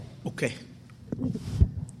Okay.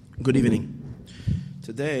 Good evening.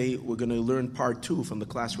 Today we're going to learn part 2 from the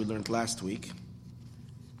class we learned last week.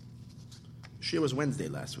 Shir was Wednesday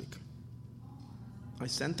last week. I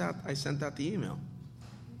sent out the email.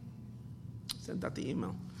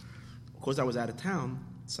 Of course, I was out of town,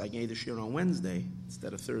 so I gave the shir on Wednesday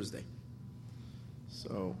instead of Thursday.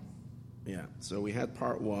 So we had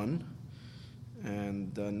part 1,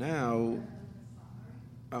 and now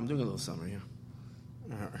I'm doing a little summary.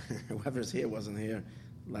 Whoever's here wasn't here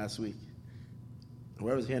last week.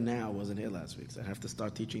 Whoever's here now wasn't here last week, so I have to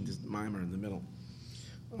start teaching this mimer in the middle.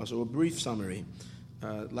 So a brief summary.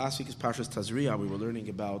 Last week is Parshas Tazria. We were learning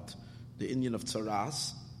about the Indian of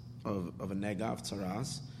Tzaras, of a nega of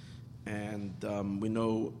Tzaras, and we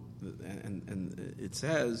know, and it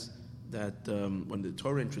says that when the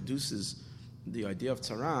Torah introduces the idea of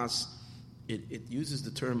Tzaras, it uses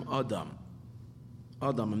the term Adam,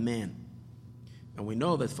 a man. And we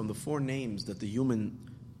know that from the 4 names that the human,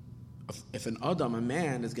 if an Adam, a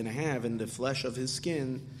man, is going to have in the flesh of his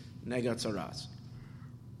skin, nega tzaras.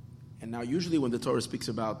 And now usually when the Torah speaks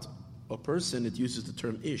about a person, it uses the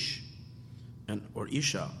term ish or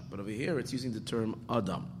isha. But over here it's using the term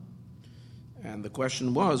Adam. And the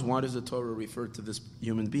question was, why does the Torah refer to this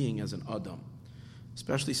human being as an Adam?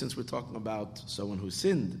 Especially since we're talking about someone who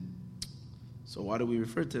sinned. So why do we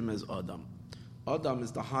refer to him as Adam? Adam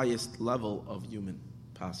is the highest level of human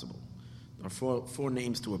possible. There are 4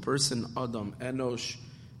 names to a person: Adam, Enosh,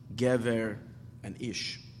 Gever, and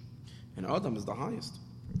Ish. And Adam is the highest.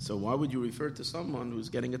 So why would you refer to someone who's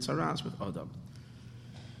getting a tzaras with Adam?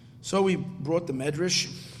 So we brought the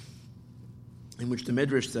Medrash, in which the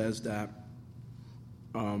Medrash says that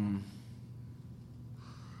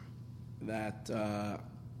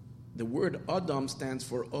the word Adam stands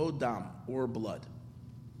for Odam, or blood.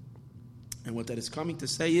 And what that is coming to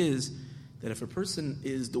say is that if a person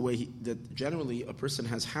is the way that generally a person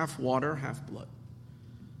has half water, half blood.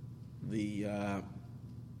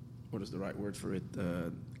 What is the right word for it?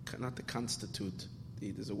 Not the constitute.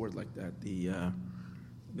 There's a word like that. The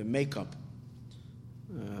makeup.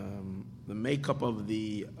 The makeup of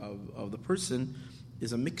the person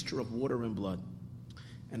is a mixture of water and blood.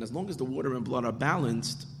 And as long as the water and blood are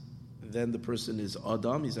balanced, then the person is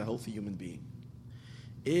Adam. He's a healthy human being.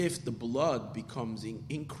 If the blood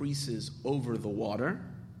increases over the water,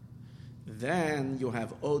 then you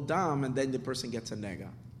have Odam, and then the person gets a nega.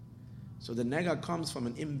 So the nega comes from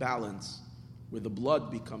an imbalance where the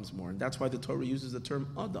blood becomes more, and that's why the Torah uses the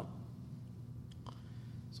term Adam.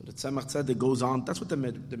 So the Tzemach Tzedek goes on, that's what the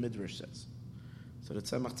Midrash says. So the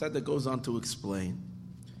Tzemach Tzedek goes on to explain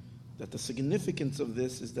that the significance of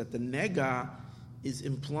this is that the nega is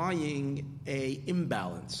implying a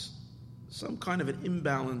imbalance, some kind of an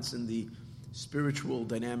imbalance in the spiritual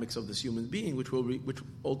dynamics of this human being, which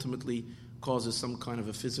ultimately causes some kind of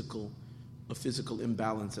a physical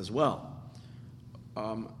imbalance as well.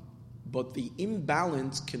 But the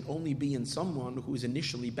imbalance can only be in someone who is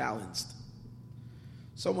initially balanced.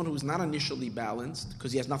 Someone who is not initially balanced,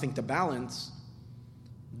 because he has nothing to balance,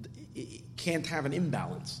 can't have an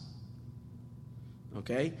imbalance.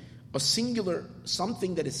 Okay? Something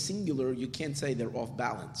that is singular, you can't say they're off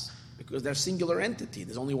balance, because they're singular entity.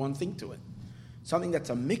 There's only one thing to it. Something that's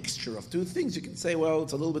a mixture of 2 things, you can say, well,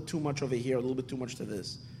 it's a little bit too much over here, a little bit too much to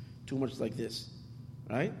this, too much like this,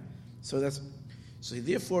 right? So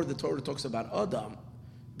therefore the Torah talks about Adam,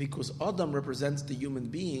 because Adam represents the human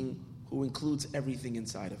being who includes everything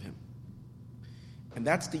inside of him. And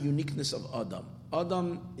that's the uniqueness of Adam.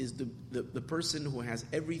 Adam is the person who has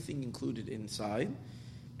everything included inside,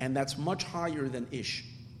 and that's much higher than Ish.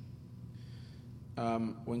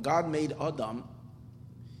 When God made Adam,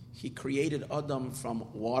 He created Adam from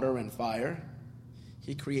water and fire.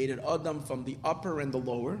 He created Adam from the upper and the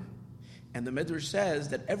lower. And the Medrash says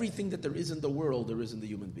that everything that there is in the world, there is in the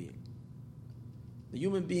human being. The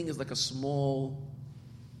human being is like a small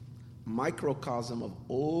microcosm of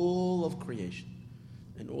all of creation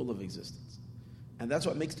and all of existence. And that's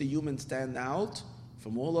what makes the human stand out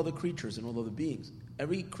from all other creatures and all other beings.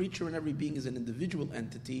 Every creature and every being is an individual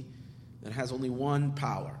entity that has only one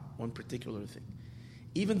power, one particular thing.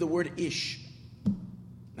 Even the word ish.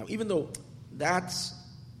 Now, even though that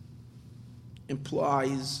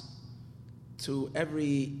implies to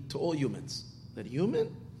all humans, that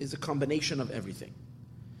human is a combination of everything.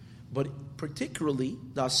 But particularly,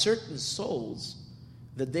 there are certain souls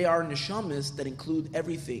that they are neshamas that include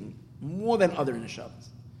everything more than other neshamas.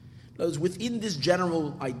 In other words, within this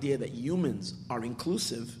general idea that humans are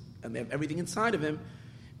inclusive and they have everything inside of him,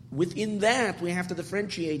 within that, we have to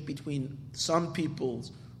differentiate between some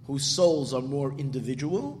peoples whose souls are more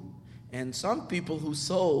individual and some people whose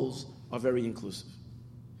souls are very inclusive.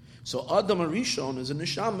 So Adam Arishon is a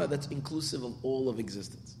neshama that's inclusive of all of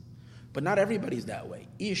existence. But not everybody's that way.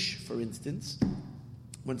 Ish, for instance,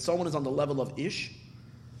 when someone is on the level of Ish,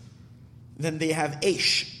 then they have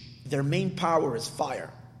Ish. Their main power is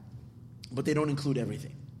fire. But they don't include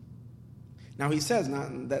everything. Now he says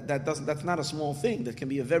that's not a small thing. That can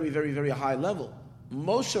be a very, very, very high level.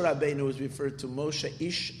 Moshe Rabbeinu is referred to Moshe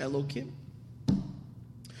Ish Elokim.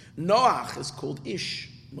 Noach is called Ish.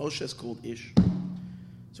 Moshe is called Ish.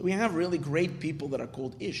 So we have really great people that are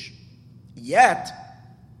called Ish. Yet,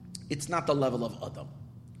 it's not the level of Adam.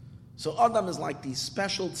 So Adam is like the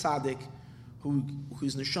special tzaddik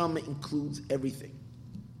whose neshama includes everything.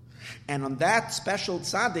 And on that special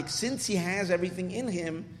tzaddik, since he has everything in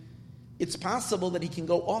him, it's possible that he can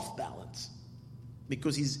go off balance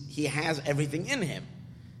because he has everything in him.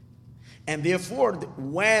 And therefore,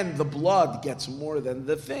 when the blood gets more than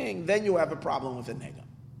the thing, then you have a problem with a nega.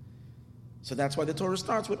 So that's why the Torah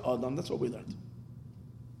starts with Adam. That's what we learned.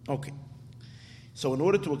 Okay. So in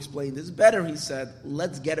order to explain this better, he said,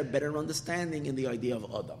 let's get a better understanding in the idea of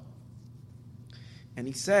Adam. And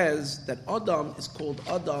he says that Adam is called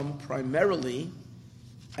Adam primarily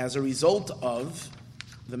as a result of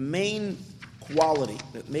the main quality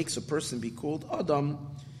that makes a person be called Adam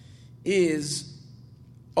is,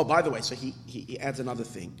 oh, by the way, so he adds another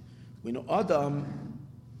thing. We know Adam,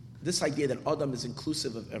 this idea that Adam is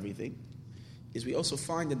inclusive of everything, is we also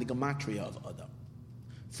find in the gematria of Adam.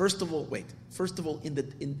 First of all,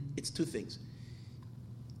 it's two things.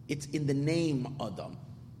 It's in the name Adam.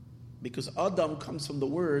 Because Adam comes from the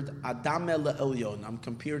word Adam el Elyon. I'm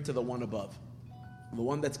compared to the one above. The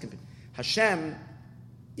one that's compared. Hashem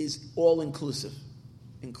is all-inclusive.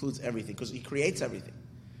 Includes everything. Because he creates everything.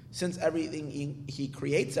 Since everything, he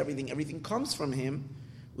creates everything comes from him,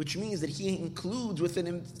 which means that he includes within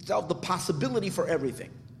himself the possibility for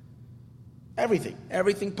everything.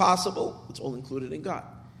 Everything possible, it's all included in God.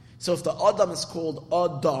 So if the Adam is called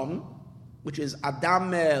Adam, which is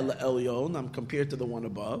Adam el Elyon, I'm compared to the one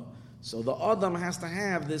above, so the Adam has to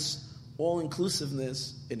have this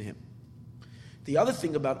all-inclusiveness in him. The other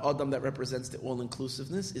thing about Adam that represents the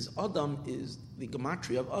all-inclusiveness is Adam is, the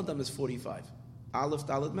gematria of Adam is 45. Aleph,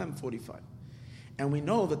 Dalet, Mem, 45. And we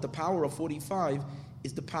know that the power of 45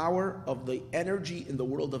 is the power of the energy in the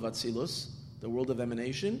world of Atzilus, the world of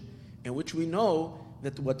emanation, in which we know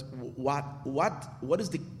that what is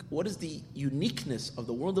the uniqueness of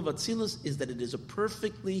the world of Atzilus is that it is a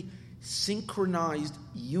perfectly synchronized,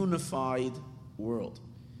 unified world.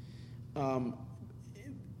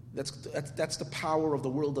 That's the power of the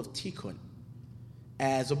world of Tikkun,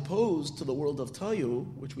 as opposed to the world of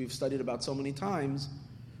Tayu, which we've studied about so many times,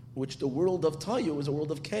 which the world of Tayu is a world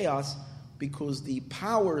of chaos, because the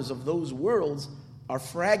powers of those worlds are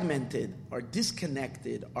fragmented, are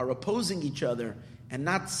disconnected, are opposing each other, and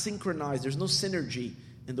not synchronized. There's no synergy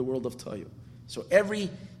in the world of Tayu. So every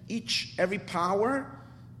power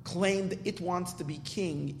claimed it wants to be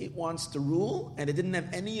king, it wants to rule, and it didn't have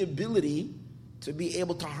any ability to be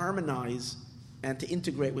able to harmonize and to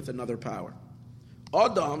integrate with another power.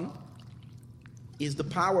 Adam is the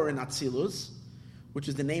power in Atzilus, which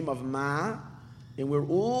is the name of Ma, and where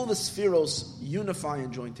all the spheros unify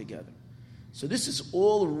and join together. So this is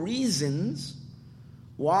all reasons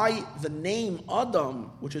why the name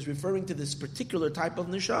Adam, which is referring to this particular type of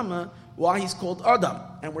neshama, why he's called Adam.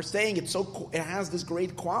 And we're saying it has this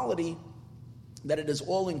great quality that it is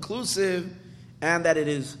all inclusive and that he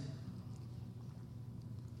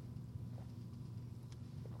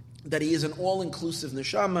is an all inclusive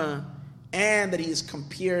neshama, and that he is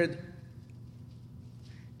compared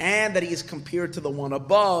to the one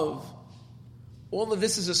above. All of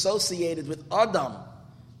this is associated with Adam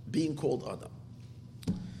being called Adam.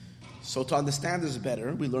 So to understand this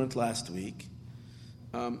better, we learned last week,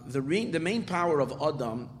 the main power of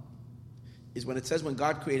Adam is when it says, when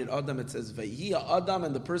God created Adam, it says, Vayhi Adam,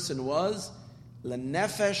 and the person was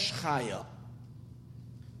lenefesh chaya,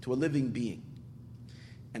 to a living being.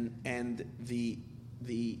 And the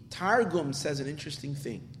Targum says an interesting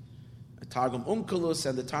thing. The Targum Onkelos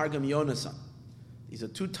and the Targum Yonasan. These are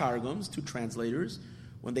two Targums, two translators.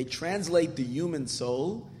 When they translate the human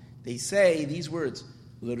soul, they say these words,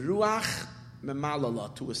 L'ruach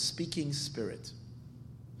memalala, to a speaking spirit.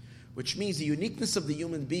 Which means the uniqueness of the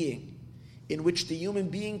human being, in which the human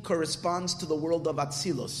being corresponds to the world of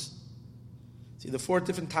Atzilus. See, the four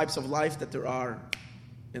different types of life that there are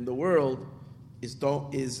in the world is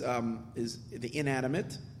the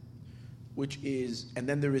inanimate, which is, and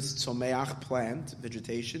then there is tzomeach, plant,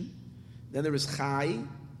 vegetation. Then there is chai,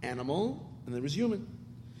 animal, and there is human.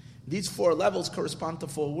 These 4 levels correspond to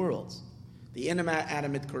 4 worlds. The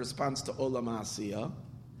inanimate corresponds to Olam HaAsiyah,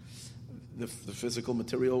 the physical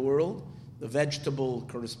material world. The vegetable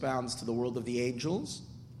corresponds to the world of the angels,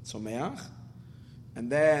 Tzomeach. And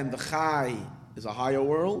then the Chai is a higher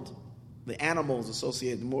world. The animal is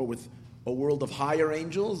associated more with a world of higher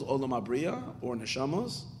angels, Olam HaBriya, or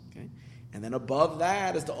Neshamos. Okay? And then above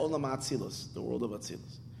that is the Olam HaAtzilus, the world of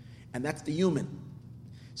Atzilus. And that's the human.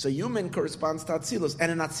 So human corresponds to Atzilus. And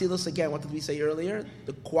in Atzilus, again, what did we say earlier?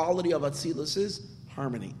 The quality of Atzilus is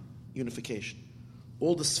harmony, unification.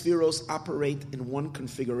 All the spheros operate in one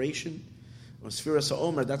configuration. Spheros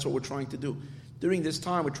HaOmer, that's what we're trying to do. During this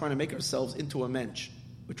time, we're trying to make ourselves into a mensch.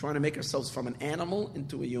 We're trying to make ourselves from an animal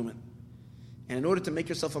into a human. And in order to make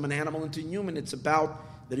yourself from an animal into a human, it's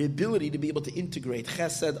about the ability to be able to integrate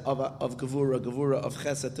chesed of gevura, gevura of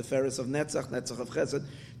chesed, teferes of netzach, netzach of chesed,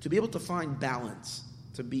 to be able to find balance,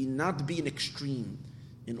 to not be an extreme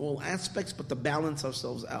in all aspects, but to balance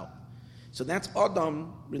ourselves out. So that's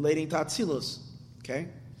Adam relating to Atzilus. Okay?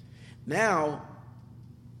 Now,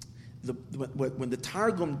 when the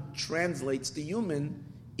Targum translates the human,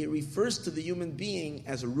 it refers to the human being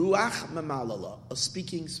as Ruach Memalala, a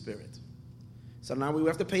speaking spirit. So now we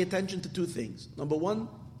have to pay attention to 2 things. Number 1,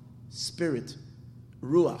 spirit,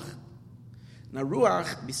 Ruach. Now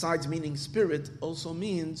Ruach, besides meaning spirit, also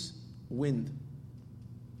means wind.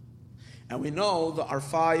 And we know there are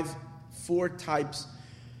 4 types,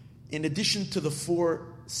 in addition to the 4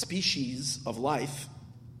 species of life,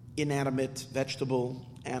 inanimate, vegetable,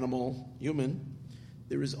 animal, human,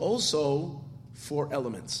 there is also 4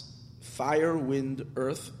 elements: fire, wind,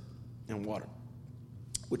 earth, and water,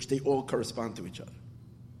 which they all correspond to each other.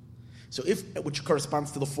 So which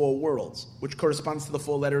corresponds to the 4 worlds, which corresponds to the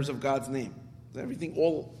 4 letters of God's name. Everything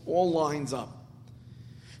all lines up.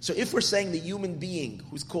 So if we're saying the human being,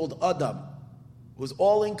 who's called Adam, who's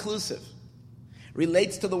all-inclusive,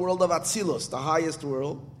 relates to the world of Atzilus, the highest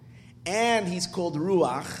world, and he's called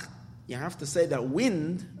Ruach, you have to say that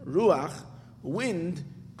wind, Ruach, wind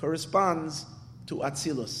corresponds to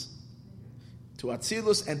Atzilus. To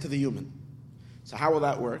Atzilus and to the human. So how will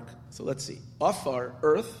that work? So let's see. Afar,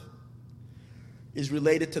 earth, is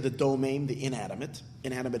related to the domain, the inanimate.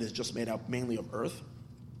 Inanimate is just made up mainly of earth.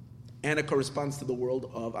 And it corresponds to the world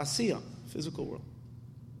of Asiyah, physical world.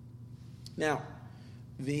 Now,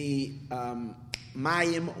 the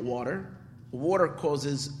Mayim, water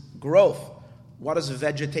causes growth. What does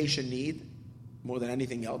vegetation need? More than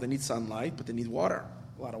anything else, they need sunlight, but they need water,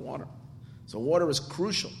 a lot of water. So water is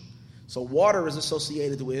crucial. So water is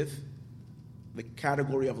associated with the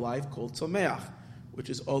category of life called Tzomeach, which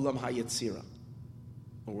is Olam HaYetzirah,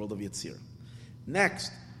 the world of Yetzirah.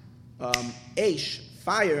 Next, Eish,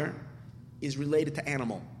 fire, is related to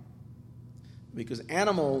animal, because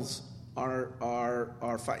animals are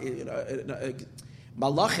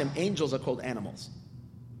Malachim, angels are called animals.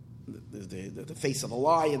 The face of the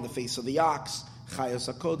lion, the face of the ox,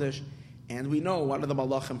 Chayos HaKodesh. And we know what are the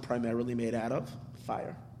Malachim primarily made out of?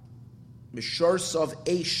 Fire. Mishors of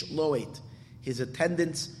Eish Loet. His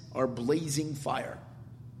attendants are blazing fire.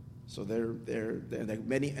 So they're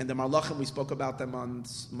many, and the Malachim, we spoke about them on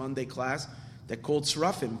Monday class, they're called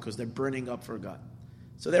Seraphim because they're burning up for God.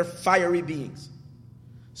 So they're fiery beings.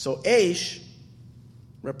 So Eish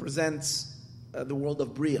represents the world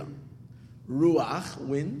of Bria. Ruach,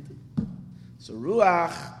 wind. So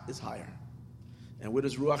Ruach is higher. And where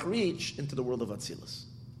does Ruach reach? Into the world of Atzilus.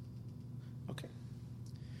 Okay.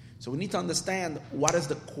 So we need to understand what is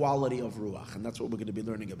the quality of Ruach, and that's what we're going to be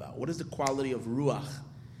learning about. What is the quality of Ruach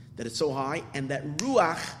that it's so high, and that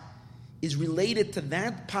Ruach is related to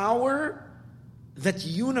that power that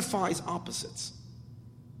unifies opposites.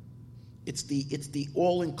 It's the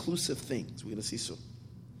all-inclusive things we're going to see soon.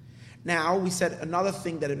 Now, we said another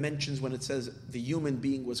thing that it mentions when it says the human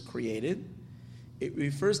being was created. It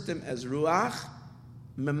refers to him as Ruach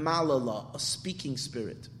Memalala, a speaking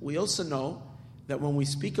spirit. We also know that when we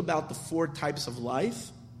speak about the 4 types of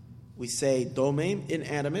life, we say Domain,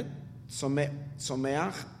 inanimate,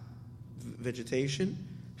 Tzomeach, vegetation,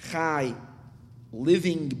 Chai,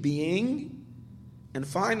 living being, and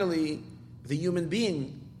finally, the human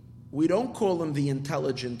being. We don't call him the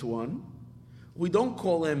intelligent one. We don't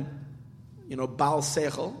call him, Baal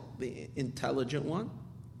Sechel, the intelligent one.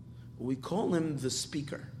 We call him the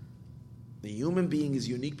speaker. The human being is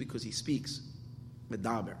unique because he speaks.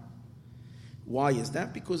 Medaber. Why is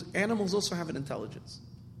that? Because animals also have an intelligence.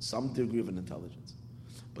 Some degree of an intelligence.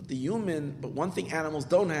 But one thing animals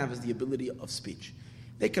don't have is the ability of speech.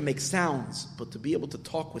 They can make sounds, but to be able to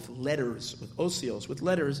talk with letters, with osios, with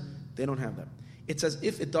letters, they don't have that. It's as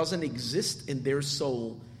if it doesn't exist in their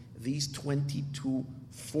soul, these 22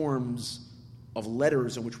 forms of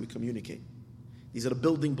letters in which we communicate. These are the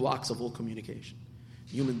building blocks of all communication.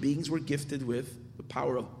 Human beings were gifted with the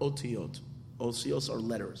power of otiyot. Osios are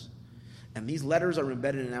letters. And these letters are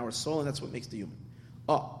embedded in our soul, and that's what makes the human.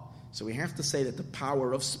 So we have to say that the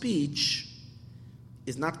power of speech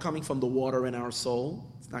is not coming from the water in our soul.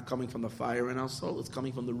 It's not coming from the fire in our soul. It's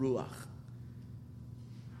coming from the ruach.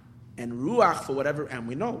 And ruach, for whatever, and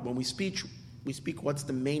we know when we speak what's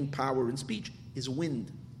the main power in speech is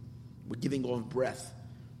wind. We're giving off breath.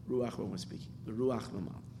 Ruach when we're speaking. The ruach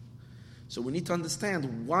lamal. So we need to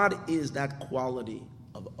understand what is that quality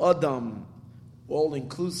of Adam,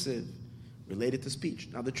 all-inclusive, related to speech.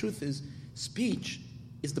 Now the truth is, speech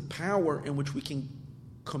is the power in which we can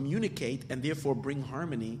communicate and therefore bring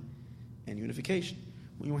harmony and unification.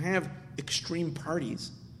 When you have extreme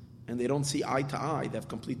parties and they don't see eye to eye, they have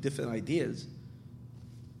complete different ideas,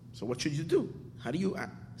 so what should you do? How do you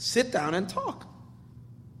sit down and talk?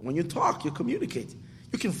 When you talk, you communicate.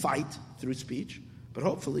 You can fight through speech, but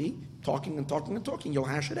hopefully, talking, you'll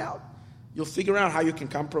hash it out. You'll figure out how you can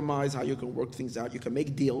compromise, how you can work things out. You can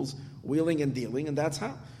make deals, wheeling and dealing, and that's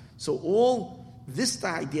how. So the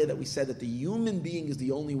idea that we said that the human being is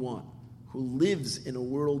the only one who lives in a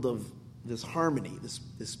world of this harmony,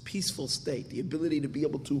 this peaceful state, the ability to be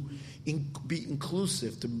able to be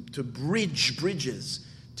inclusive, to bridge bridges,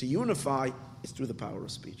 to unify, is through the power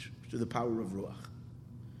of speech, through the power of ruach.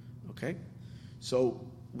 Okay? So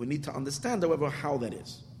we need to understand, however, how that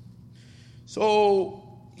is.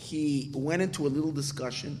 So he went into a little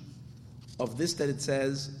discussion of this, that it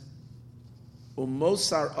says,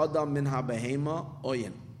 Umosar Adam min ha-behema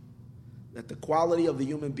oyen, that the quality of the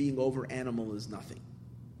human being over animal is nothing.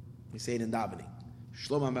 We say it in davening.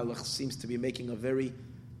 Shlomo HaMelech seems to be making a very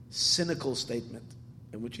cynical statement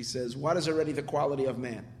in which he says, what is already the quality of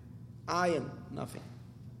man? Ayin, nothing.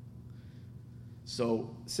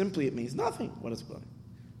 So simply it means nothing. What is it called?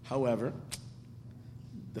 However,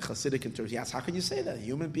 the Hasidic interprets, yes, how can you say that? A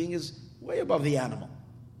human being is way above the animal.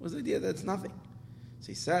 What's the idea that it's nothing? So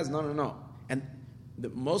he says, no. And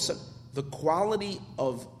the quality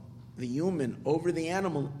of the human over the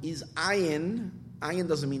animal is ayin. Ayin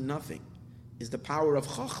doesn't mean nothing. Is the power of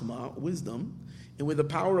chachma, wisdom. And with the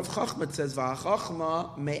power of chachma, it says,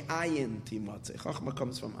 v'achachma me'ayin timatze. Chachma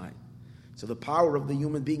comes from ayin. So the power of the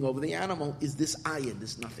human being over the animal is this ayin,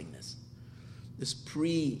 this nothingness.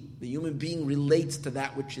 The human being relates to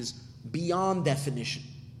that which is beyond definition.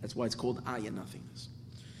 That's why it's called ayin, nothingness.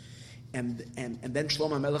 And then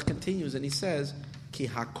Shlomo HaMelech continues and he says, Ki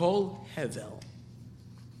hakol hevel.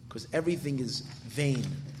 Because everything is vain.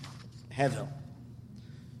 Hevel.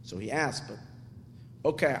 So he asked, but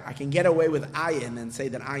okay, I can get away with ayin and say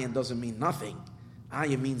that ayin doesn't mean nothing.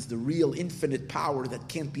 Ayin means the real infinite power that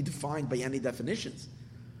can't be defined by any definitions.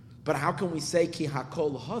 But how can we say Ki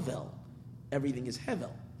hakol havel? Everything is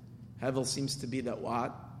hevel. Hevel seems to be that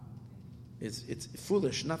what? It's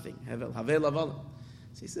foolish, nothing. Hevel, havel, havel.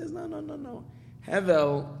 So he says, no.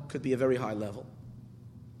 Hevel could be a very high level.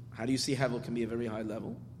 How do you see Hevel can be a very high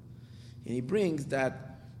level? And he brings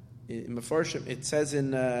that, in Mefarshim, it says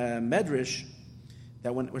in Medrash,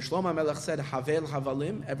 that when Shlomo HaMelech said, Havel,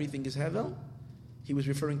 Havalim, everything is Hevel, he was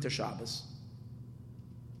referring to Shabbos.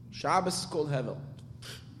 Shabbos is called Hevel.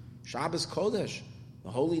 Shabbos Kodesh, the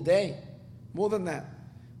holy day. More than that,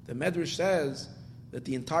 the Medrash says that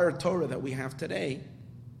the entire Torah that we have today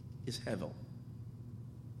is Hevel.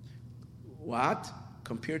 What?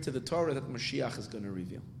 Compared to the Torah that Mashiach is going to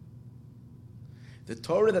reveal. The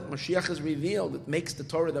Torah that Mashiach has revealed, that makes the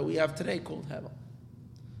Torah that we have today called Hevel.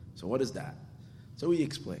 So what is that? So he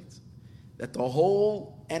explains that the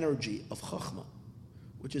whole energy of Chachma,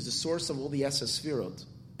 which is the source of all the Yesod Sfirot,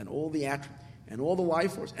 and all the attributes, and all the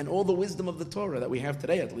life force, and all the wisdom of the Torah that we have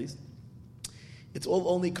today at least, it's all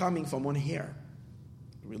only coming from one hair.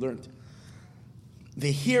 We learned.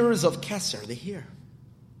 The hairs of Keser, the hair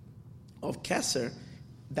of Keser,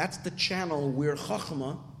 that's the channel where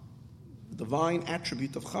Chachma, the divine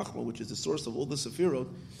attribute of Chachma, which is the source of all the Sefirot,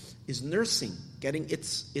 is nursing, getting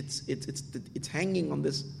it's hanging on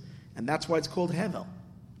this, and that's why it's called Hevel,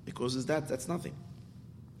 because that's nothing.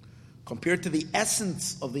 Compared to the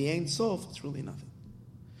essence of the Ein Sof, it's really nothing.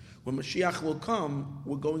 When Mashiach will come,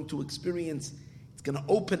 we're going to experience, it's going to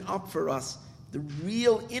open up for us the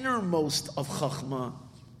real innermost of Chachma,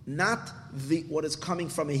 not what is coming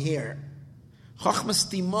from a hair. Chachma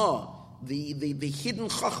Stima, the hidden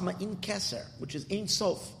Chachma in Keser, which is Ein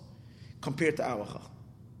Sof, compared to our Chachma.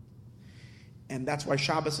 And that's why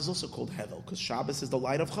Shabbos is also called Hevel, because Shabbos is the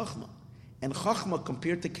light of Chachma. And Chachma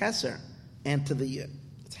compared to Keser and to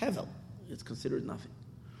it's Hevel. It's considered nothing.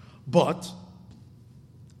 But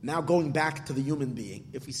Now going back to the human being,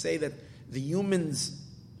 if we say that the human's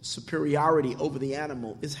superiority over the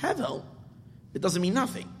animal is hevel, it doesn't mean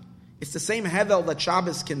nothing. It's the same hevel that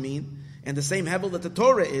Shabbos can mean, and the same hevel that the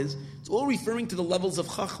Torah is. It's all referring to the levels of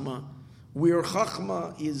chachma, where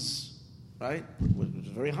chachma is, right,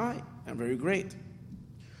 very high and very great.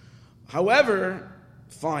 However,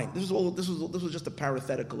 fine. This was just a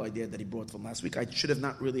parenthetical idea that he brought from last week. I should have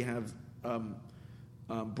not really have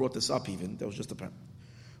brought this up even. That was just a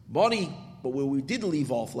Bonnie, but where we did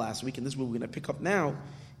leave off last week, and this is where we're going to pick up now,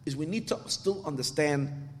 is we need to still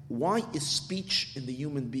understand why is speech in the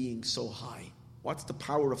human being so high? What's the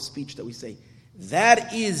power of speech that we say?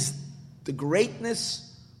 That is the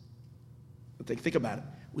greatness. Think about it.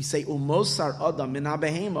 We say, Umosar Adam min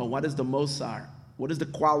habehema. What is the Mosar? What is the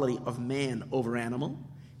quality of man over animal?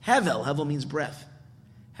 Hevel. Hevel means breath.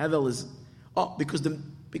 Hevel is, because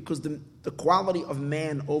the quality of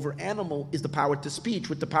man over animal is the power to speech,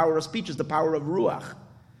 with the power of speech is the power of ruach.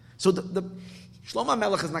 So the Shlomo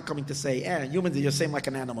Melech is not coming to say, humans are the same like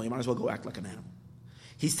an animal, you might as well go act like an animal.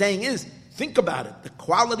 He's saying think about it, the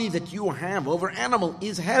quality that you have over animal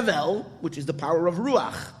is hevel, which is the power of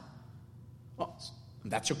ruach.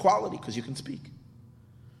 And that's your quality, because you can speak.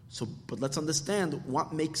 But let's understand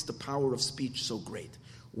what makes the power of speech so great.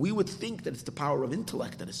 We would think that it's the power of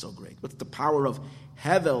intellect that is so great. What's the power of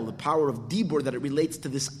hevel, the power of dibur, that it relates to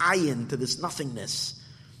this ayin, to this nothingness.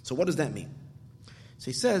 So what does that mean? So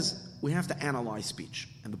he says we have to analyze speech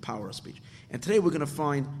and the power of speech. And today we're going to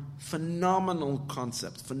find phenomenal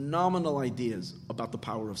concepts, phenomenal ideas about the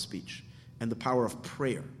power of speech and the power of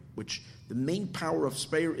prayer, which the main power of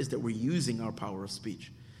prayer is that we're using our power of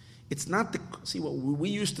speech. It's not what we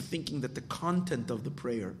used to thinking that the content of the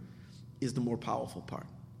prayer is the more powerful part.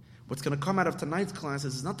 What's going to come out of tonight's class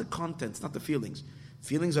is not the content, it's not the feelings.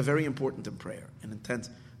 Feelings are very important in prayer and intense.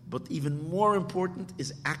 But even more important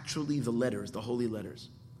is actually the letters, the holy letters.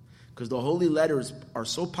 Because the holy letters are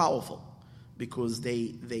so powerful, because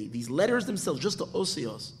these letters themselves, just the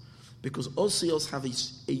osios, because osios have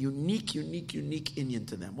a unique inyan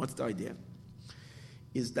to them. What's the idea?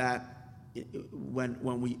 Is that when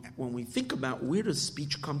we think about where does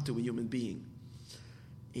speech come to a human being,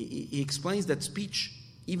 he explains that speech,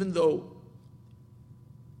 even though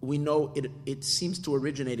we know it seems to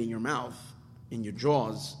originate in your mouth, in your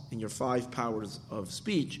jaws, in your 5 powers of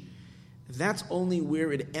speech, that's only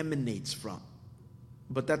where it emanates from.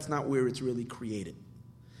 But that's not where it's really created.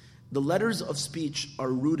 The letters of speech are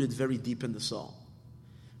rooted very deep in the soul.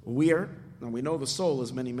 Now we know the soul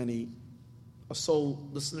is a soul,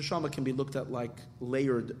 the neshama can be looked at like a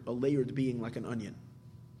layered being like an onion,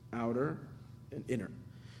 outer and inner.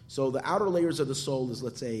 So the outer layers of the soul is,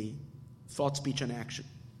 let's say, thought, speech, and action.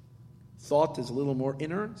 Thought is a little more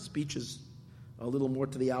inner, speech is a little more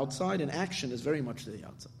to the outside, and action is very much to the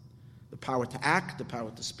outside. The power to act, the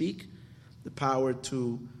power to speak, the power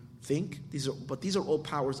to think. These are all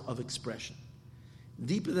powers of expression.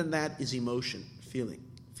 Deeper than that is emotion, feeling.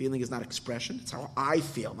 Feeling is not expression, it's how I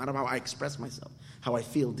feel, not how I express myself, how I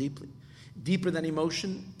feel deeply. Deeper than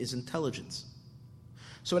emotion is intelligence.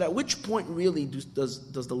 So at which point really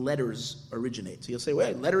does the letters originate? So you'll say,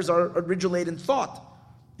 well, letters originate in thought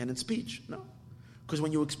and in speech. No. Because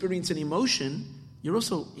when you experience an emotion, when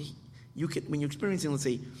you're experiencing, let's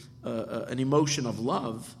say, an emotion of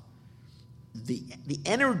love, the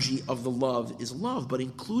energy of the love is love, but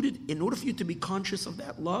included, in order for you to be conscious of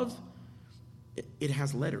that love, it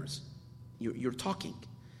has letters. You're talking.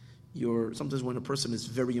 Sometimes when a person is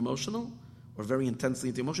very emotional or very intensely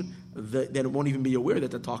into emotion, they won't even be aware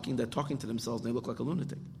that they're talking to themselves, and they look like a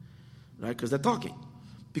lunatic, right? Because they're talking.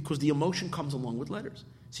 Because the emotion comes along with letters.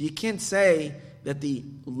 So you can't say that the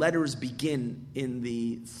letters begin in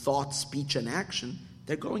the thought, speech, and action.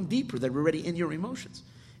 They're going deeper. They're already in your emotions.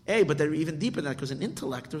 But they're even deeper than that, because in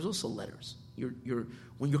intellect, there's also letters.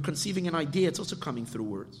 When you're conceiving an idea, it's also coming through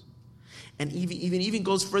words. And even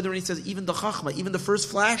goes further, and he says, even the chachma, even the first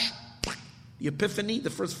flash, the epiphany, the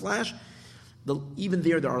first flash, even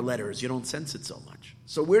there are letters. You don't sense it so much.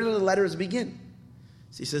 So where do the letters begin?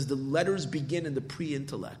 So he says the letters begin in the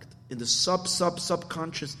pre-intellect, in the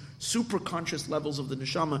subconscious, superconscious levels of the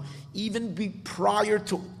neshama, even prior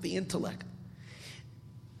to the intellect.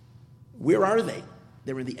 Where are they?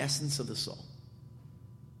 They're in the essence of the soul.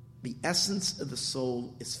 The essence of the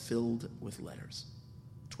soul is filled with letters.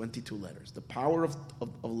 22 letters. The power of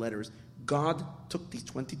letters. God took these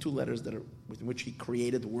 22 letters with which he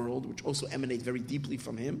created the world, which also emanate very deeply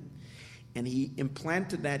from him, and he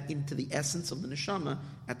implanted that into the essence of the neshama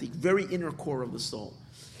at the very inner core of the soul.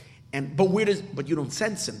 But you don't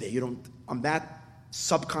sense him there. You don't, on that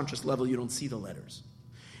subconscious level, you don't see the letters.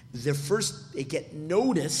 they get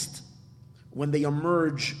noticed when they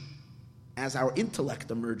emerge as our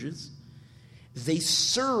intellect emerges. They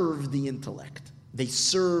serve the intellect. They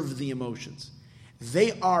serve the emotions.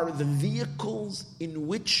 They are the vehicles in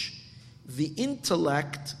which the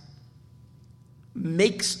intellect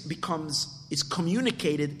is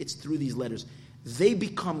communicated. It's through these letters. They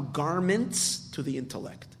become garments to the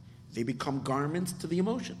intellect. They become garments to the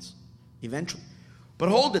emotions, eventually. But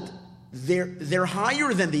hold it, they're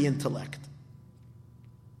higher than the intellect.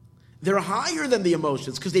 They're higher than the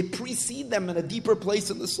emotions because they precede them in a deeper place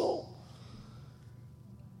in the soul.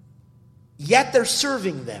 Yet they're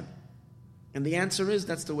serving them. And the answer is,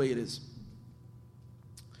 that's the way it is.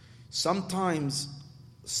 Sometimes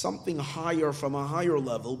something higher from a higher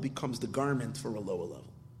level becomes the garment for a lower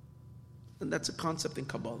level. And that's a concept in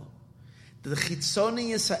Kabbalah. The chitzoni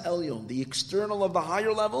is ha'elyon, the external of the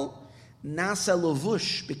higher level, nasa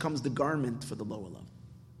levush, becomes the garment for the lower level.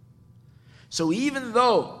 So even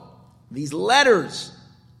though these letters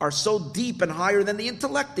are so deep and higher than the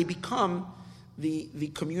intellect, they become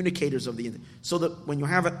the communicators of the intellect. So that when you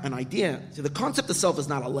have an idea, so the concept itself is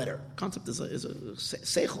not a letter. Concept is a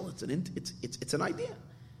seichel. It's an idea.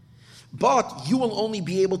 But you will only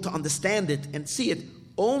be able to understand it and see it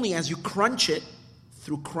only as you crunch it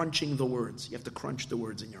through crunching the words. You have to crunch the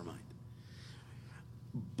words in your mind.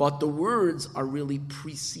 But the words are really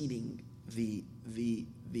preceding the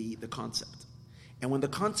concept. And when the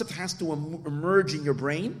concept has to emerge in your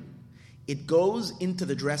brain, it goes into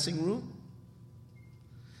the dressing room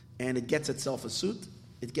and it gets itself a suit,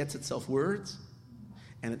 it gets itself words,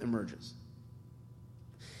 and it emerges.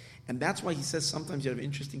 And that's why he says sometimes you have an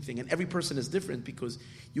interesting thing. And every person is different because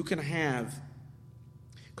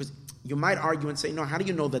because you might argue and say, no, how do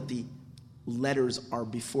you know that the letters are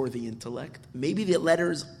before the intellect? Maybe the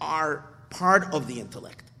letters are part of the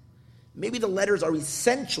intellect. Maybe the letters are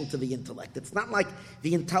essential to the intellect. It's not like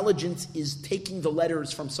the intelligence is taking the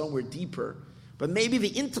letters from somewhere deeper, but maybe the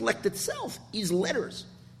intellect itself is letters.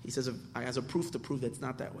 He says, I has a proof to prove that it's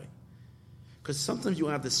not that way. Because sometimes you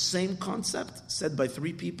have the same concept said by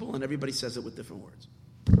three people and everybody says it with different words.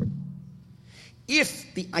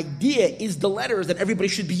 If the idea is the letters that everybody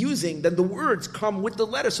should be using, then the words come with the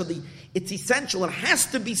letters. So it's essential. It has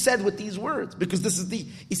to be said with these words because this is the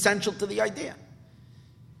essential to the idea.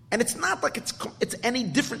 And it's not like it's any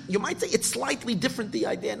different. You might say it's slightly different, the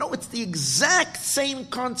idea. No, it's the exact same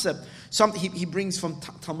concept. He brings from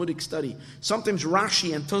Talmudic study. Sometimes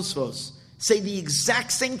Rashi and Tosfos say the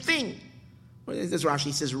exact same thing. What is this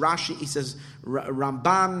Rashi? He says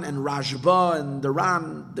Ramban and Rajba and the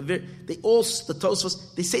Ran, the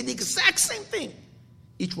Tosfos, they say the exact same thing.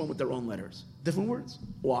 Each one with their own letters. Different words.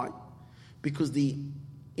 Why? Because the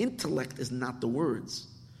intellect is not the words.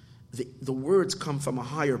 The words come from a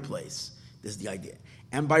higher place. This is the idea.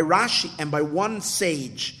 And by Rashi, and by one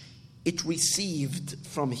sage, it received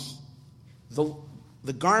from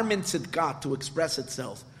the garments it got to express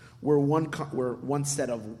itself were one set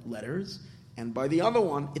of letters, and by the other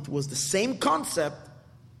one, it was the same concept,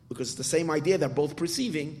 because it's the same idea they're both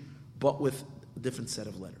perceiving, but with a different set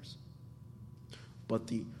of letters.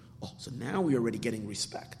 So now we're already getting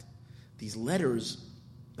respect. These letters,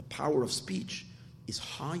 the power of speech, is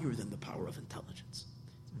higher than the power of intelligence.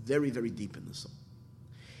 Very, very deep in the soul.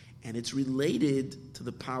 And it's related to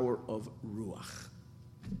the power of ruach.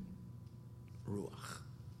 Ruach.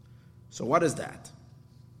 So what is that?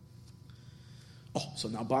 So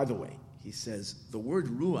now by the way, he says the word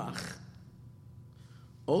ruach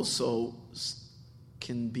also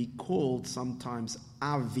can be called sometimes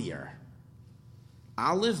avir.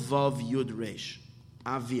 Aleph Vav Yud Resh.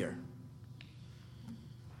 Avir.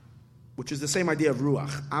 Which is the same idea of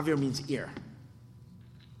ruach. Avir means ear.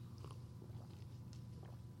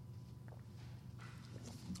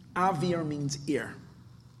 Avir means ear.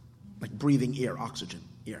 Like breathing air, oxygen,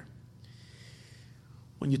 ear.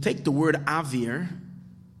 When you take the word avir,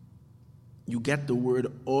 you get the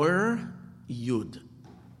word or yud.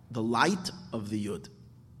 The light of the yud.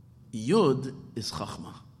 Yud is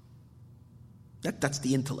chachma. That's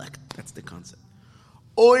the intellect. That's the concept.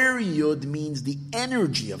 Or yud means the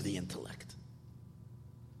energy of the intellect.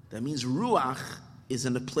 That means ruach is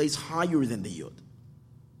in a place higher than the yud.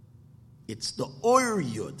 It's the or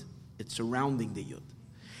yud. It's surrounding the yud.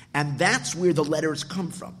 And that's where the letters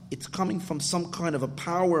come from. It's coming from some kind of a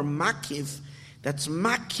power makif,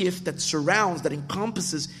 that surrounds, that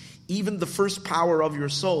encompasses even the first power of your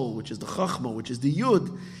soul, which is the chachma, which is the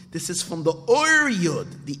yud. This is from the or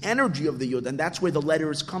yud, the energy of the yud, and that's where the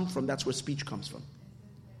letters come from. That's where speech comes from.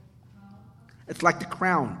 It's like the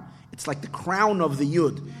crown. It's like the crown of the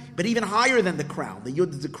Yud, but even higher than the crown. The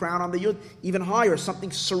Yud is the crown on the Yud, even higher,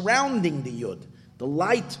 something surrounding the Yud, the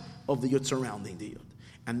light of the Yud surrounding the Yud.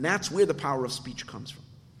 And that's where the power of speech comes from.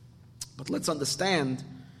 But let's understand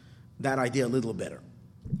that idea a little better.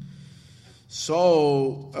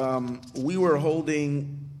 So we were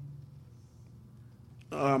holding,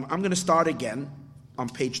 I'm going to start again on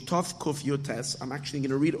page Tov Kuf Yotes. I'm actually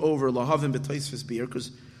going to read over Lahavim B'Toisvis Beer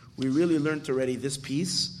because we really learned already this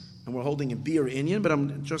piece, and we're holding a beer Inyan, but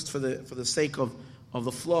I'm just for the sake of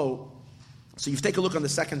the flow. So you take a look on the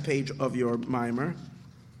second page of your mimer.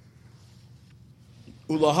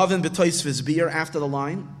 Ulahavin B'Toisvis Beer, after the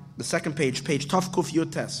line, the second page Tov Kuf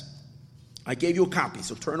Yotes. I gave you a copy,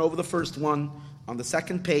 so turn over the first one. On the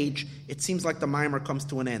second page, it seems like the mimer comes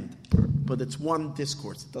to an end, but it's one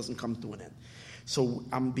discourse. It doesn't come to an end. So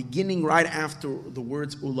I'm beginning right after the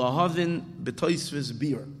words Ulahavin B'Toisvis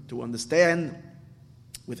Beer to understand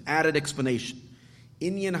with added explanation.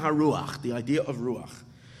 Inyan HaRuach, the idea of Ruach.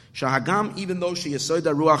 Shahagam, even though she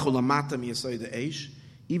Yesoida Ruach Ulamata Mi Yesoida Eish,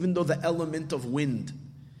 even though the element of wind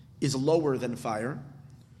is lower than fire,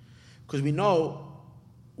 because we know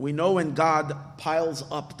when God piles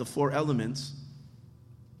up the four elements,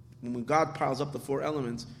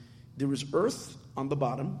 there is earth on the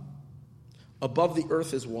bottom, above the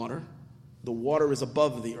earth is water, the water is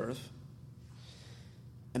above the earth,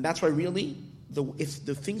 and that's why really, if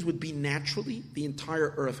the things would be naturally, the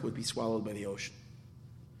entire earth would be swallowed by the ocean.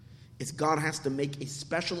 It's God has to make a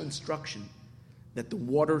special instruction that the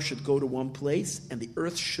water should go to one place and the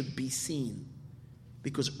earth should be seen.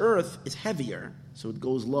 Because earth is heavier, so it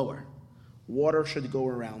goes lower. Water should go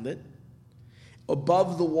around it.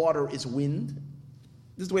 Above the water is wind.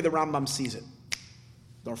 This is the way the Rambam sees it.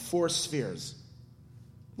 There are four spheres.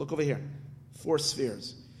 Look over here. 4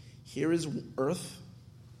 spheres. Here is earth.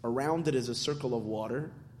 Around it is a circle of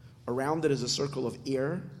water. Around it is a circle of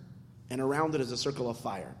air. And around it is a circle of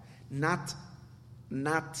fire. Not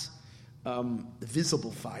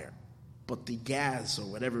visible fire. But the gas or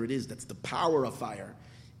whatever it is, that's the power of fire,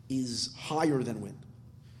 is higher than wind.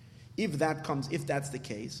 If that's the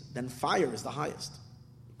case, then fire is the highest,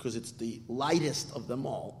 because it's the lightest of them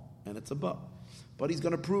all, and it's above. But he's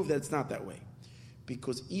going to prove that it's not that way,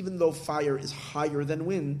 because even though fire is higher than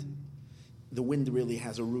wind, the wind really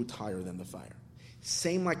has a root higher than the fire.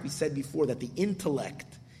 Same like we said before, that the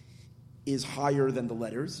intellect is higher than the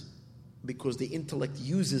letters, because the intellect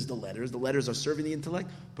uses the letters. The letters are serving the intellect,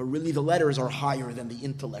 but really the letters are higher than the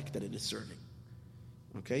intellect that it is serving.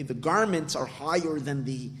 Okay? The garments are higher than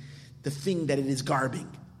the thing that it is garbing.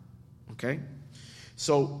 Okay?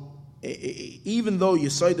 So, even though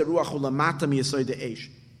Yesoid Ruach Ulamata Mi Yesoid Eish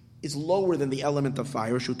is lower than the element of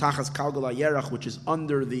fire, Shutachas Kalgal Yerach, which is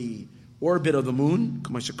under the orbit of the moon,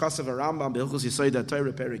 Kamashakasav Rambam B'Hilchos Yesoid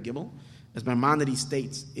Torah Perek Gimel, as Maimonides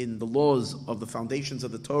states in the laws of the foundations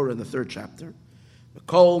of the Torah in the 3rd chapter,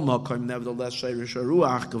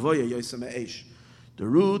 the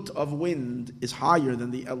root of wind is higher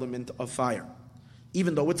than the element of fire.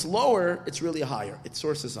 Even though it's lower, it's really higher. Its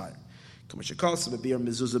source is higher.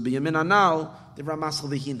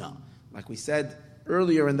 Like we said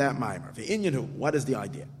earlier in that mimer. What is the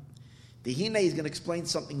idea? The Hine is going to explain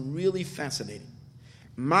something really fascinating.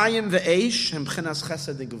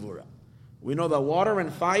 We know that water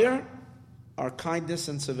and fire are kindness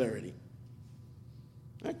and severity.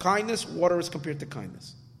 Kindness, water is compared to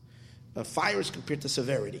kindness. Fire is compared to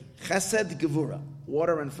severity. Chesed, gevura,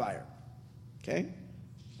 water and fire. Okay?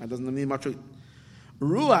 That doesn't mean much.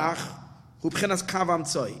 Ruach, hu b'chenas kavam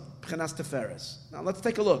tzoi, b'chenas teferes. Now let's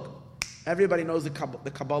take a look. Everybody knows the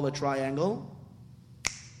Kabbalah triangle.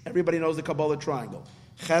 Everybody knows the Kabbalah triangle.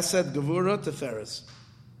 Chesed, gevura, teferes.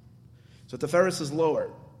 So teferes is lower.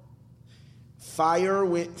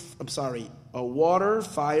 Water,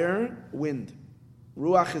 fire, wind.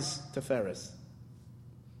 Ruach is Teferes.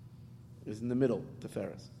 Is in the middle,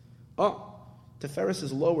 Teferes. Teferes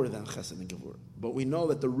is lower than Chesed and Gevur. But we know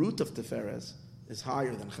that the root of Teferes is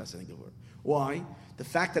higher than Chesed and Gevur. Why? The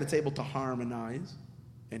fact that it's able to harmonize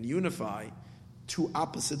and unify two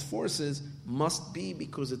opposite forces must be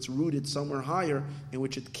because it's rooted somewhere higher in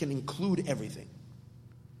which it can include everything.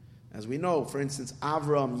 As we know, for instance,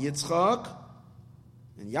 Avram, Yitzchak,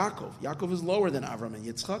 and Yaakov. Yaakov is lower than Avram and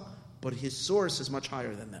Yitzchak, but his source is much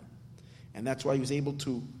higher than them. And that's why he was able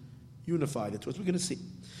to unify the two. As we're going to see.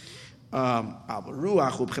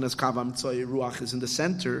 Ruach is in the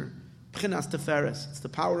center. It's the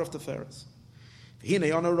power of Teferes.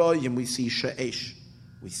 We see She'esh.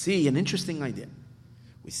 We see an interesting idea.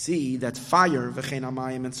 We see that fire,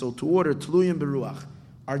 and so to water, Tluyim Beruach,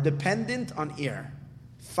 are dependent on air.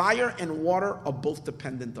 Fire and water are both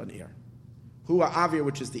dependent on air. Hua avir,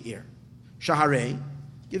 which is the air. Shaharei,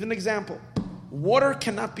 give an example. Water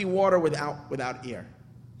cannot be water without air.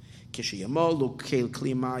 If you'll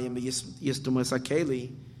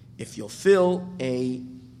fill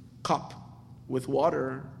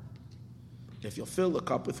a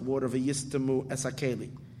cup with water, v'yistamu esakeli,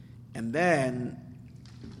 and then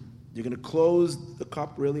you're going to close the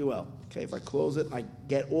cup really well. Okay, if I close it, I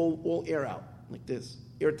get all air out, like this,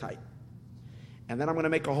 airtight. And then I'm going to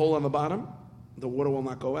make a hole on the bottom, the water will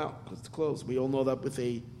not go out because it's closed. We all know that with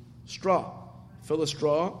a straw. Fill a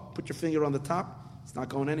straw, put your finger on the top, it's not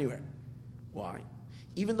going anywhere. Why?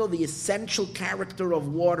 Even though the essential character of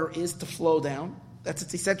water is to flow down, that's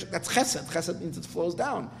its essential, that's chesed. Chesed means it flows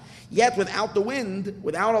down. Yet without the wind,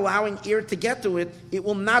 without allowing air to get to it, it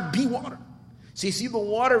will not be water. So you see the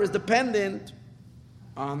water is dependent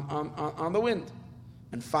on the wind.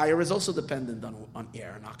 And fire is also dependent on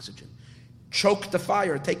air and oxygen. Choke the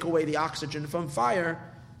fire, take away the oxygen from fire,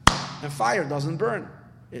 and fire doesn't burn.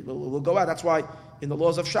 It will go out. That's why in the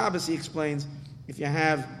laws of Shabbos he explains, if you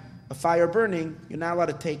have a fire burning, you're not allowed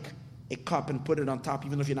to take a cup and put it on top,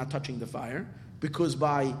 even if you're not touching the fire, because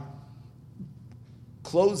by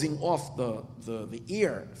closing off the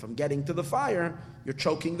ear from getting to the fire, you're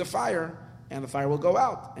choking the fire, and the fire will go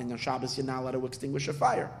out. And on Shabbos, you're not allowed to extinguish a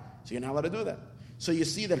fire. So you're not allowed to do that. So you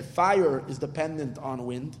see that fire is dependent on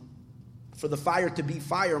wind. For the fire to be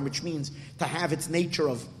fire, which means to have its nature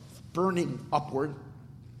of burning upward.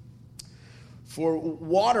 For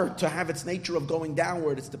water to have its nature of going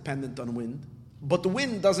downward, it's dependent on wind. But the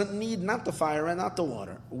wind doesn't need not the fire and not the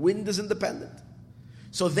water. Wind is independent.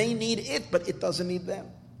 So they need it, but it doesn't need them.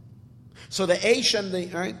 So the Eish and the,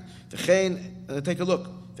 right? Take a look.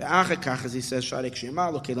 As he says, you're going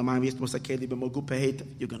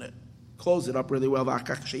to close it up really well.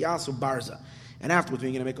 And afterwards, we're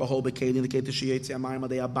going to make a hole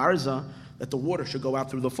barza, that the water should go out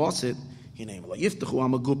through the faucet. If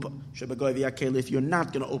you're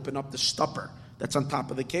not going to open up the stopper that's on top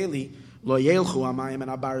of the keli,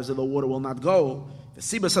 the water will not go. And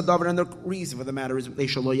the reason for the matter is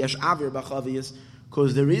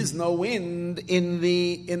because there is no wind in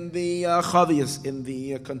the chaviyas, in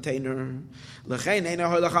the container. And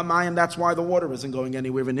that's why the water isn't going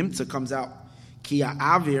anywhere. When Nimtza comes out, Kia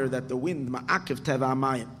avir, that the wind ma'akiv teva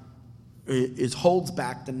amayim holds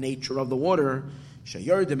back the nature of the water.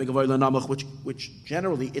 Which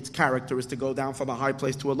generally its character is to go down from a high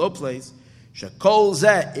place to a low place.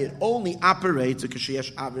 It only operates if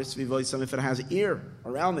it has air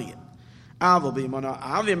around it. But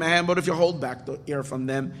if you hold back the air from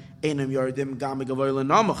them, they don't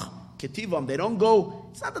go.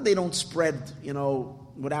 It's not that they don't spread,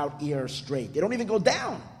 without air straight. They don't even go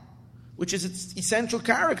down, which is its essential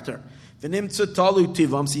character. So you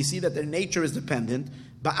see that their nature is dependent.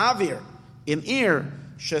 Ba'avir, in air,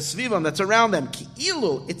 shesvivam, that's around them.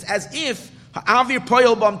 Ki'ilu, it's as if ha'avir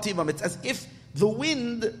poyel bam tivam. It's as if the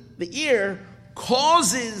wind, the air,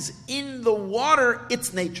 causes in the water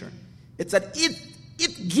its nature. It's that it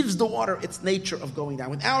gives the water its nature of going down.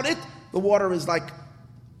 Without it, the water is like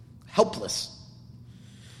helpless.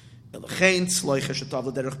 He gives a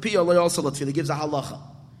halacha.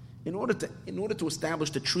 In order to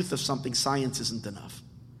establish the truth of something, science isn't enough.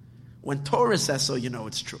 When Torah says so, you know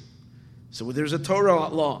it's true. So there's a Torah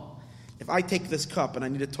law. If I take this cup and I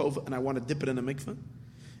need a tova and I want to dip it in a mikveh,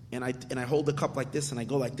 and I hold the cup like this and I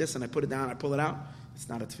go like this and I put it down and I pull it out, it's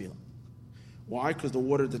not a tefillah. Why? Because the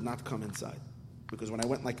water did not come inside. Because when I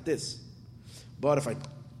went like this, but if I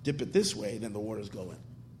dip it this way, then the waters go in.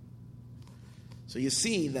 So you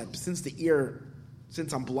see that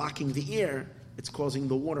since I'm blocking the air, it's causing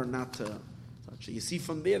the water not to touch. So you see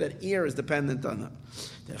from there that air is dependent on that.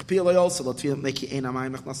 Because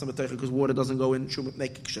water doesn't go in.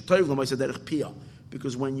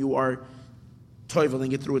 Because when you are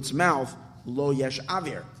toiveling it through its mouth, lo yesh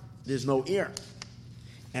avir, there's no air.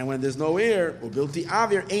 And when there's no air, and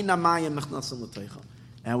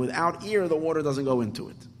without air, the water doesn't go into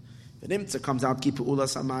it. The nimtza comes out, that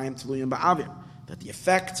the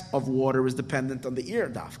effect of water is dependent on the air,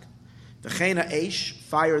 dafk. The chena eish,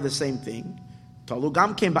 fire, the same thing.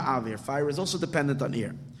 Talugam came ba'avir, fire is also dependent on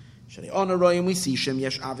air. We see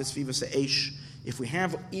if we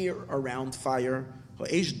have air around fire,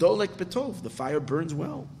 the fire burns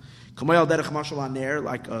well.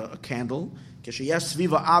 Like a candle.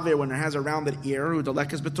 When it has around it air,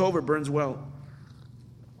 it burns well.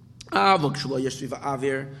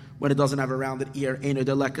 When it doesn't have around it air, it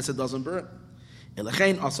doesn't burn.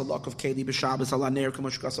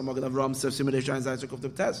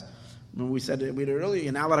 Remember we said it earlier.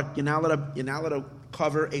 You're not allowed to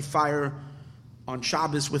cover a fire on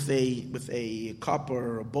Shabbos with a cup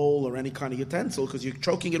or a bowl or any kind of utensil because you're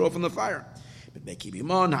choking it off in the fire.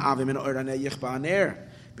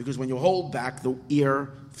 Because when you hold back the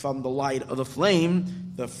ear from the light of the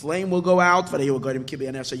flame will go out.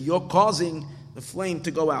 So you're causing the flame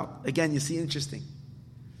to go out. Again, you see, interesting.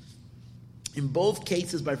 In both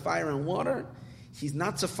cases, by fire and water, he's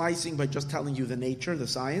not sufficing by just telling you the nature, the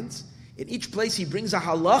science. In each place, he brings a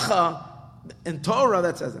halacha in Torah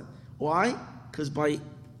that says it. Why? Because by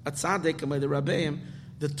Atzadik and by the Rabbeim,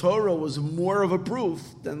 the Torah was more of a proof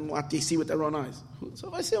than what they see with their own eyes. So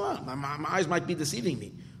if I say, well, my eyes might be deceiving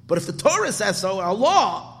me. But if the Torah says so, our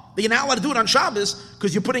law, that you're not allowed to do it on Shabbos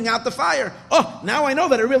because you're putting out the fire. Oh, now I know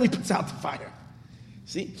that it really puts out the fire.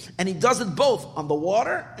 See? And he does it both on the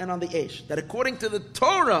water and on the Eish. That according to the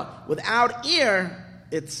Torah, without ear,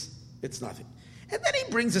 it's nothing. And then he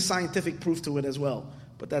brings a scientific proof to it as well.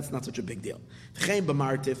 But that's not such a big deal. And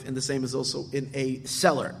the same is also in a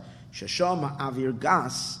cellar. Sheshama avir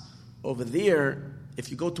gas, over there, if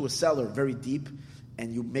you go to a cellar very deep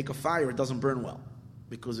and you make a fire, it doesn't burn well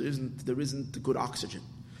because there isn't good oxygen.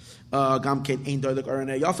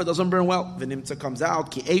 Yafa doesn't burn well. V'nimtza comes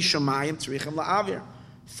out. Ki eishamayim tzrichem la'avir.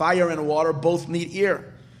 Fire and water both need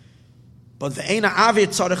air. But ve'ena avir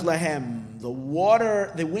tzarich lahem. The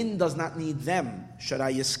wind does not need them.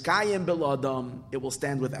 Sharai yiskayim biladam. It will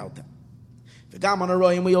stand without them. V'gam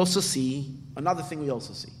anaroyim we also see, another thing we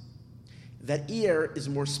also see, that air is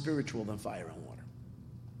more spiritual than fire and water.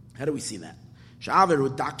 How do we see that?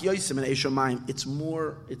 It's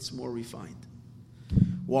more refined.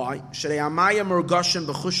 Why?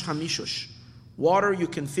 Water you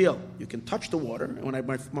can feel. You can touch the water. And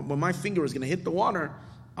when my finger is going to hit the water,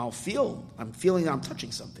 I'm feeling I'm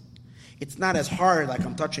touching something. It's not as hard like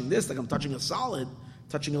I'm touching this, like I'm touching a solid,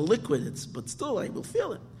 touching a liquid. But still I will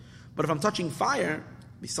feel it. But if I'm touching fire,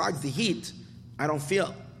 besides the heat, I don't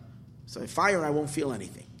feel. So fire, I won't feel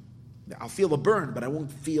anything. I'll feel the burn, but I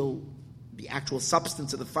won't feel the actual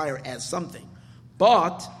substance of the fire as something.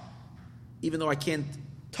 But even though I can't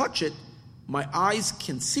touch it, my eyes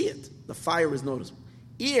can see it. The fire is noticeable.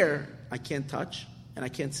 Ear, I can't touch, and I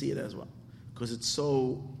can't see it as well. Because it's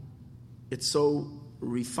so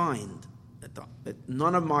refined that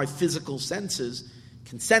none of my physical senses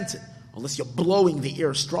can sense it, unless you're blowing the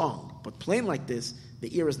ear strong. But plain like this,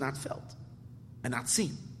 the ear is not felt and not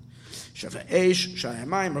seen. I can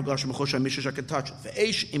touch it.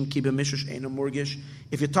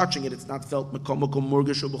 If you're touching it, it's not felt. But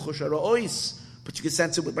you can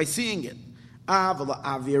sense it by seeing it. But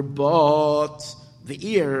the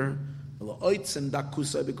ear,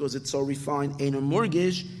 because it's so refined,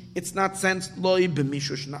 it's not sensed not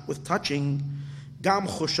with touching.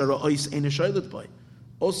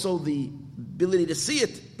 Also, the ability to see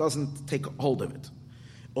it doesn't take hold of it.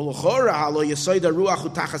 So we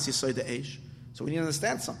need to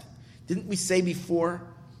understand something. Didn't we say before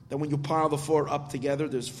that when you pile the four up together,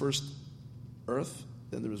 there's first earth,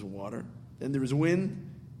 then there is water, then there is wind,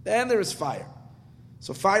 then there is fire.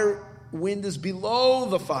 So wind is below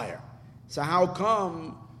the fire. So how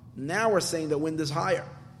come now we're saying that wind is higher?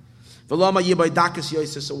 So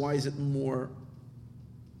why is it more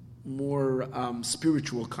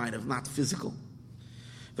spiritual kind of, not physical?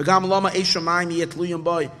 And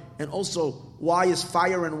also, why is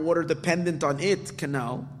fire and water dependent on it?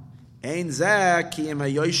 Canal. You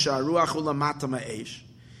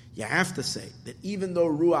have to say that even though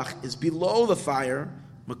ruach is below the fire,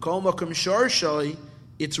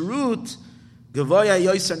 its root,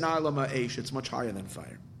 it's much higher than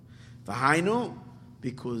fire.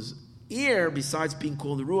 Because air, besides being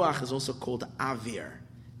called ruach, is also called avir.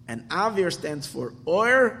 And avir stands for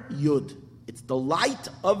or yud. It's the light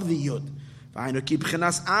of the yud.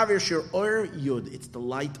 It's the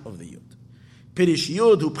light of the yud. Pirish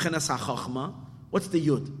yud hu b'chenas hachachma. What's the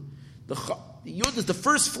yud? The yud is the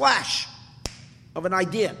first flash of an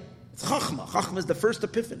idea. It's chachma. Chachma is the first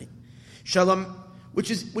epiphany. Shalom, which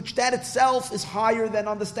that itself is higher than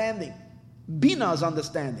understanding. Bina is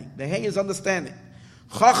understanding. The hay is understanding.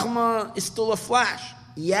 Chachma is still a flash.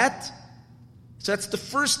 Yet, so that's the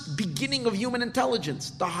first beginning of human intelligence.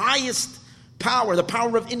 The highest power, the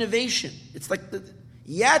power of innovation. It's like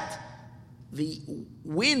yet the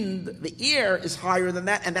wind, the air is higher than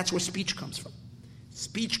that, and that's where speech comes from.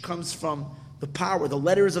 Speech comes from the power. The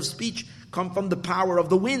letters of speech come from the power of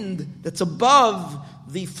the wind that's above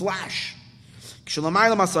the flash. It's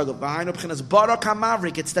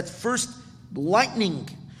that first lightning,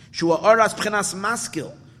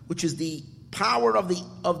 which is the power of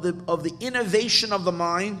the innovation of the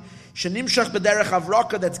mind. Shenimshach b'derech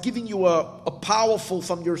havraka, that's giving you a powerful,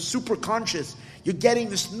 from your superconscious, you're getting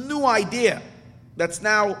this new idea that's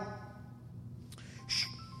now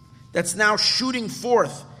shooting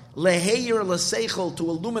forth leheir leseichel, to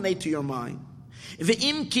illuminate to your mind.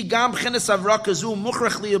 Ve'im ki gam chenes havraka zu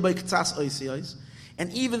muchrach liya b'k'tzas oisiyos,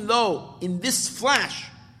 and even though in this flash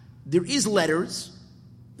there is letters,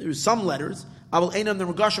 there is some letters, aval einam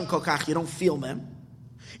nemugashim kol kach, you don't feel them.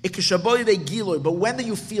 But when do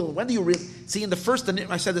you feel? When do you really see? In the first,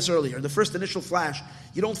 I said this earlier. In the first initial flash,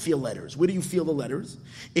 you don't feel letters. Where do you feel the letters?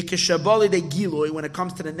 When it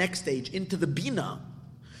comes to the next stage, into the bina,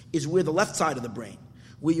 is where the left side of the brain,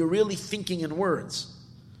 where you're really thinking in words.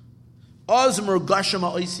 Then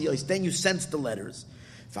you sense the letters.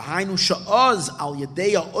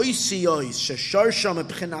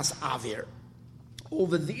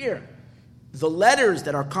 Over there, the letters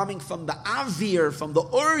that are coming from the avir, from the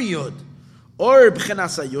oryud, or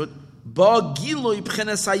b'chenas hayud, ba gilui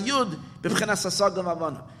b'chenas hayud, b'chenas hasagam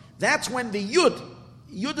avana. That's when the yud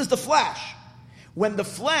is the flash. When the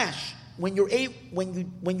flash, when you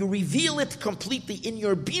reveal it completely in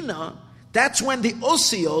your bina, that's when the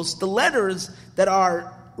osios, the letters that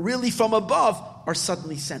are really from above, are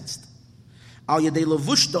suddenly sensed. Al yedei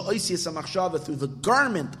levushta oisias hamachshava, through the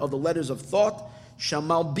garment of the letters of thought.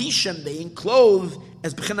 Shamal Bishem, they enclose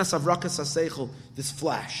as B'chinas Avrakas HaSeichel, this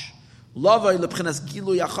flash. Lavai leB'chinas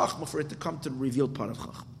Gilu Yachachma, for it to come to the revealed part of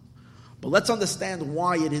Chachma. But let's understand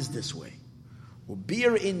why it is this way. We'll be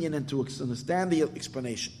our Inyan and to understand the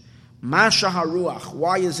explanation. Masha HaRuach,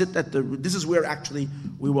 why is it that this is where actually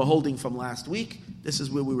we were holding from last week. This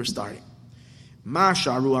is where we were starting.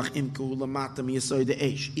 Masha HaRuach Imku Lamata Miyasoy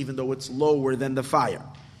De'esh, even though it's lower than the fire.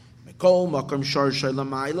 Mekol Makam Shar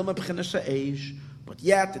Shailamayla Mab'chinas Ha'esh, but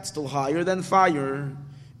yet it's still higher than fire.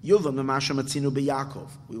 Yuvam Namasha Matzinu BeYaakov.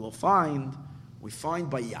 We find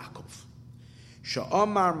by Yaakov.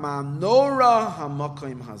 Sha'amar Manora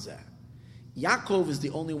HaMakim Hazeh. Yaakov is the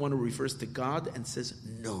only one who refers to God and says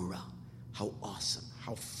Nora. How awesome,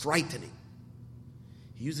 how frightening.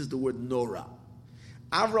 He uses the word Nora.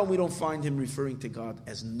 Avram, we don't find him referring to God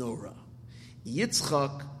as Nora.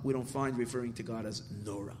 Yitzchak, we don't find referring to God as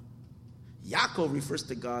Nora. Yaakov refers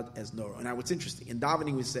to God as Nora. Now, what's interesting, in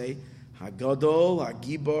davening we say, Hagadol,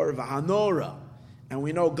 Hagibor, Vahanora. And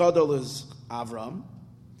we know Gadol is Avram,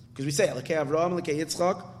 because we say, Lekei Avram, Lekei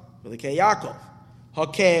Yitzchak, Lekei Yaakov.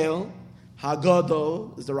 Hakel,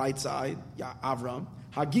 Hagadol is the right side, Avram.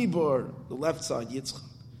 Hagibor, the left side, Yitzchak.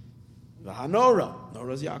 Vahanora,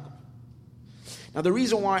 Nora is Yaakov. Now, the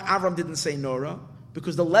reason why Avram didn't say Nora,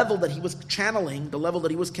 because the level that he was channeling, the level that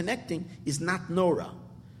he was connecting, is not Nora.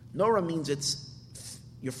 Nora means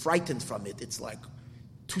you're frightened from it. It's like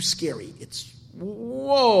too scary. It's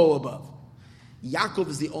whoa above. Yaakov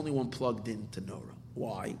is the only one plugged into Nora.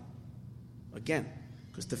 Why? Again,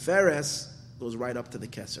 because Teferes goes right up to the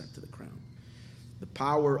Keser, to the crown. The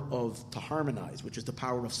power to harmonize, which is the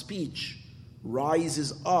power of speech,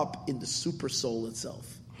 rises up in the super soul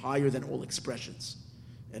itself, higher than all expressions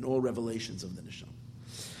and all revelations of the Neshama.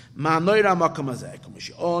 When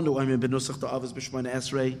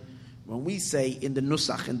we say in the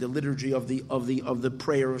Nusach, in the liturgy of the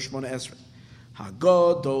prayer of Shemona Esrei,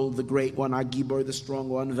 Hagadol, the great one, Hagibor, the strong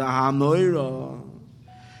one, V'hanoira,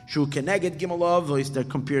 Shu Keneged Gimel Avos, that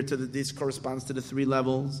compared to this corresponds to the three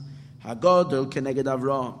levels. Hagadol Keneged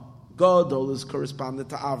Avram. Gadol is corresponded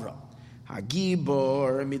to Avram.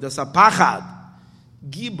 Hagibor Midas HaPachad.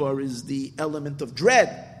 Gibor is the element of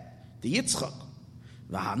dread, the Yitzchak.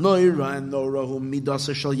 V'hanoira, and Nora, who Midas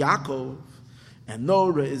Shel Yaakov, and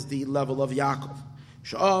Nora is the level of Yaakov.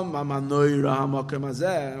 Sh'am Amanoira Hamakim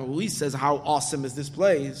Hazeh, who he says, how awesome is this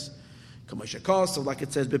place? Like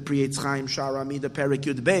it says by Pri Etz Chaim Sharami, the Perek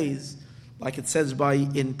Yud Beis, like it says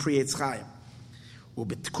in Pri Etz Chaim.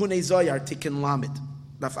 Ubetkunei Zoyar Tikkun Lamed,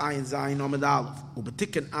 Daf Ayin Zayin Amud Aleph,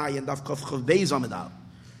 Ubetikkun Ayin Daf Kof Chav Beis Amud Aleph.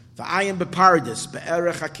 V'ayin beparadis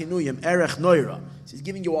be'erech hakinuyim erech noira. So he's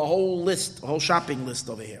giving you a whole list, a whole shopping list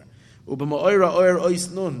over here. Ubema'oira oir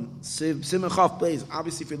ois nun simachaf place.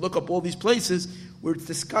 Obviously, if you look up all these places, we're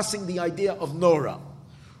discussing the idea of Nora.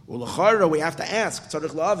 Ulachara, we have to ask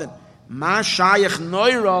tzarich la'avin ma shayach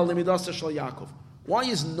noira limidasa shel Yaakov. Why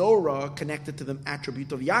is Nora connected to the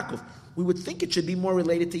attribute of Yaakov? We would think it should be more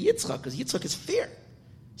related to Yitzchak, because Yitzchak is fear.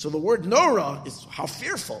 So the word Nora is how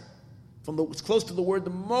fearful. It's close to the word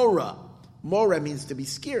Mora. Mora means to be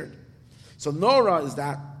scared. So Nora is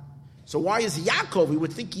that. So why is Yaakov? We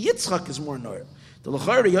would think Yitzchak is more Nora. The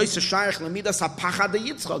L'chayr Yosef Shayach Lamidas HaPachad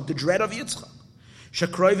Yitzchak, the dread of Yitzchak.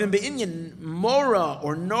 Shekroivim Be'inyan, Mora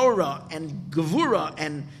or Nora and Gevura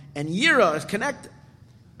and Yira is connected.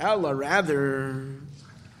 Ella, rather,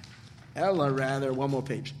 Ella, rather, one more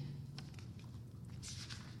page.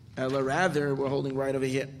 Ella, rather, we're holding right over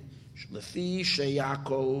here. Shlefi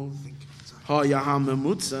Sheyakov Hayaham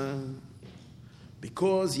Memutza.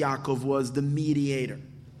 Because Yaakov was the mediator.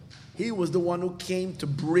 He was the one who came to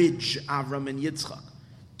bridge Avram and Yitzchak.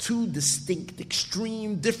 Two distinct,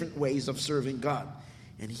 extreme, different ways of serving God.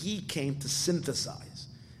 And he came to synthesize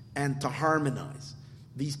and to harmonize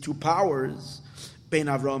these two powers, Ben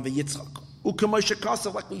Avram and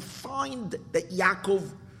Yitzchak. Like we find that Yaakov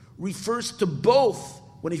refers to both.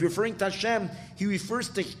 When he's referring to Hashem, he refers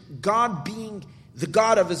to God being the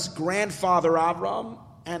God of his grandfather Avram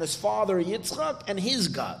and his father Yitzchak and his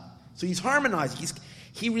God. So he's harmonizing.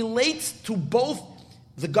 He relates to both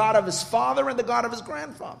the God of his father and the God of his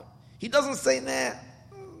grandfather. He doesn't say,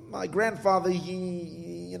 my grandfather,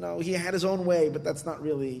 he had his own way, but that's not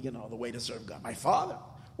really, the way to serve God. My father.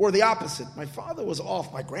 Or the opposite. My father was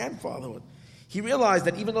off, my grandfather was. He realized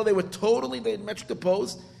that even though they were totally diametrically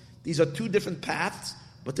opposed, these are two different paths,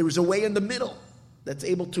 but there is a way in the middle that's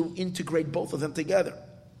able to integrate both of them together.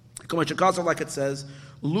 Like it says,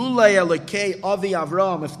 Lulei Elokei Avi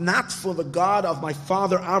Avram, if not for the God of my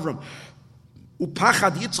father Avram,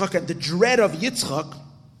 Upachad Yitzchak, and the dread of Yitzchak,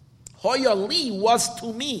 Hoya Li was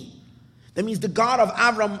to me. That means the God of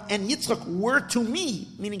Avram and Yitzchak were to me,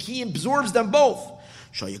 meaning he absorbs them both.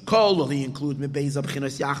 Shayakol will he include Mebeza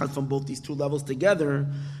B'chinas Yachad from both these two levels together.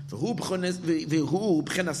 V'hu B'chinas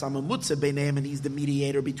Amamutze B'neim, and he's the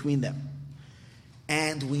mediator between them.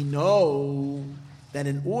 And we know that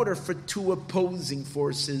in order for two opposing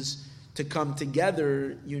forces to come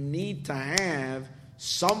together, you need to have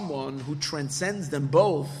someone who transcends them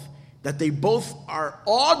both, that they both are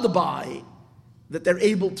awed by, that they're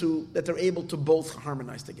able to both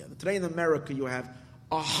harmonize together. Today in America, you have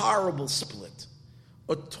a horrible split,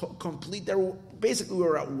 complete. Basically,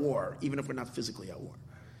 we're at war, even if we're not physically at war.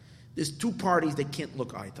 There's two parties that can't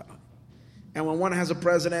look eye to eye, and when one has a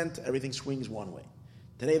president, everything swings one way.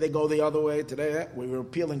 Today they go the other way. Today we were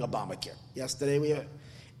repealing Obamacare. Yesterday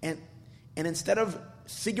and instead of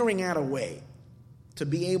figuring out a way to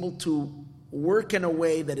be able to work in a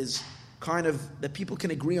way that is kind of that people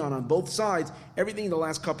can agree on both sides, everything in the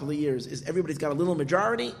last couple of years is everybody's got a little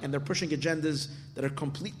majority and they're pushing agendas that are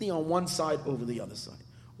completely on one side over the other side.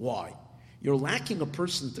 Why? You're lacking a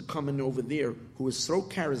person to come in over there who is so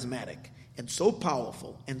charismatic and so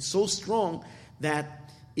powerful and so strong that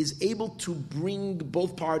is able to bring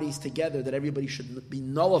both parties together, that everybody should be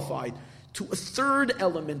nullified, to a third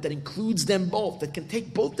element that includes them both, that can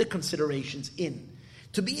take both the considerations in.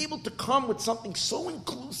 To be able to come with something so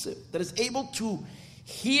inclusive that is able to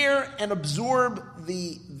hear and absorb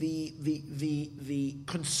the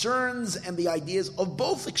concerns and the ideas of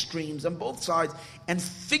both extremes and both sides, and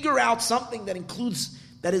figure out something that includes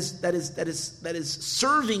that is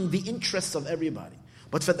serving the interests of everybody.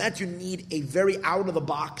 But for that you need a very out of the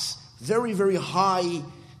box, very, very high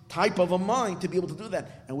type of a mind to be able to do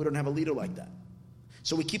that. And we don't have a leader like that.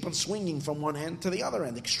 So we keep on swinging from one end to the other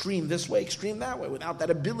end, extreme this way, extreme that way, without that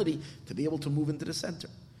ability to be able to move into the center.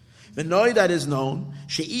 The noy that is known,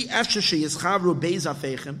 that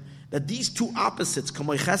these two opposites,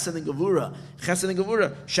 chesed and gevura,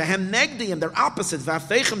 shehem negdi, and they're opposites,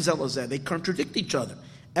 they contradict each other.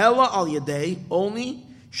 Ella al yadei, only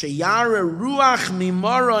sheyare ruach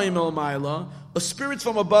mimaroim el maila, a spirit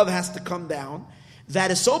from above has to come down that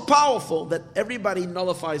is so powerful that everybody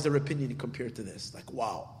nullifies their opinion compared to this. Like,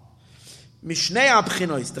 wow. Mishnei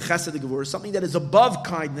abchinois, the chesed gevura, something that is above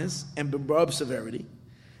kindness and above severity.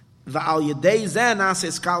 Va'al yadei zeh nase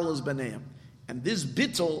eskalus b'neim. And this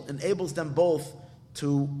bittul enables them both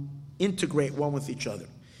to integrate one with each other.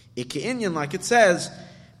 Ike'inyan, like it says,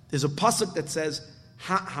 there's a pasuk that says,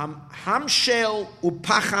 Hamshel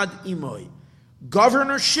upachad imoy.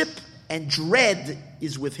 Governorship and dread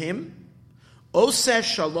is with him. Oseh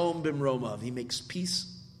shalom bimromav. He makes peace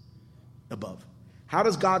above. How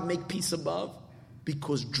does God make peace above?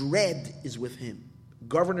 Because dread is with him.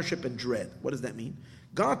 Governorship and dread. What does that mean?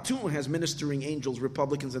 God too has ministering angels,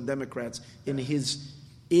 Republicans and Democrats in his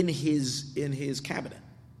cabinet.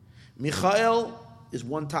 Michael is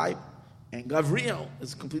one type, and Gavriel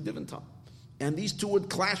is a completely different type. And these two would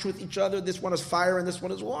clash with each other. This one is fire and this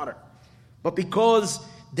one is water. But because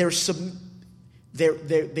they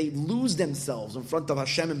lose themselves in front of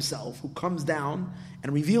Hashem himself, who comes down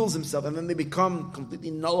and reveals himself, and then they become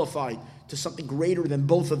completely nullified to something greater than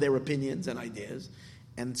both of their opinions and ideas.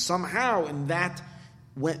 And somehow in that,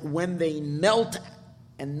 when they melt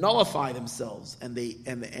and nullify themselves, and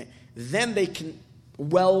then they can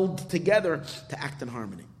weld together to act in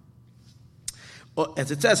harmony.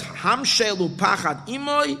 As it says, Hamshelu pachad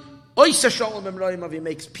imoy, oiseh shalom emroimav, he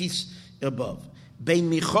makes peace above. Bein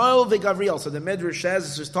Michael ve Gavriel. So the Medrash says,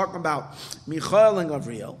 this is talking about Michael and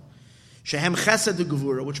Gavriel. Shehem Chesed de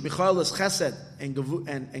Gevura, which Michael is Chesed and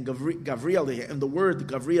Gavriel. And the word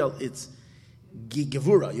Gavriel, it's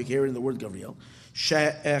Gevura. You can hear it in the word Gavriel.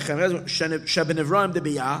 Shebenevraim de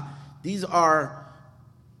Biyah. These are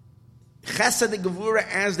Chesed and Gevura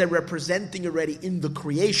as they're representing already in the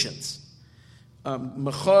creations.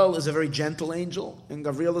 Michael is a very gentle angel, and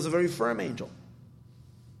Gavriel is a very firm angel.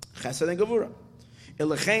 Chesed and Gevura.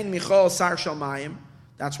 Elechein Michael Sar Shalmayim.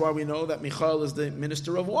 That's why we know that Michael is the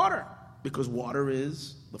minister of water, because water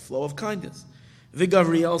is the flow of kindness.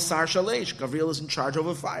 Gavriel Sar Shalesh. Gavriel is in charge of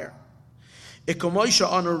a fire. Ikomoisha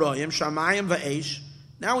Anuroyim Shamayim Va'esh.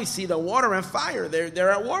 Now we see that water and fire,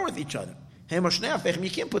 they're at war with each other. You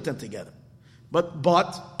can't put them together.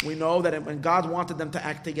 But we know that when God wanted them to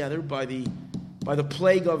act together by the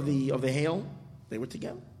plague of the hail, they were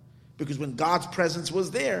together. Because when God's presence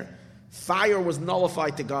was there, fire was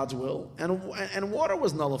nullified to God's will, and water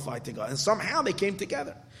was nullified to God. And somehow they came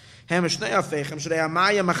together. One on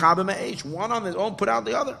his own put out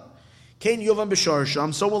the other.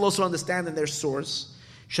 So we'll also understand in their source,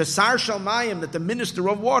 Shasar Shalmayim, that the minister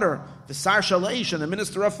of water, the Sar Shalish, and the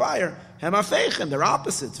minister of fire, Hemafeichem, they're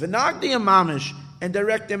opposites. V'nagdi and Mamish, and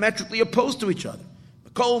they're diametrically opposed to each other.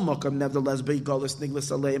 Nevertheless,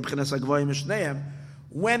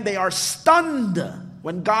 when they are stunned,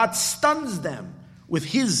 when God stuns them with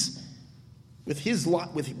himself,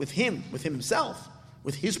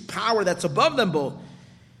 with his power that's above them both,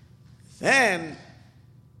 then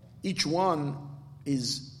each one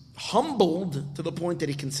is humbled to the point that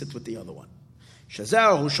he can sit with the other one. That's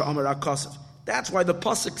why the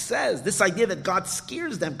pasuk says this idea that God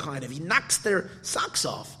scares them, kind of. He knocks their socks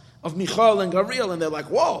off of Michael and Gavriel, and they're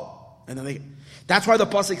like, whoa. And then that's why the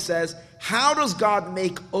pasuk says, how does God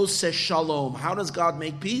make oseh shalom? How does God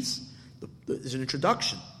make peace? There's an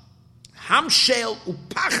introduction. Hamshel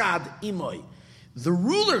upachad imoy. The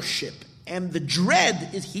rulership and the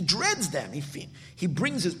dread is, he dreads them. He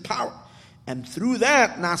brings his power. And through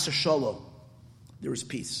that, nasa shalom, there is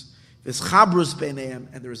peace. There's chabrus beineim,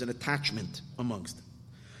 and there is an attachment amongst them.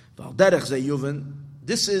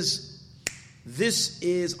 This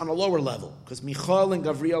is on a lower level, because Michael and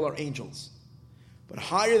Gavriel are angels. But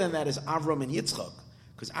higher than that is Avram and Yitzchak,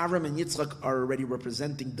 because Avram and Yitzchak are already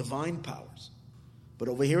representing divine powers. But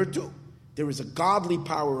over here too, there is a godly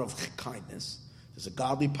power of kindness. There's a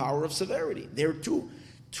godly power of severity. There are two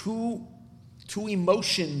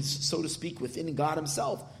emotions, so to speak, within God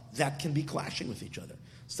himself that can be clashing with each other.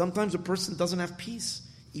 Sometimes a person doesn't have peace,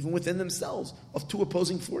 even within themselves, of two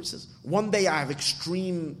opposing forces. One day I have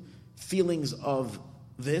extreme feelings of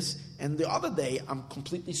this, and the other day I'm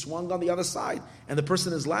completely swung on the other side, and the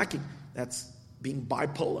person is lacking. That's being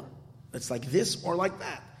bipolar. It's like this or like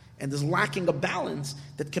that. And there's lacking a balance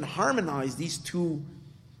that can harmonize these two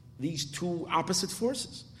opposite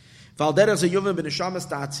forces. Valderas a Yuvim ben Neshamas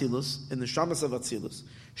ta Atzilus, in the Shamas of Atzilus.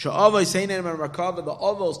 Sha'avos Seinem and Merkava, the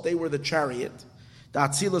Avos, they were the chariot, the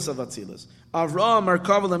Atzilus of Atzilus. Avram,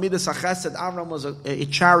 Merkava, Lamidas HaChesed, Avram was a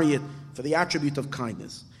chariot for the attribute of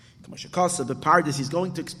kindness. Kamashakasa, the Pardes, he's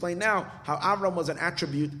going to explain now how Avram was an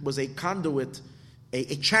attribute, was a conduit,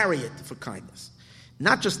 a chariot for kindness.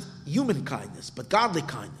 Not just human kindness, but godly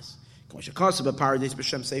kindness. Kamashakasa, the Pardes,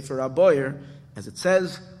 B'Shem Sefer HaBoyer, as it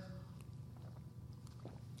says,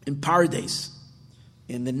 in Pardes,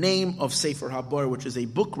 in the name of Sefer HaBoyer, which is a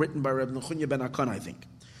book written by Reb Nechunya ben Akon, I think.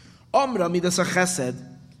 Omra midas hachesed,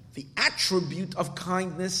 the attribute of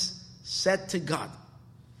kindness, said to God,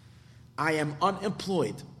 I am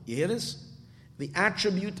unemployed. You hear this? The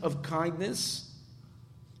attribute of kindness,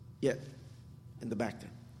 in the back there,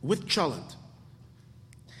 with cholent.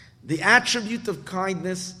 The attribute of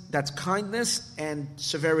kindness, that's kindness and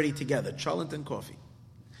severity together, cholent and coffee.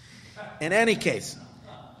 In any case,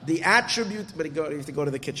 the attribute, but you have to go to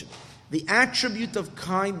the kitchen. The attribute of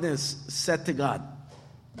kindness said to God,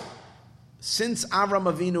 since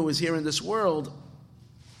Avram Avinu is here in this world,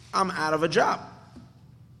 I'm out of a job.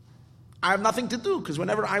 I have nothing to do, because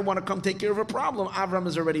whenever I want to come take care of a problem, Avram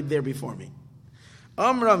is already there before me.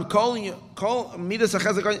 Amram, call midas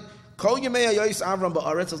Avram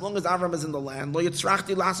ba'aretz, as long as Avram is in the land, lo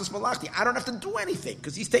yitzrachti lasas malachti, I don't have to do anything,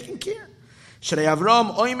 because he's taking care.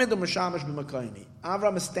 Avram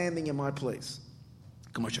is standing in my place.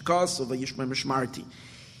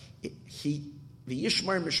 The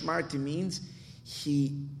Yishmar Mishmarti means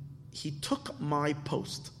he took my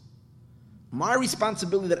post. My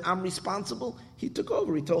responsibility that I'm responsible, he took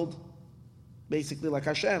over. He told, basically like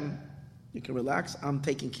Hashem, you can relax, I'm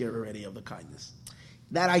taking care already of the kindness.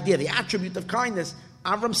 That idea, the attribute of kindness,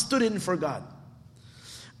 Avram stood in for God.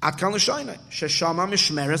 Atkan l'shaynai, sheshama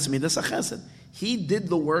mishmeres midas hachesed. He did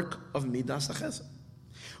the work of midas hachesed.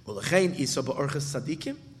 Ulechein isa ba'orches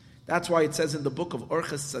tzadikim. That's why it says in the book of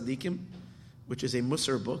Orches Tzadikim, which is a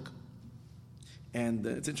Musar book, and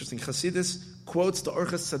it's interesting. Chassidus quotes the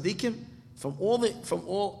Orches Tzadikim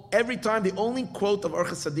every time. The only quote of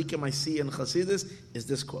Orches Tzadikim I see in Chassidus is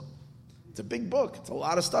this quote. It's a big book. It's a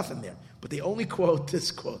lot of stuff in there, but they only quote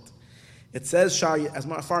this quote. It says, as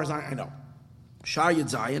far as I know, Shar Yud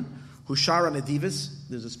Zayin, Hushara Nedivis.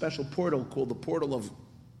 There's a special portal called the portal of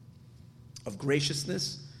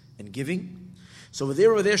graciousness and giving. So over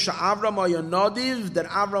there, Sha'avram Ayonodiv, that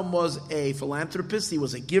Avram was a philanthropist, he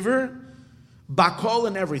was a giver, bakol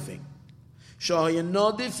and everything.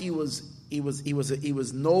 Sha'ayonodiv, he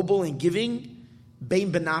was noble in giving,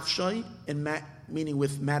 bein benafshay, meaning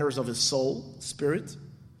with matters of his soul,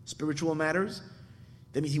 spiritual matters.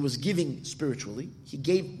 That means he was giving spiritually. He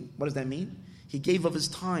gave, what does that mean? He gave of his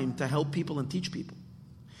time to help people and teach people.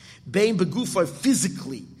 Bein begufay,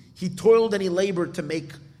 physically, he toiled and he labored to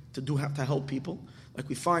help people. Like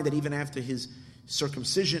we find that even after his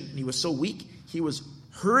circumcision, he was so weak, he was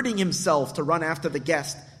hurting himself to run after the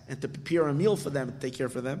guest and to prepare a meal for them, and take care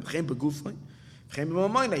for them. He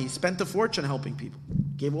spent a fortune helping people.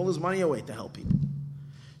 Gave all his money away to help people.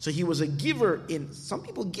 So he was a giver some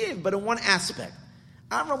people give, but in one aspect.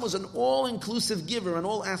 Avram was an all-inclusive giver in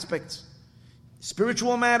all aspects.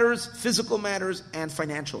 Spiritual matters, physical matters, and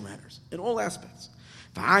financial matters. In all aspects.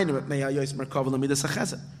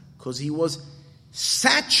 Because he was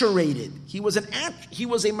saturated. He was a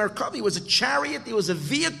merkav, he was a chariot, he was a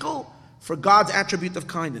vehicle for God's attribute of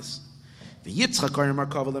kindness. And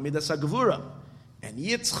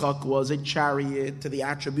Yitzchak was a chariot to the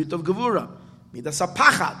attribute of gevura. Midas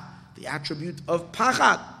pachad, the attribute of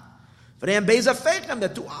pachad. They're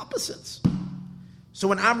two opposites. So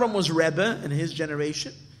when Avram was Rebbe in his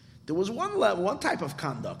generation, there was one type of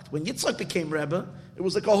conduct. When Yitzchak became Rebbe, it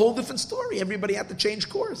was like a whole different story. Everybody had to change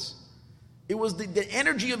course. It was the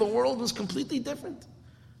energy of the world was completely different.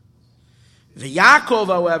 The Yaakov,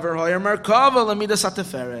 however,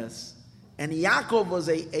 and Yaakov was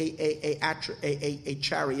a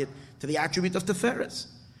chariot to the attribute of Teferes.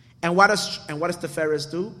 And what does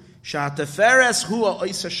Teferes do? Teferes hua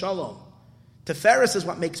oisa shalom. Teferes is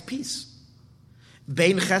what makes peace.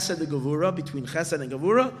 Bein chesed and gevura, between chesed and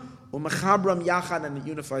gevura, umechabram yachad, and it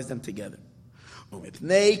unifies them together. And because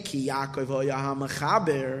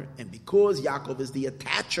Yaakov is the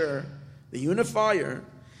attacher, the unifier,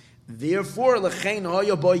 therefore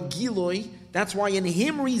that's why in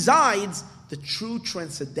him resides the true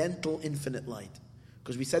transcendental infinite light.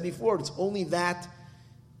 Because we said before, it's only that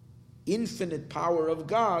infinite power of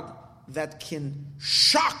God that can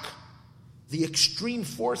shock the extreme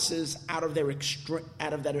forces out of their extremity,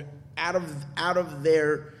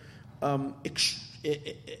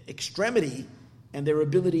 and their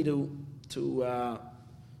ability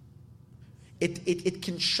it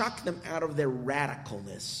can shock them out of their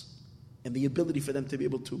radicalness and the ability for them to be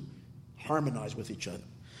able to harmonize with each other.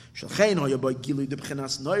 That's why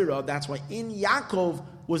in Yaakov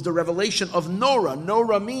was the revelation of Nora.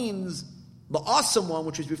 Nora means the awesome one,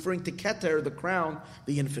 which is referring to Keter, the crown,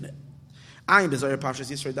 the infinite. The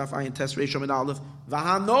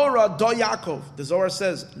Zohar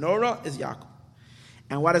says Nora is Yaakov.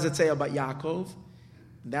 And what does it say about Yaakov?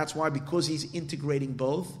 That's why, because he's integrating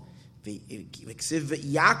both,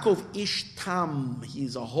 Yaakov ish tam,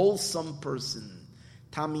 he's a wholesome person.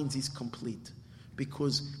 Tam means he's complete.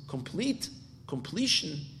 Because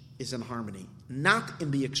completion is in harmony, not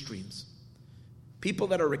in the extremes. People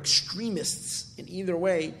that are extremists in either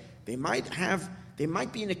way, they might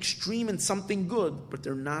be an extreme in something good, but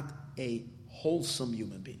they're not a wholesome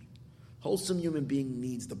human being. Wholesome human being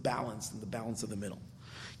needs the balance, and the balance of the middle.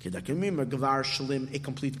 A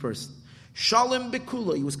complete person. Shalom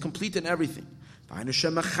bekula, he was complete in everything.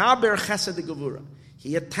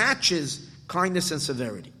 He attaches kindness and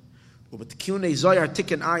severity.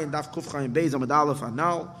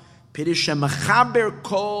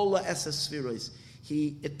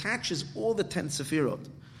 He attaches all the 10 sefirot.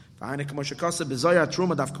 And this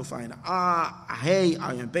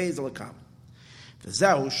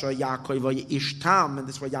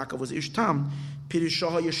is why Yaakov was Ishtam.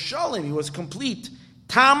 He was complete.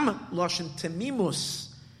 Tam lashon temimus.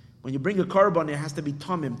 When you bring a korban, it has to be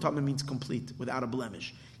tamim. Tamim means complete, without a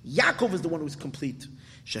blemish. Yaakov is the one who is complete.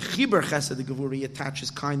 Shechiber chesed the gevura, he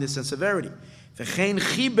attaches kindness and severity. V'chein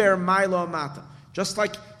chiber ma'ila mata. Just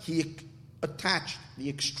like he attached the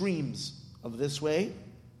extremes of this way,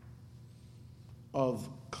 of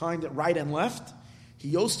kind right and left,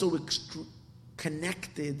 he also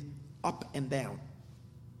connected up and down.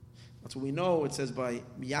 That's what we know. It says by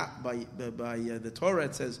the Torah,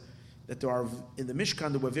 it says that there are, in the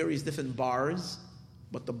Mishkan, there were various different bars,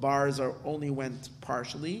 but the bars only went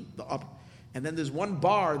partially, the up. And then there's one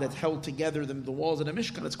bar that held together the walls of the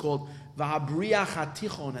Mishkan. It's called V'habriach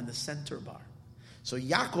HaTichon, and the center bar. So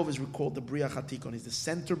Yaakov is called the Briach HaTichon. He's the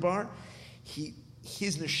center bar.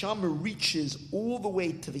 His neshama reaches all the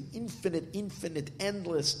way to the infinite,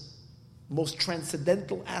 endless, most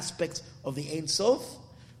transcendental aspects of the Ein Sof,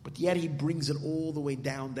 but yet he brings it all the way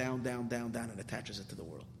down, and attaches it to the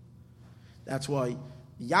world. That's why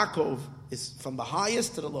Yaakov is from the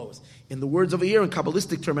highest to the lowest. In the words over here, in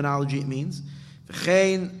Kabbalistic terminology, it means,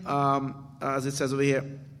 as it says over here,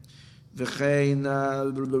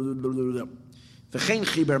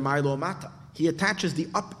 he attaches the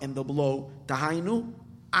up and the below. Tahainu,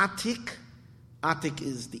 Atik. Atik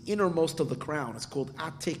is the innermost of the crown. It's called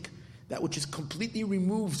Atik, that which is completely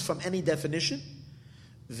removed from any definition.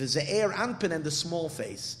 V'ze'er Anpin, and the small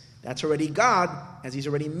face. That's already God, as he's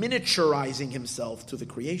already miniaturizing himself to the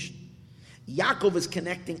creation. Yaakov is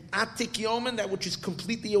connecting Atik Yomen, that which is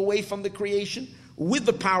completely away from the creation, with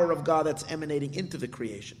the power of God that's emanating into the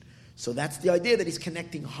creation. So that's the idea, that he's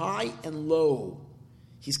connecting high and low.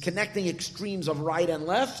 He's connecting extremes of right and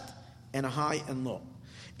left, and high and low.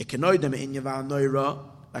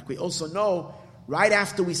 Like we also know, right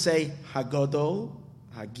after we say Hagodol,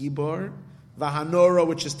 Hagibor, Vahanora,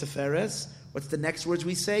 which is Teferes, what's the next words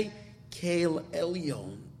we say? Keil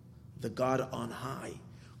Elyon, the God on high.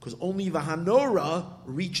 Because only Vahanora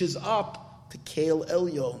reaches up to Keil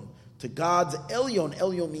Elyon, to God's Elyon.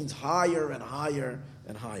 Elyon means higher and higher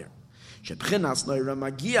and higher. Shebchinas Noira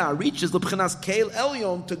Magia reaches the Bchinas Keil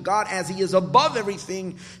Elyon, to God as he is above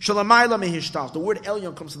everything. Shalamayla Mehishtal. The word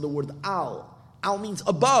Elyon comes from the word Al. Al means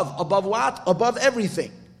above. Above what? Above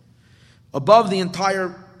everything. Above the entire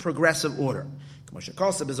progressive order. The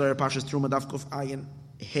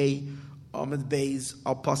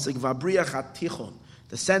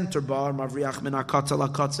center bar, Mavriach min hakatza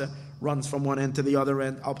lakatza, runs from one end to the other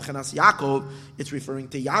end. Al B'chinas Yaakov, it's referring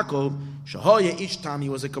to Yaakov. Shahoya, each time he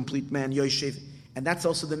was a complete man, Yoshev. And that's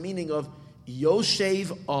also the meaning of Yoshev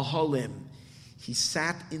Aholim. He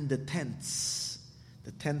sat in the tents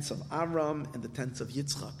of Avram and the tents of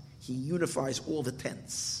Yitzchak. He unifies all the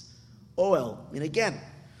tents. Oel, I mean again,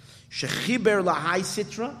 Shechiber Lahai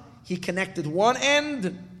Sitra, he connected one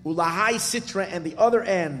end, Ulahai Sitra, and the other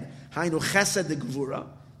end, Hainu Chesed the Gevura.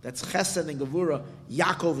 That's Chesed and Gevura.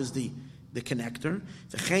 Yaakov is the connector.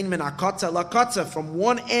 V'chein min hakatza lakatza, from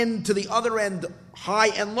one end to the other end, high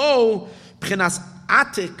and low. B'chinas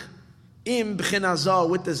Atik im b'chinas Zah,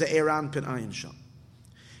 with the Ze'eran Pin Ayin Sham.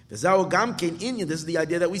 V'zau gam kein inyan. This is the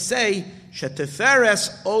idea that we say,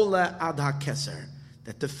 sheteferes ola ad hakeser,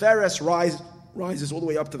 that Teferes rises all the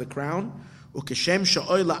way up to the crown. Ukeshem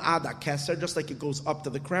she'ola ad hakeser, just like it goes up to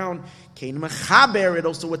the crown. Kein mechaber, it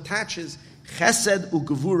also attaches Chesed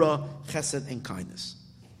ugevura, Chesed and kindness.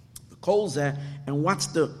 The kolzeh, and what's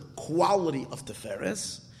the quality of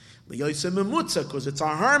Teferes? L'yoyse memutza, because it's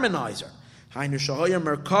our harmonizer. Hainu shahoya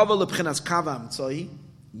merkava lebchinas kava amtzoi.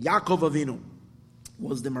 Yaakov Avinu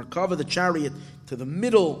was the merkava, the chariot, to the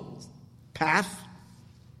middle path.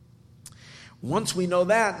 Once we know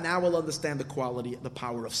that, now we'll understand the quality, the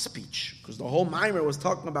power of speech. Because the whole Maimer was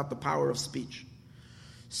talking about the power of speech.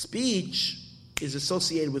 Speech is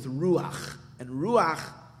associated with ruach. And ruach,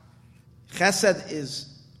 chesed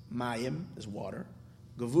is mayim, is water.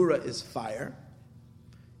 Gevura is fire.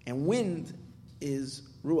 And wind is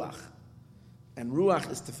ruach. And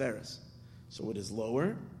ruach is teferes. So it is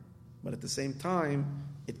lower, but at the same time,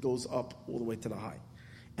 it goes up all the way to the high.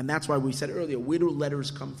 And that's why we said earlier, where do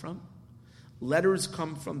letters come from? Letters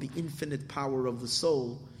come from the infinite power of the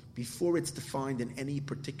soul before it's defined in any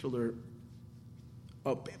particular,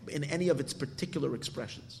 in any of its particular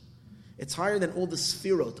expressions. It's higher than all the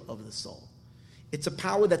sphirot of the soul. It's a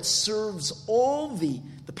power that serves all the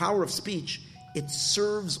power of speech. It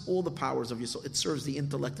serves all the powers of your soul. It serves the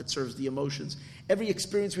intellect. It serves the emotions. Every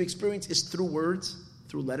experience we experience is through words,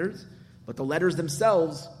 through letters, but the letters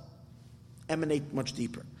themselves emanate much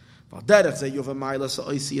deeper. Will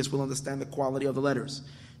understand the quality of the letters.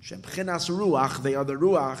 Ruach, they are the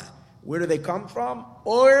ruach. Where do they come from?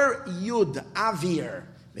 Or yud, avir.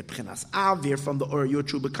 Avir, from the or yud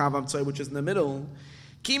b'kavam tzoy, which is in the middle.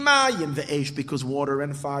 Kimayim ve'esh, because water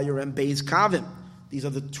and fire and beis kavim. These are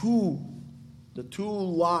the two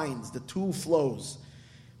lines, the two flows.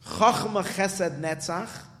 Chachma chesed netzach.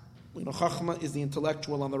 You know, chachma is the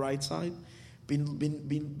intellectual on the right side.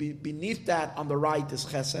 Beneath that, on the right, is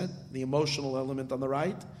chesed, the emotional element on the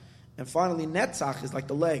right. And finally, netzach is like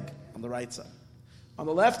the leg on the right side. On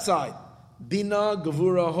the left side, bina,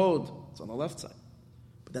 gevura, hod. It's on the left side.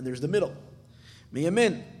 But then there's the middle.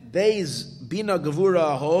 Miyamin, Beis, Bina,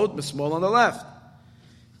 Gevura, Hod, Mismol on the left.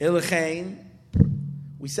 Ilchein,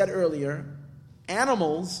 we said earlier,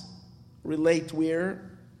 animals relate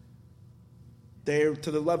where they're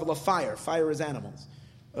to the level of fire. Fire is animals.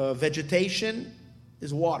 Vegetation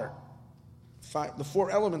is water. The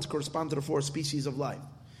 4 elements correspond to the 4 species of life.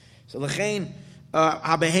 So lechein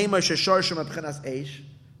habehema shesharshim abchenas eish,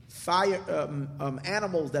 fire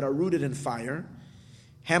animals that are rooted in fire.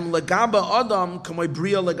 Hem legaba adam kamoy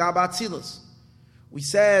bria legaba atzilus. We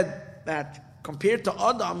said that compared to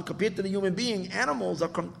Adam, compared to the human being, animals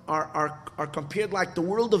are compared like the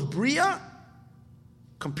world of Bria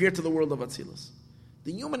compared to the world of Atzilus.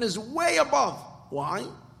 The human is way above. Why?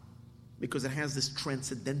 Because it has this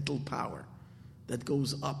transcendental power that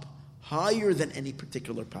goes up higher than any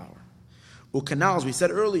particular power. Ukanal, we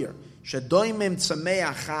said earlier, shadoimim tsamei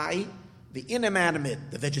achai, the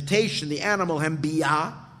inanimate, the vegetation, the animal,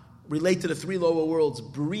 hembiyah, relate to the 3 lower worlds,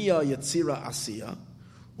 Bria, Yetzira, Asiya.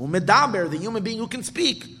 Umedaber, the human being who can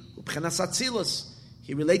speak, Ubchenas Atzilus,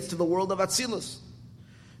 he relates to the world of Atzilus.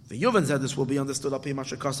 The Yuvan said this will be understood up here,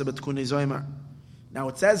 Mashakasa Betkunei Zoyar. Now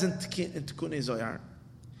it says in Tekkunei Zoyar,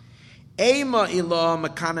 Eima ilah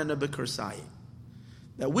makanana b'kursai,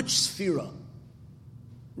 that which sphera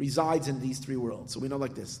resides in these 3 worlds. So we know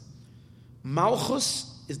like this. Malchus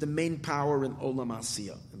is the main power in Olam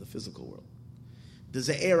Asiya, in the physical world. The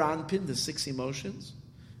Ze'er Anpin, the 6 emotions,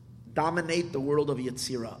 dominate the world of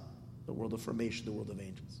Yetzirah, the world of formation, the world of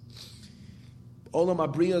angels. Olam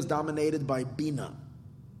Abriya is dominated by Bina.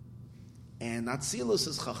 And Atzilus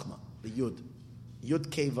is Chachma, the Yud. Yud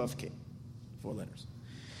Kei Vav Kei, 4 letters.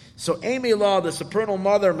 So Eimelah, the supernal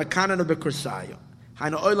mother, Mekanana B'Kursaya,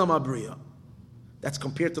 Haina Olam Abriya. That's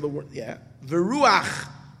compared to the word, Veruach,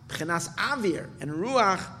 B'chenas Avir, and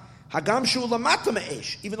Ruach, Hagam Shu Lamata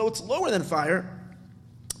Me'esh, even though it's lower than fire,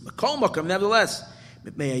 M'kol Makam, nevertheless,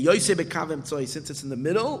 since it's in the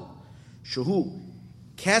middle, Shuhu,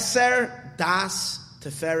 Keser, Das,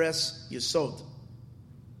 Teferes, Yesod.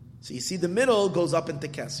 So you see the middle goes up into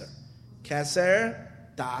Keser. Keser,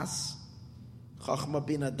 Das, Chachma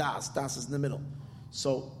Bina, Das. Das is in the middle.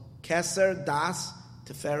 So Keser, Das,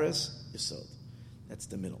 Teferes, Yesod. That's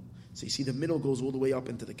the middle. So you see the middle goes all the way up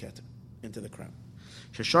into the Keter, into the crown.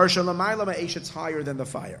 Sheshar Shalamayla Ma'esh, it's higher than the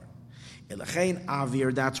fire. Elachein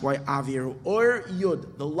Avir, that's why Avir, or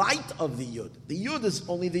Yud, the light of the Yud. The Yud is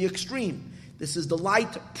only the extreme. This is the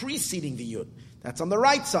light preceding the Yud. That's on the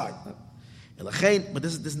right side. Elachein, but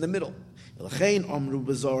this is in the middle. Elachein Omru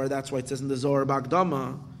B'Zohar, that's why it says in the Zohar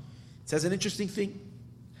Bagdama, it says an interesting thing.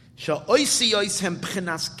 Sha'oisi oishem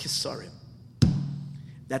b'chinas kisarim.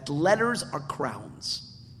 That letters are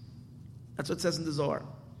crowns. That's what it says in the Zohar.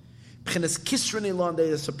 B'chinas kisrin ilan,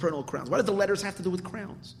 they are supernal crowns. What do the letters have to do with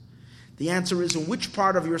crowns? The answer is, in which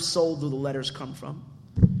part of your soul do the letters come from?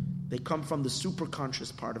 They come from the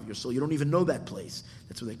superconscious part of your soul. You don't even know that place.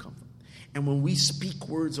 That's where they come from. And when we speak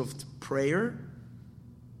words of prayer,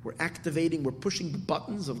 we're activating, we're pushing the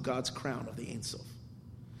buttons of God's crown, of the Ein Sof.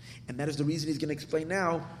 And that is the reason he's going to explain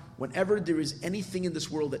now, whenever there is anything in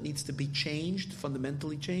this world that needs to be changed,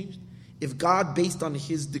 fundamentally changed, if God, based on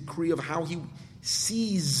his decree of how he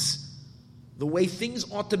sees the way things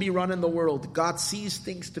ought to be run in the world, God sees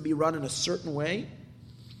things to be run in a certain way.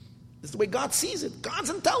 This is the way God sees it.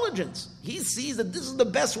 God's intelligence. He sees that this is the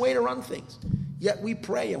best way to run things. Yet we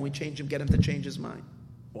pray and we get him to change his mind.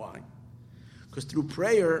 Why? Because through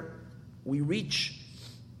prayer, we reach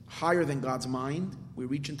higher than God's mind. We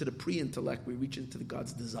reach into the pre-intellect. We reach into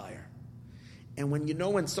God's desire. And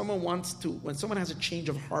when someone has a change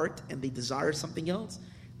of heart and they desire something else,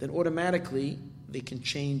 then automatically they can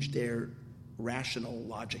change their rational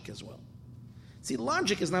logic as well. See,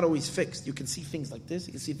 logic is not always fixed. You can see things like this,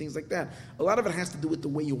 you can see things like that. A lot of it has to do with the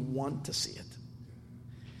way you want to see it.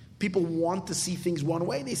 People want to see things one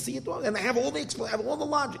way, they see it one way, and they have all the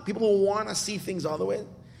logic. People who want to see things all the way.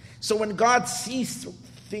 So when God sees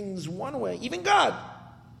things one way, even God,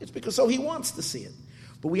 it's because so he wants to see it.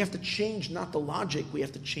 But we have to change not the logic, we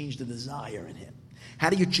have to change the desire in him.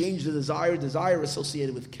 How do you change the desire? Desire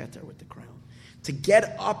associated with Keter, with the crown. To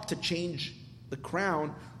get up to change the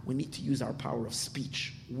crown, we need to use our power of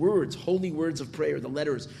speech. Words, holy words of prayer, the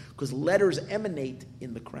letters, because letters emanate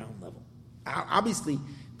in the crown level. Obviously,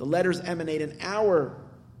 the letters emanate in our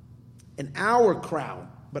crown,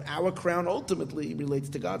 but our crown ultimately relates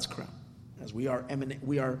to God's crown, as we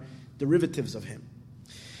are derivatives of him.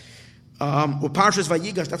 Parshas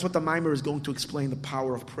Vayigash, that's what the Maimer is going to explain, the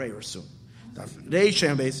power of prayer soon.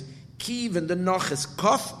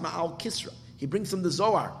 He brings from the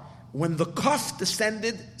Zohar, when the Kaf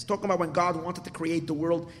descended, it's talking about when God wanted to create the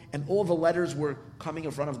world, and all the letters were coming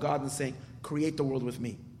in front of God and saying, create the world with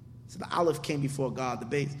me. So the Aleph came before God, the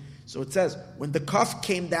base. So it says, when the Kaf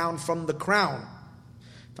came down from the crown,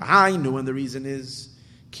 and the reason is,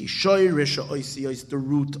 the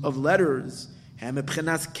root of letters,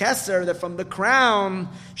 Keser, they're from the crown,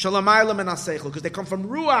 because they come from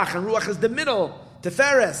Ruach, and Ruach is the middle,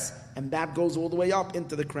 Teferes, and that goes all the way up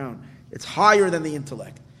into the crown. It's higher than the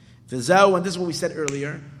intellect. And this is what we said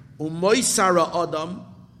earlier. Umoisara Adam.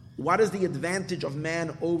 What is the advantage of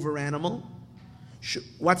man over animal?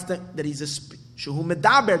 What's that he's a Shehu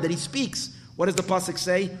Medaber, that he speaks. What does the pasuk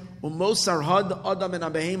say? Umosar had Adam and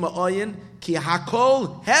Abehema Oyin ki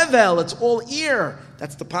hakol hevel. It's all ear.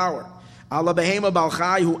 That's the power. Allah Behema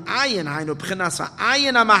Balchai hu ayin hainu p'chinas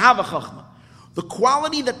ha'ayin ha'mahava chachma. The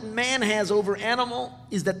quality that man has over animal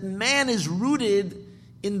is that man is rooted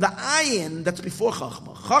in the ayin that's before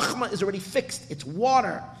chachma. Chachma is already fixed. It's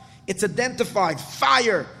water. It's identified.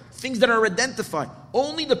 Fire. Things that are identified.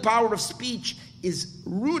 Only the power of speech is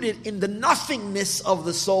rooted in the nothingness of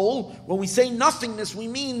the soul. When we say nothingness, we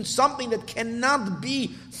mean something that cannot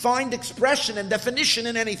find expression and definition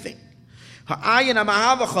in anything. Ha'ayin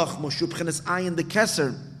ha'mahava chachma shubchenes ayin the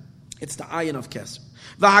keser. It's the ayin of keser.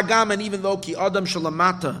 V'hagam, and even though ki adam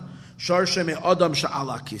shalamata sharshe me adam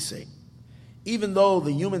sha'ala kisei, even though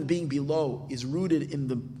the human being below is rooted in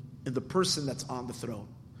the person that's on the throne.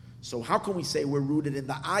 So how can we say we're rooted in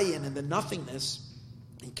the ayin and the nothingness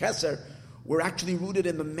in keser? We're actually rooted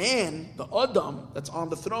in the man, the adam that's on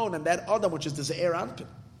the throne, and that adam which is the ze'er anpin.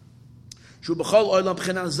 Shu b'chol olam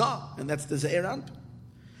b'china zah, and that's the ze'er anpin.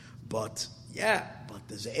 But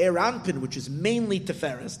the ze'er anpin, which is mainly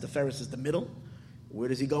Teferes is the middle. Where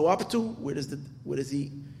does he go up to? Where does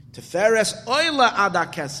he? Teferes oila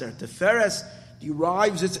ada keser. Teferes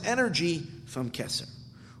derives its energy from keser.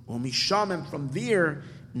 Umisham, and from there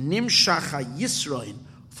nimshacha yisroin.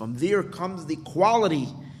 From there comes the quality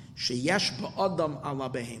sheyesh ba'adam ala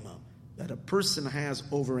behema, that a person has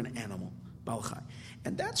over an animal, balchai.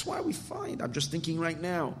 And that's why we find, I'm just thinking right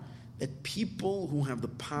now, that people who have the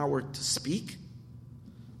power to speak,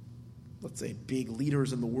 let's say big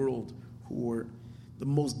leaders in the world, who were the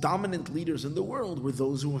most dominant leaders in the world, were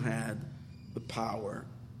those who had the power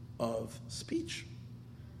of speech.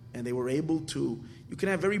 And they were able to, you can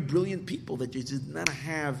have very brilliant people that just did not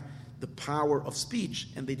have the power of speech,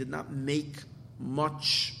 and they did not make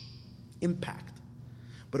much impact.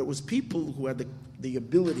 But it was people who had the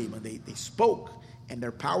ability, when they spoke, and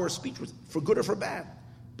their power of speech was for good or for bad.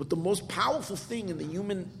 But the most powerful thing in the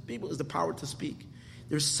human people is the power to speak.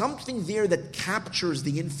 There's something there that captures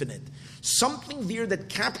the infinite. Something there that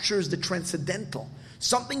captures the transcendental.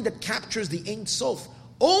 Something that captures the Ein Sof.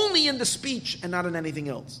 Only in the speech and not in anything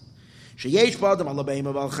else. Sheyesh b'adam ala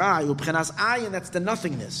behema balchai u'b'chenas ayin, that's the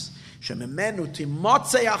nothingness. Shememenu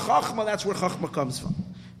timotzei ha'chachma, that's where chachma comes from.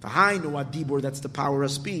 V'hainu adibur, that's the power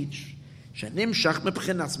of speech. Shenimshach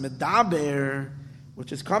meb'chenas medaber,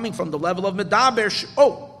 which is coming from the level of medaber.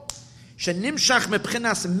 Shenimshach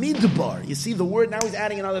meb'chenas midbar. You see the word, now he's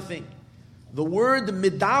adding another thing. The word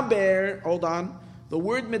medaber, hold on. The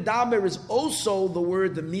word medaber is also the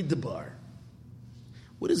word midbar.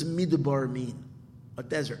 What does midbar mean? A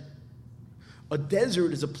desert. A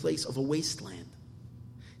desert is a place of a wasteland.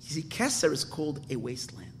 You see, Keser is called a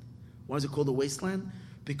wasteland. Why is it called a wasteland?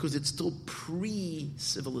 Because it's still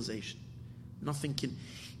pre-civilization. Nothing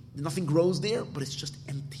grows there, but it's just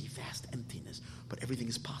empty, vast emptiness. But everything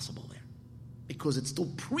is possible there. Because it's still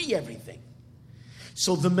pre-everything.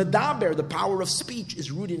 So the medaber, the power of speech,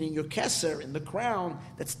 is rooted in your Keser, in the crown.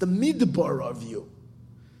 That's the midbar of you.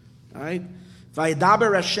 All right?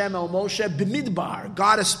 Vayidaber Hashem el Moshe b'midbar.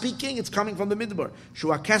 God is speaking, it's coming from the midbar.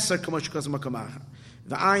 Shua Keser kamosh kazma kamacha.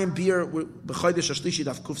 V'ayim bir b'chodesh hashlishi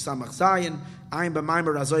daf kuf samach zayin. Ayim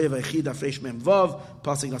b'maimer razoye v'echid daf reish mem vav.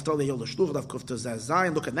 Pasik naftali yol l'shluch daf kuf tazaz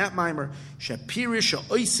zayin. Look at that maimer. Shapirish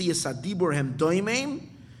ha'oisi yisadibur hem doimim.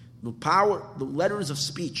 The power, the letters of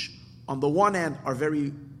speech, on the one hand are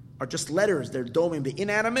just letters. They're domim, the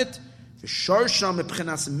inanimate. The sharsham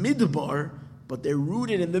mepchenas midbar. But they're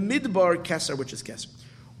rooted in the midbar keser, which is keser.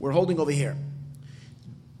 We're holding over here.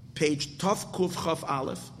 Page Tov Kuf Chav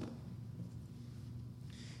Aleph.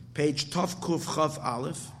 Page Tov Kuf Chav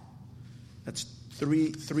Aleph. That's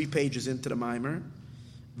three pages into the mimer.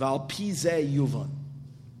 Val Pize Yuvan.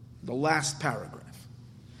 The last paragraph.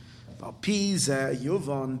 Val Pize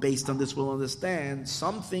Yuvan. Based on this, we'll understand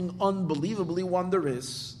something unbelievably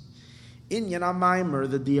wondrous. In Yana Mimer,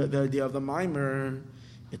 the idea of the mimer.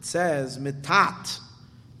 It says, Mitat,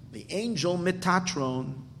 the angel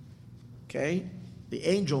Metatron, okay? The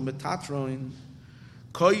angel Metatron,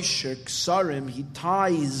 Koisher ksarim, he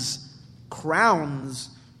ties crowns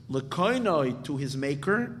lekoinoi to his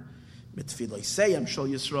maker. Mitfiloi seyam shel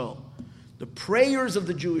Yisrael. The prayers of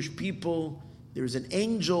the Jewish people, there's an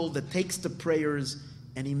angel that takes the prayers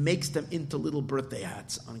and he makes them into little birthday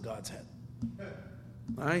hats on God's head.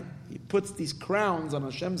 Right? He puts these crowns on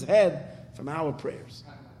Hashem's head from our prayers.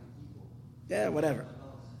 Yeah, whatever.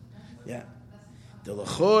 Yeah. The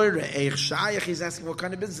Lechor, Eich Shayach, he's asking what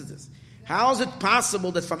kind of business is this? How is it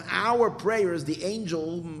possible that from our prayers the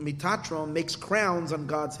angel Mitatron makes crowns on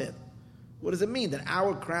God's head? What does it mean that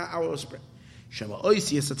our crown, our prayer? Shema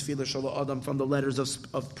Oisias Atfilah Shala Adam, from the letters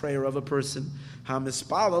of prayer of a person.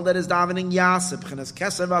 Hamispala, that is davening Yaseb, Chenes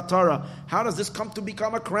Keser VaTorah. How does this come to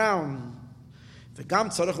become a crown? V'gam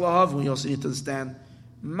tzarich lahav, we also need to understand.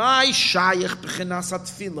 My shayach b'chinas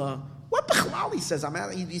atfilah. What b'chlal, he says?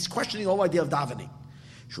 He's questioning the whole idea of davening.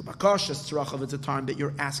 Shubakash tzarachav, it's a time that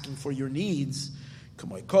you're asking for your needs.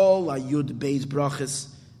 K'moy kol ayud beis brachas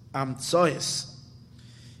amtsois.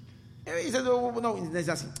 He says, no, he's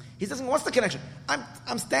asking, what's the connection?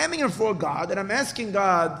 I'm standing before God and I'm asking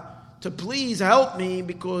God to please help me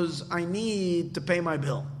because I need to pay my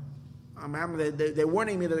bill. They're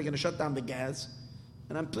warning me that they're going to shut down the gas.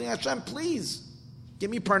 And I'm pleading, Hashem, please, give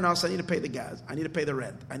me parnas. I need to pay the gas. I need to pay the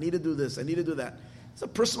rent. I need to do this. I need to do that. It's a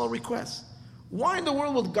personal request. Why in the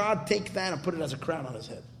world would God take that and put it as a crown on his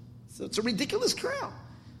head? So it's a ridiculous crown.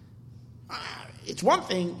 It's one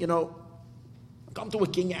thing, come to a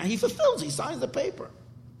king, he fulfills, he signs the paper.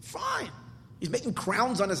 Fine. He's making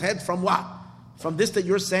crowns on his head from what? From this that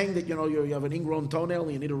you're saying that, you have an ingrown toenail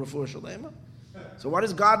and you need a refuah shalema? So why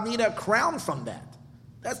does God need a crown from that?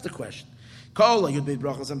 That's the question. Heal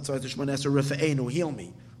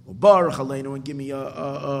me. And give me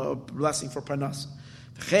a blessing for Parnas.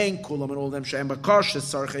 And all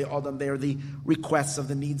them they are the requests of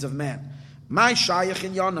the needs of man. My shayach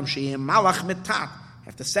in Yonam she'im malach metat.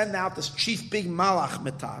 Have to send out this chief big malach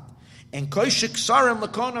metat. And koishik sarim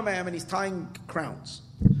lakonam, and he's tying crowns.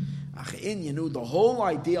 The whole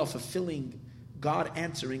idea of fulfilling God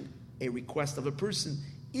answering a request of a person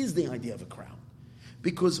is the idea of a crown.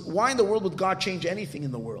 Because why in the world would God change anything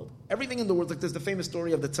in the world? Everything in the world, like there's the famous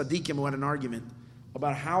story of the tzaddikim who had an argument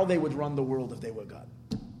about how they would run the world if they were God.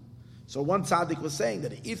 So one tzaddik was saying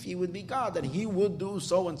that if he would be God, then he would do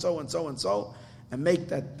so and so and so and so, and make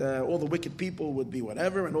that all the wicked people would be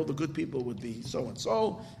whatever, and all the good people would be so and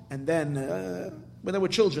so. And then, when they were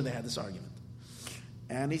children, they had this argument.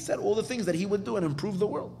 And he said all the things that he would do and improve the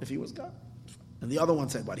world if he was God. And the other one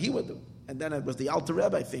said what he would do. And then it was the Alter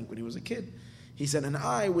Rebbe, I think, when he was a kid. He said, and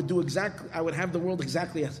I would have the world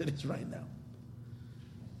exactly as it is right now.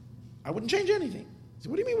 I wouldn't change anything. He said,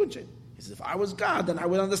 what do you mean wouldn't change? He said, if I was God, then I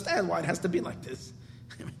would understand why it has to be like this.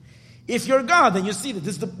 If you're God, then you see that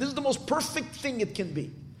this is the most perfect thing it can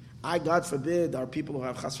be. God forbid, our people who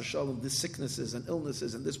have chas v'shalom, these sicknesses and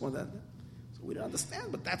illnesses and this one and that. So we don't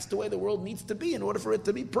understand, but that's the way the world needs to be in order for it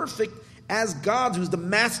to be perfect. As God, who's the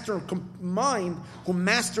master mind, who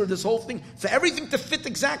mastered this whole thing, for everything to fit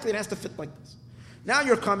exactly, it has to fit like this. Now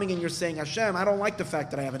you're coming and you're saying, Hashem, I don't like the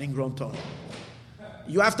fact that I have an ingrown toenail.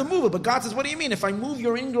 You have to move it. But God says, what do you mean? If I move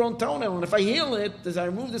your ingrown toenail and if I heal it, as I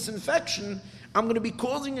remove this infection, I'm going to be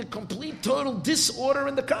causing a complete, total disorder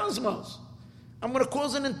in the cosmos. I'm going to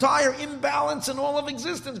cause an entire imbalance in all of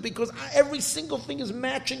existence because every single thing is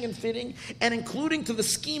matching and fitting, and including to the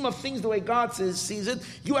scheme of things the way God sees it,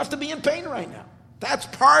 you have to be in pain right now. That's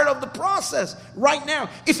part of the process right now.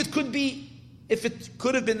 If it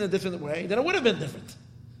could have been a different way, then it would have been different.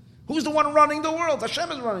 Who's the one running the world?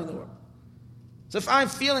 Hashem is running the world. So if I'm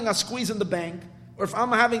feeling a squeeze in the bank, or if I'm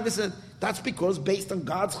having this, that's because based on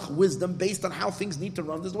God's wisdom, based on how things need to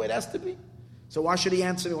run, this is the way it has to be. So why should he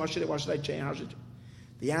answer me? Why should I change? How should I?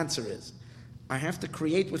 The answer is, I have to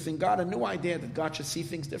create within God a new idea that God should see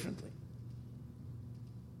things differently.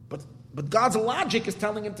 But God's logic is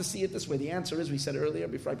telling him to see it this way. The answer is, we said earlier,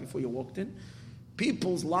 right before you walked in,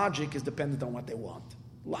 people's logic is dependent on what they want.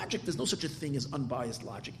 Logic, there's no such a thing as unbiased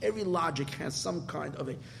logic. Every logic has some kind of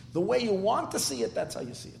the way you want to see it, that's how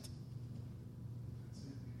you see it.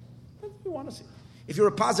 That's what you want to see. If you're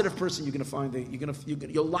a positive person, you're going to find that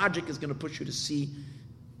your logic is going to push you to see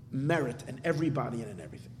merit in everybody and in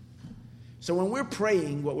everything. So when we're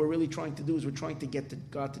praying, what we're really trying to do is we're trying to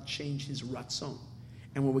get God to change his ratzon.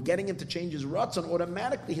 And when we're getting him to change his ratzon,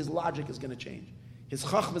 automatically his logic is going to change. His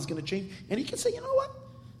chachma is going to change. And he can say, you know what?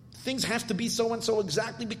 Things have to be so and so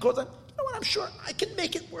exactly because I'm sure I can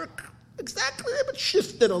make it work exactly, but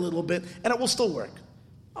shift it a little bit and it will still work.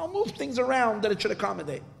 I'll move things around that it should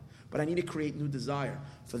accommodate. But I need to create new desire.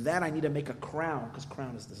 For that I need to make a crown, because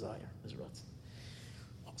crown is desire, is ratzon.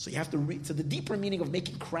 So you have to read. So the deeper meaning of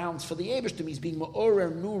making crowns for the Eibishter means being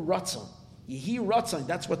ma'orer nu ratzon. Yehi ratzon.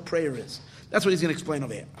 That's what prayer is. That's what he's going to explain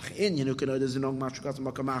over here. There's the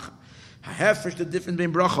difference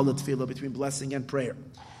between bracha l'tefillah, between blessing and prayer.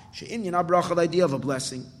 She'in yana bracha, the idea of a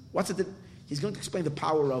blessing. What's it? He's going to explain the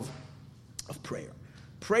power of prayer.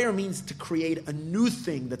 Prayer means to create a new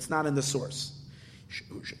thing that's not in the source.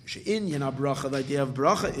 She'in yana bracha, the idea of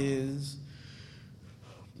bracha is,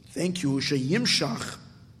 thank you, she'yimshach.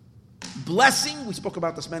 Blessing, we spoke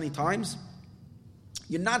about this many times.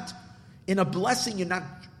 You're not, in a blessing, you're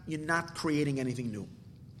not creating anything new.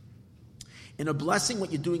 In a blessing,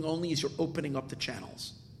 what you're doing only is you're opening up the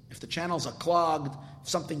channels. If the channels are clogged, if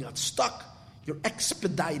something got stuck, you're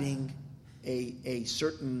expediting a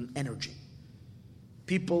certain energy.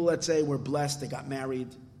 People, let's say, were blessed, they got married.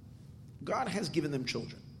 God has given them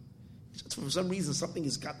children. For some reason, something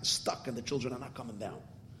has gotten stuck and the children are not coming down.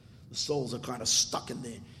 The souls are kind of stuck in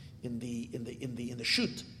the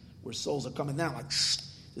chute where souls are coming down. Like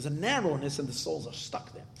there's a narrowness and the souls are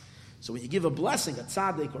stuck there. So when you give a blessing, a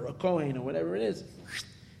tzaddik or a kohen or whatever it is,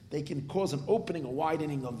 they can cause an opening, a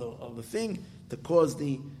widening of the thing to cause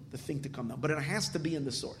the thing to come down. But it has to be in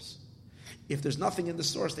the source. If there's nothing in the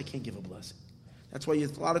source, they can't give a blessing. That's why a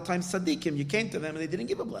lot of times tzaddikim, you came to them and they didn't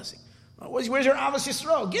give a blessing. Where's your Avos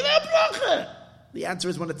Yisrael? Give a bracha. The answer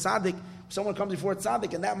is when a tzaddik, someone comes before a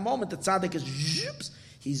tzaddik, in that moment the tzaddik is,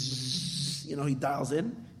 he dials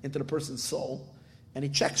into the person's soul, and he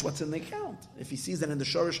checks what's in the account. If he sees that in the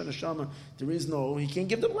Shorish and the Shama, he can't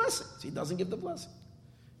give the blessing. So he doesn't give the blessing.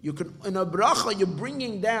 You can, in a bracha, you're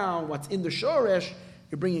bringing down what's in the Shorish,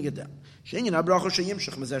 you're bringing it down. Something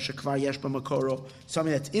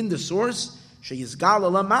that's in the source,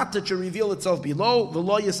 to reveal itself below,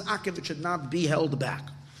 it should not be held back.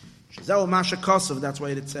 That's why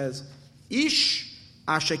it says, Ish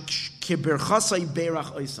kiberchasai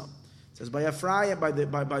berach oisam. It says by Ephraim, by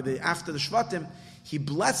the after the Shvatim, he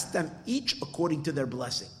blessed them each according to their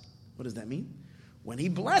blessing. What does that mean? When he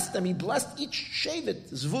blessed them, he blessed each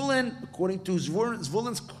Shevet, Zvulun, according to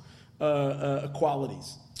Zvulun's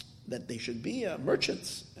qualities. That they should be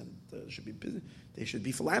merchants, and they should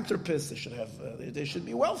be philanthropists, they should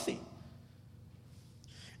be wealthy.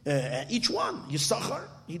 Each one, Yisachar,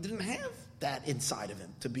 he didn't have that inside of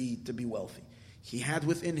him to be wealthy. He had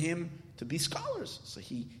within him to be scholars. So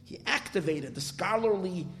he activated the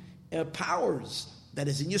scholarly powers that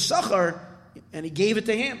is in Yisachar, and he gave it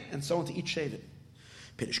to him, and so on to each Shevet.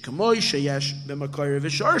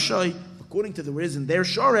 According to the words in their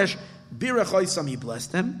Shoresh, Birachoisam, he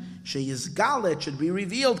blessed them. Sheyizgalet should be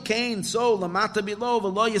revealed. Cain, so lamata below,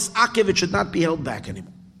 v'lo yisakev, it should not be held back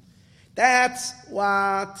anymore. That's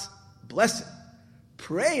what blessing.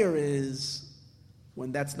 Prayer is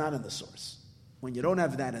when that's not in the source. When you don't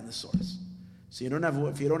have that in the source. So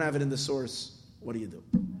if you don't have it in the source, what do?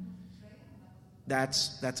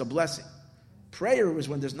 That's a blessing. Prayer is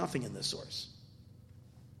when there's nothing in the source.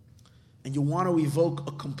 And you want to evoke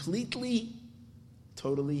a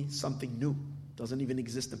totally something new. Doesn't even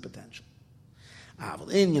exist in potential.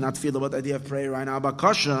 You're not feeling about the idea of prayer right now.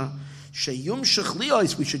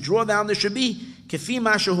 We should draw down, there should be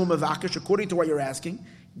according to what you're asking.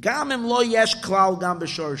 Even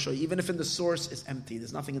if in the source is empty,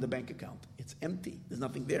 there's nothing in the bank account. It's empty. There's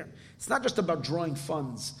nothing there. It's not just about drawing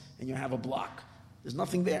funds and you have a block. There's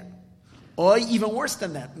nothing there. Or even worse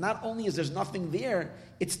than that, not only is there's nothing there,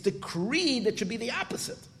 it's decreed that should be the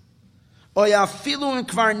opposite. According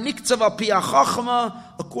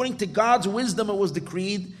to God's wisdom, it was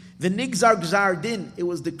decreed. V'nigzar gzar din, it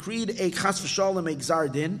was decreed a chas v'shalom a gzar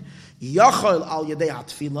din. Yachol al yedei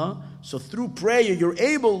hatfila. So through prayer, you're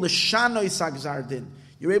able l'shanoi sa gzar din.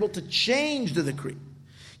 You're able to change the decree.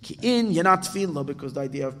 Ki in yenat tefillah, because the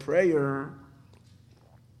idea of prayer,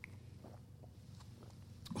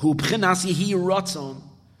 hu b'chinas yehi ratzon.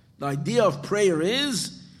 The idea of prayer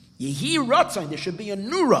is yehi ratzon. There should be a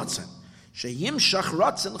new ratzon. Sheyimshach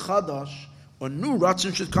ratzon chadash. A new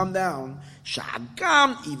ratzon should come down.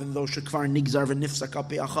 Sha'agam, even though shekvar nigzar v'nifsak al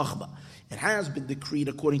pei hachachma. It has been decreed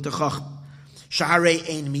according to chachma. Sha'arei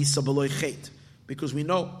ein misa b'loi chet. Because we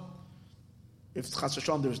know, if chas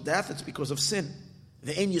v'shalom there's death, it's because of sin.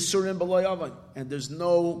 Ve'ein yisurim b'loi avon. And there's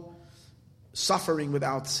no suffering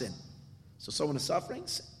without sin. So someone is suffering,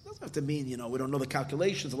 sin doesn't have to mean, we don't know the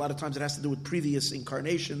calculations. A lot of times it has to do with previous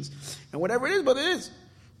incarnations. And whatever it is, but it is.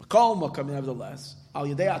 Nevertheless, al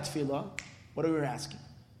yedei atfilah, what are we asking?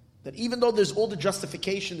 That even though there's all the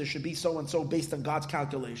justification, there should be so and so based on God's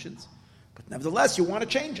calculations, but nevertheless, you want to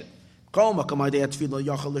change it. You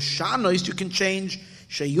can change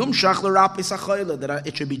that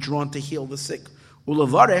it should be drawn to heal the sick.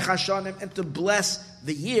 Ulevarech hashanim, and to bless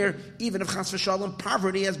the year, even if chas v'shalom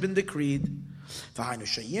poverty has been decreed. V'hainu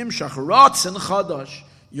shayim shacharatzin chadash.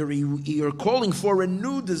 You're calling for a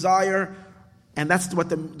new desire, and that's what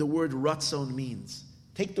the word ratzon means.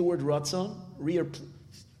 Take the word ratzon,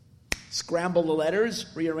 scramble the letters,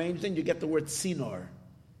 rearrange them, you get the word tzinor.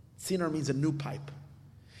 Tzinor means a new pipe.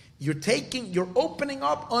 You're opening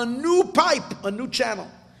up a new pipe, a new channel.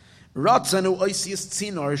 Ratzanu oisius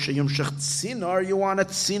tzinor, sheyumshach tzinor, you want a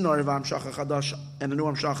tzinor, v'amshacha chadash, and a new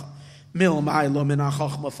amshacha. Mil ma'ilo min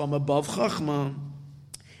ha'chachma, from above chachma.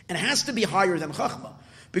 And it has to be higher than chachma.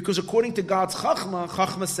 Because according to God's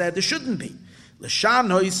Chachma said there shouldn't be.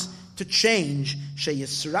 L'shanois, to change,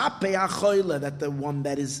 sheyisrape achoyle, that the one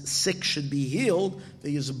that is sick should be healed,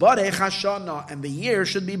 v'yizbarech hashana, and the year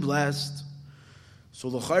should be blessed. So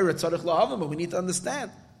l'chayre tzarich la'avim, but we need to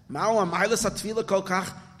understand, how is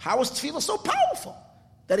tefillah so powerful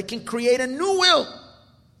that it can create a new will?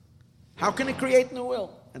 How can it create new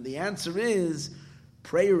will? And the answer is,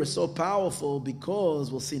 prayer is so powerful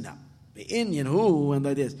because, we'll see now, the Inyan who and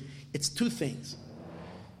like this. It's two things.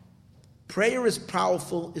 Prayer is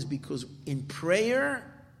powerful is because in prayer,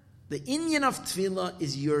 the Inyan of tefillah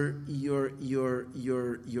is you're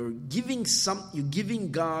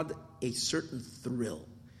giving God a certain thrill.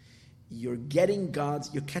 You're catching God's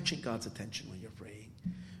attention when you're praying,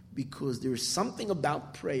 because there is something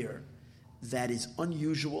about prayer that is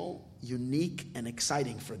unusual, unique, and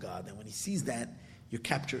exciting for God. And when He sees that, you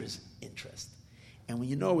capture His interest. And when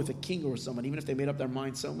you know with a king or someone, even if they made up their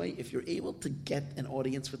mind some way, if you're able to get an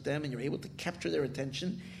audience with them and you're able to capture their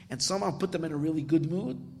attention and somehow put them in a really good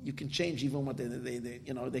mood, you can change even what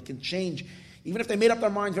they can change. Even if they made up their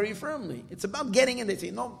mind very firmly, it's about getting in. They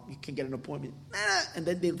say, no, you can get an appointment. And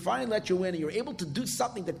then they'll finally let you in and you're able to do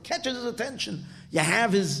something that catches his attention. You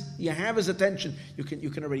have his attention. You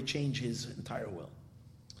can already change his entire will.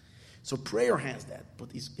 So prayer has that,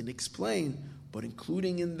 but he's going to explain. But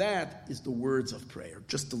including in that is the words of prayer,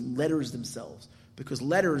 just the letters themselves, because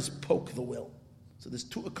letters poke the will. So there's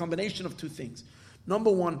a combination of two things. Number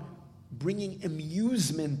one, bringing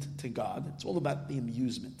amusement to God. It's all about the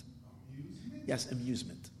amusement. Yes,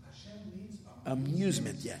 amusement.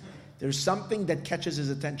 Amusement, yeah. There's something that catches his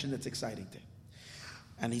attention that's exciting to him.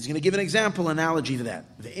 And he's going to give an example, analogy to that.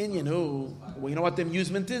 The Inyan, well, you know what the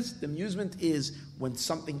amusement is? The amusement is when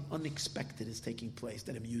something unexpected is taking place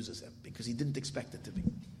that amuses him, because he didn't expect it to be.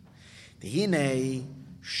 The Hine,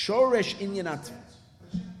 Shoresh Inyanat.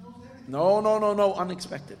 No,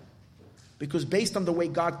 unexpected. Because based on the way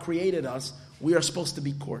God created us, we are supposed to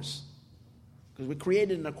be coarse. Because we're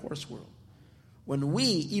created in a coarse world. When we,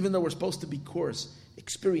 even though we're supposed to be coarse,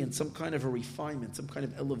 experience some kind of a refinement, some kind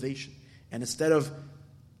of elevation, and instead of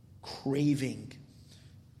craving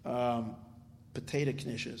potato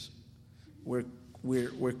knishes,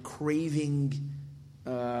 we're craving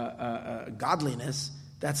godliness.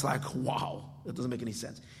 That's like, wow, that doesn't make any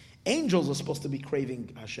sense. Angels are supposed to be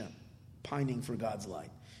craving Hashem, pining for God's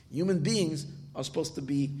light. Human beings are supposed to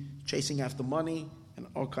be chasing after money and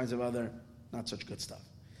all kinds of other not such good stuff.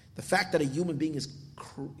 The fact that a human being is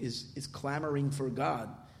clamoring for God,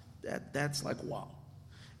 that's like, wow.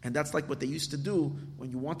 And that's like what they used to do when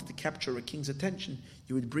you wanted to capture a king's attention.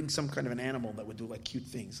 You would bring some kind of an animal that would do like cute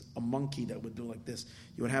things. A monkey that would do like this.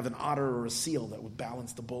 You would have an otter or a seal that would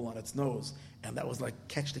balance the bull on its nose. And that was like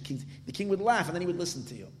catch the king. The king would laugh and then he would listen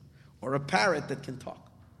to you. Or a parrot that can talk.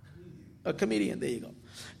 A comedian, there you go.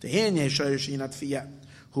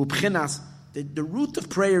 The root of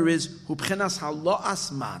prayer is hubchenas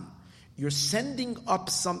halo'as man. You're sending up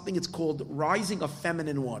something, it's called rising of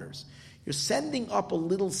feminine waters. You're sending up a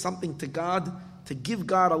little something to God to give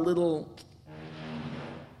God a little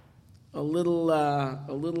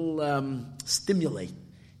stimulate.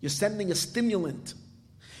 You're sending a stimulant.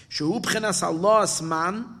 Shehu b'chenas Allah's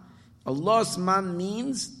man. Allah's man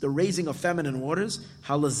means the raising of feminine waters.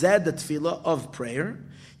 Halazed, the tefillah of prayer.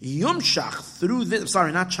 Yumshach, through this,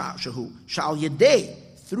 not shehu, shal yedei,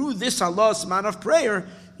 through this Allah's man of prayer,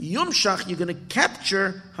 Yumshach, you're going to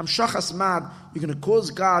capture Hamshachas Mad. You're going to cause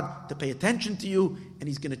God to pay attention to you, and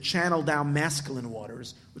He's going to channel down masculine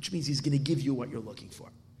waters, which means He's going to give you what you're looking for.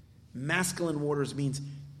 Masculine waters means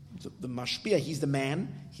the mashpia, he's the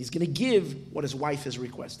man, he's going to give what his wife is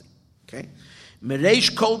requesting. Okay?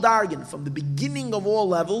 Mereish Kol Dargan, from the beginning of all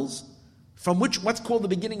levels, from which, what's called the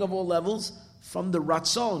beginning of all levels? From the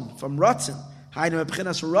Ratzon, from Ratzon. From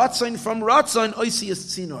Ratzon, Oisias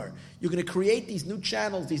Tzinor. You're going to create these new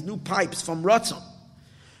channels, these new pipes from Ratzon.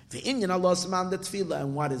 The Inyan Allah's man the tefillah.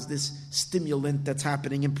 And what is this stimulant that's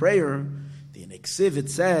happening in prayer? The Neksiv, it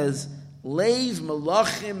says, Leiv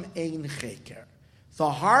Melachim Ein Cheker. The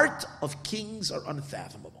heart of kings are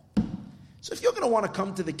unfathomable. So if you're going to want to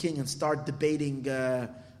come to the king and start debating,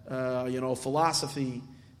 philosophy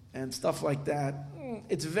and stuff like that,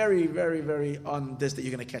 it's very, very, very on this that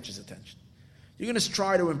you're going to catch his attention. You're going to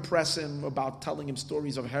try to impress him about telling him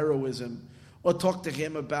stories of heroism, or talk to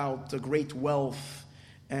him about great wealth,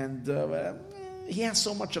 and he has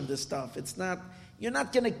so much of this stuff. You're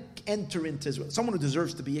not going to enter into his world. Someone who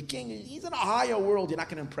deserves to be a king, he's in a higher world. You're not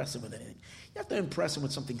going to impress him with anything. You have to impress him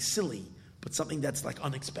with something silly, but something that's like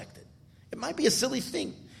unexpected. It might be a silly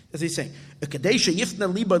thing. As they say,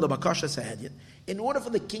 in order for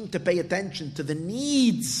the king to pay attention to the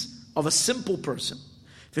needs of a simple person,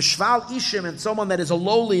 v'shval ishim, and someone that is a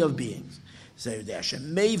lowly of beings,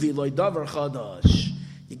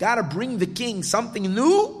 you got to bring the king something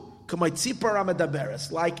new,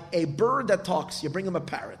 like a bird that talks. You bring him a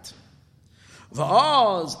parrot.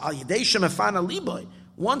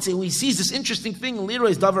 Once he sees this interesting thing,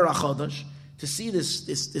 to see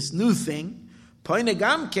this new thing,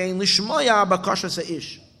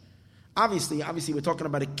 obviously, we're talking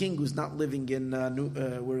about a king who's not living in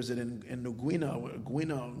in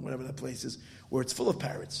Guina, whatever that place is, where it's full of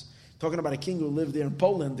parrots. Talking about a king who lived there in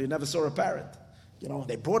Poland who never saw a parrot.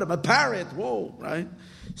 They brought him a parrot. Whoa, right?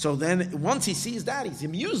 So then, once he sees that, he's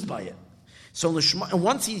amused by it. So, and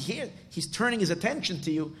once he's turning his attention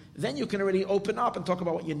to you, then you can already open up and talk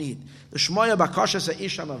about what you need. That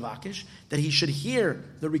he should hear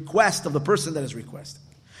the request of the person that is requesting.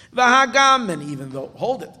 And even though,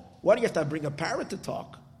 hold it, why do you have to bring a parrot to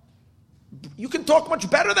talk? You can talk much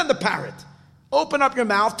better than the parrot. Open up your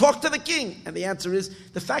mouth, talk to the king. And the answer is,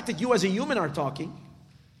 the fact that you as a human are talking,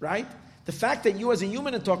 right? The fact that you as a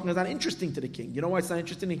human are talking is not interesting to the king. You know why it's not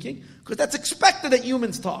interesting to the king? Because that's expected that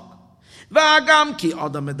humans talk. And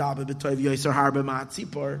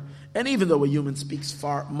even though a human speaks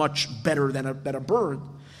much better than a bird,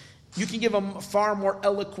 you can give him a far more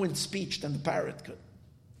eloquent speech than the parrot could.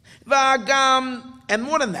 And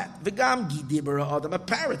more than that, a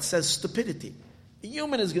parrot says stupidity. A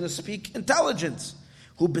human is going to speak intelligence.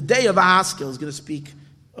 Who b'dei of Haskell is going to speak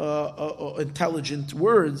intelligent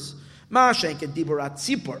words.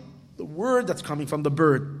 The word that's coming from the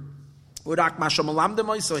bird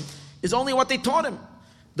is only what they taught him.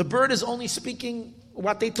 The bird is only speaking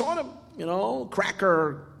what they taught him.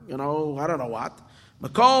 Cracker, I don't know what.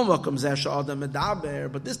 But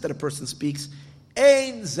this that a person speaks,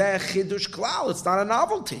 it's not a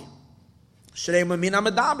novelty.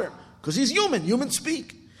 Because he's human. Humans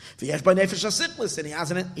speak. And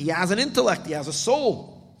he has an intellect. He has a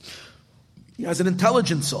soul. He has an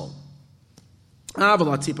intelligent soul. But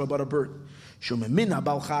a bird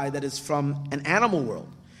that is from an animal world.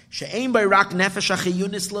 He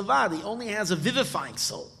only has a vivifying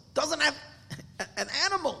soul. Doesn't have an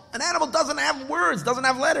animal. An animal doesn't have words, doesn't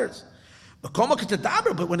have letters.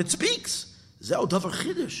 But when it speaks,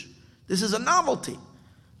 this is a novelty.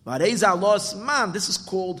 This is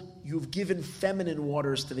called, you've given feminine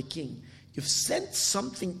waters to the king. You've sent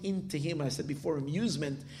something into him, I said before,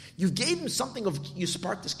 amusement. You gave him something you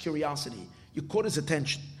sparked his curiosity. You caught his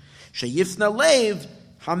attention. Sheyifna leiv,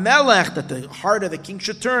 hamelech, that the heart of the king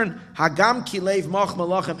should turn, hagam ki leiv mach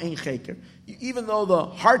malachem ein cheker. Even though the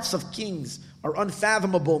hearts of kings are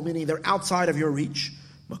unfathomable, meaning they're outside of your reach,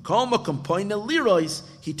 makom makom poina lirois,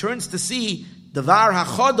 he turns to see davar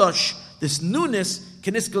hachodosh, this newness,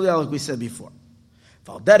 keniskal, like we said before.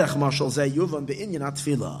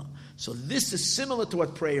 So this is similar to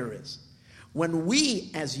what prayer is. When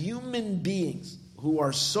we, as human beings, who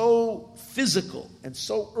are so physical and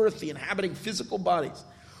so earthy, inhabiting physical bodies,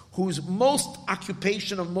 whose most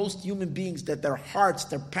occupation of most human beings, that their hearts,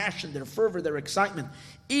 their passion, their fervor, their excitement,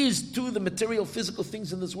 is to the material physical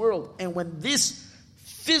things in this world. And when this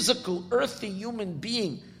physical, earthy human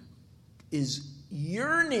being is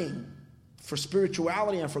yearning for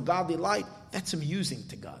spirituality and for godly light, that's amusing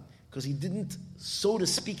to God, because he didn't, so to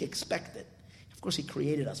speak, expect it. Of course, he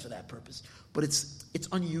created us for that purpose, but it's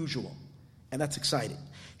unusual. And that's exciting.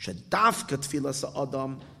 Shadafka tfilas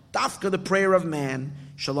adam, dafka the prayer of man,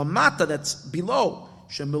 shalamata that's below,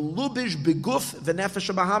 shemelubish beguf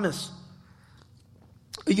v'nefesh bahamis.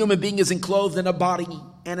 A human being is enclosed in a body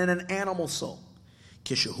and in an animal soul.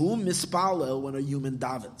 Kishahu mispalel, when a human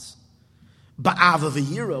davens. Ba'ava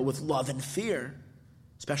v'yira, with love and fear,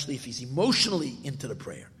 especially if he's emotionally into the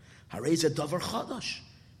prayer. Harei davar chadash.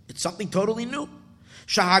 It's something totally new.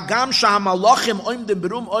 Shahagam shahamalachim oimdim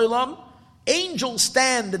berum oilam. Angels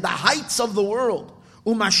stand in the heights of the world.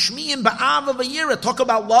 Umashmiim ba'ava v'yira. Talk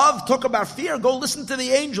about love, talk about fear. Go listen to the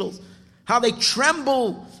angels. How they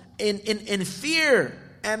tremble in fear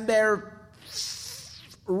and their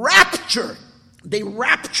rapture They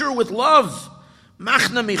rapture with love.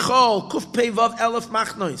 Machna Michal, Kuf Peivav Elef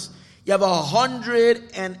Machnois. You have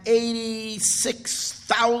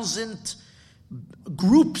 186,000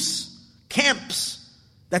 groups, camps,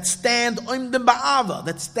 that stand Oimdim Ba'ava,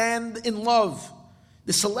 that stand in love.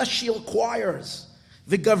 The celestial choirs.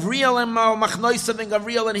 The Gavriel and Machnoisav and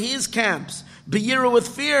Gavriel and his camps. Be'yira with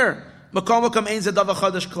fear. Makom Makom Ein Zedav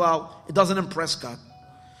Chadash Klal. It doesn't impress God.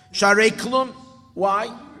 Sharei Klum. Why?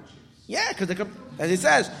 Yeah, because they come, as it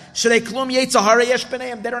says, Sharei Klum Yetzahara Yesh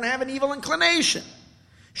B'neim. They don't have an evil inclination.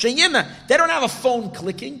 Sheyina. They don't have a phone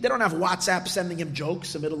clicking. They don't have WhatsApp sending him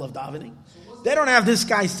jokes in the middle of davening. They don't have this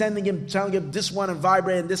guy sending him, telling him this one and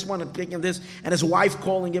vibrating this one and picking this, and his wife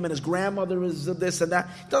calling him, and his grandmother is this and that.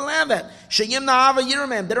 He doesn't have that. Sheyim na'ava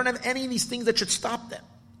yiramem. They don't have any of these things that should stop them.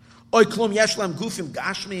 Oy klum yeshlam gufim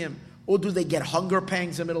gashmiyim. Or do they get hunger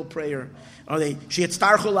pangs in the middle of prayer? Are they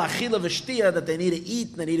sheyitztarchu la'achila v'shtia, that they need to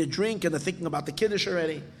eat and they need to drink and they're thinking about the kiddush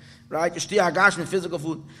already? Right? Shtia hagashmi, physical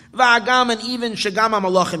food. Va'agam, and even shegama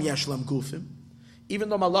malachim yeshlam gufim. Even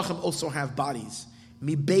though malachim also have bodies.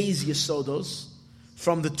 Mibeiz yesodos,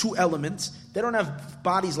 from the two elements. They don't have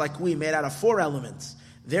bodies like we, made out of 4 elements.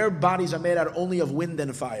 Their bodies are made out only of wind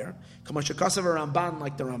and fire. Kamashakasav Ramban,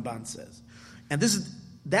 like the Ramban says. And this is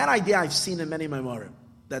that idea I've seen in many Maimarim,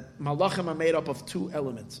 that malachim are made up of 2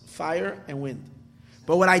 elements, fire and wind.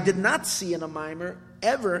 But what I did not see in a Maimer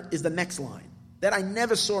ever is the next line. That I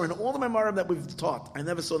never saw in all the Maimarim that we've taught. I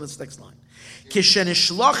never saw this next line.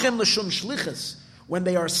 Kishenishlachim l'shum shlichus, when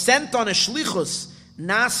they are sent on a shlichus,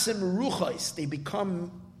 nasim ruchos, they become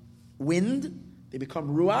wind, they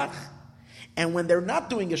become ruach, and when they're not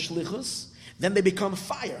doing a shlichus, then they become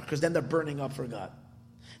fire, because then they're burning up for God.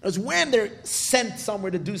 Because when they're sent somewhere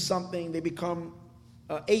to do something, they become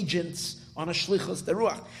agents on a shlichus, the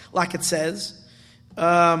ruach. Like it says,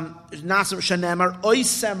 nasim shenemar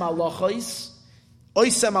oisem alochos,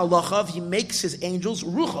 he makes his angels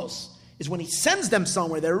ruchos, is when he sends them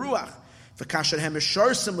somewhere, they're ruach. But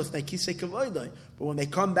when they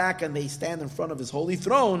come back and they stand in front of his holy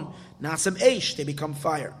throne, nasam eish, they become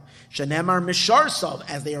fire. Shenemar misharsav,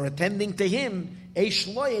 as they are attending to him,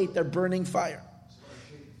 eish loyet, they're burning fire.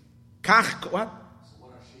 Kach, what?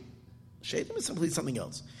 Shaitim is simply something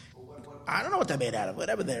else. I don't know what they're made out of.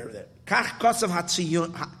 Whatever they're there. Kach kosav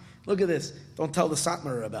hatziyun. Look at this. Don't tell the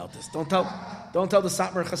Satmar about this. Don't tell the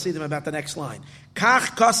Satmar Chasidim about the next line.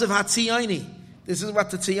 Kach kosav hatziyoni. This is what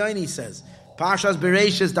the Tziyoni says. Pashas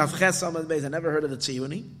Bereishis Daf Ches Amad Beis. I never heard of the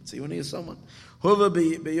Tziyoni. Tziyoni is someone. Huva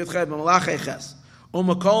b'yutched b'malachei ches.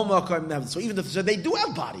 U'makol makom nev. So even so they do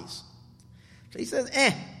have bodies. So he says,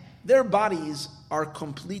 their bodies are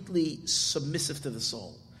completely submissive to the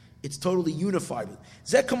soul. It's totally unified.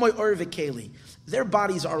 Zekamoy or v'keli. Their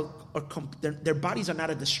bodies are not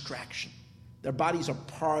a distraction. Their bodies are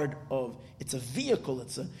part of. It's a vehicle.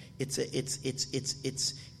 It's an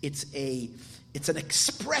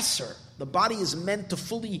expressor. The body is meant to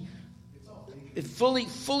fully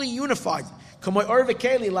unified.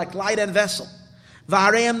 Like light and vessel.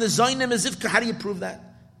 How do you prove that?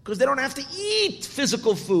 Because they don't have to eat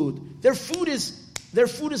physical food. Their food is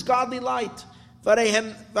godly light.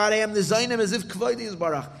 They're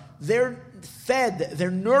fed.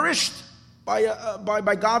 They're nourished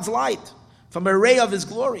by God's light from a ray of His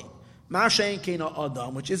glory.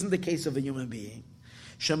 Which isn't the case of a human being.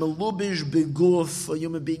 A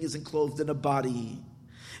human being is enclosed in a body.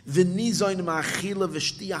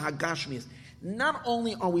 Not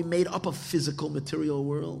only are we made up of physical material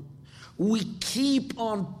world, we keep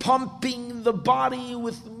on pumping the body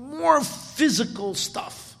with more physical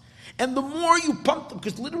stuff. And the more you pump them,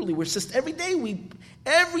 because literally we're just every day we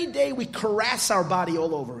caress our body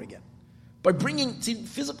all over again. By bringing,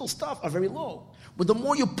 physical stuff are very low. But the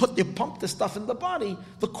more you pump the stuff in the body,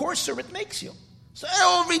 the coarser it makes you. So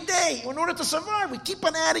every day, in order to survive, we keep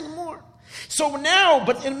on adding more. So now,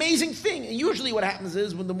 but an amazing thing, and usually what happens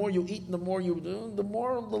is when the more you eat and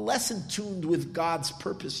the less in tuned with God's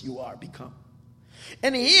purpose you become.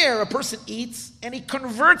 And here, a person eats and he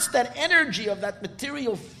converts that energy of that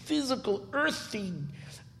material, physical, earthy,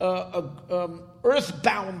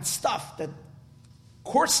 earthbound stuff, that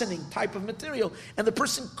coarsening type of material, and the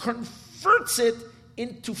person converts it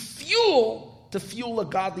into fuel to fuel a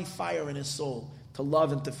godly fire in his soul, to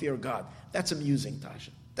love and to fear God. That's amusing,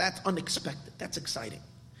 Tasha. That's unexpected. That's exciting.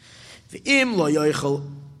 And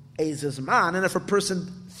if a person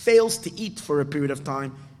fails to eat for a period of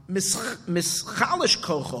time, his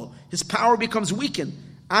power becomes weakened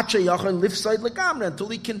until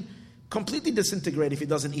he can completely disintegrate if he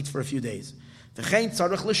doesn't eat for a few days.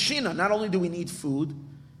 Not only do we need food,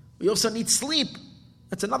 we also need sleep.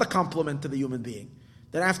 That's another complement to the human being.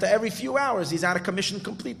 that after every few hours he's out of commission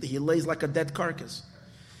completely. He lays like a dead carcass.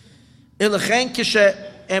 It's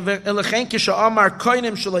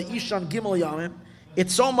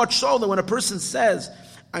so much so that when a person says,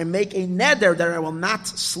 I make a neder that I will not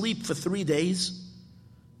sleep for 3 days,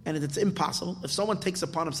 and it's impossible. If someone takes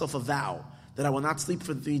upon himself a vow that I will not sleep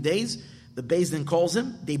for 3 days, the Beis Din calls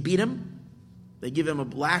him, they beat him, they give him a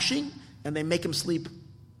lashing, and they make him sleep.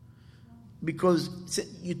 Because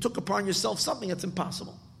you took upon yourself something that's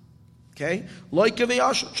impossible. Okay? So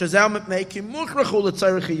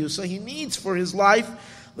he needs for his life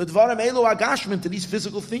to these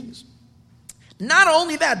physical things. Not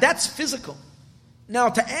only that, that's physical. Now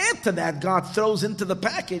to add to that, God throws into the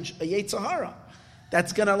package a Yetzer Hara.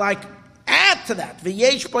 That's going to add to that.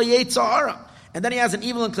 And then he has an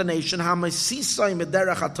evil inclination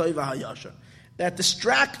that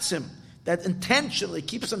distracts him, that intentionally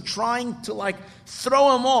keeps him trying to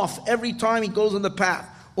throw him off every time he goes on the path.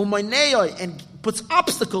 And puts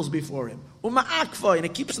obstacles before him. And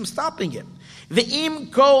it keeps him stopping him. Ve'im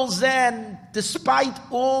kol zen, despite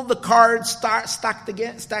all the cards stacked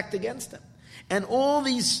against him, and all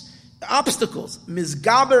these obstacles,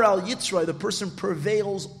 mizgaber al yitzroi, the person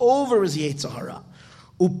prevails over his Yetzer Hara.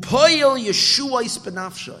 Upoyel yeshuais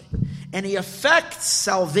benafshoi, and he affects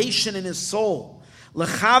salvation in his soul.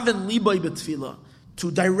 Lechaven liboy betfilah, to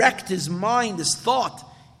direct his mind, his thought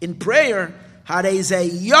in prayer.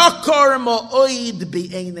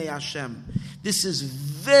 This is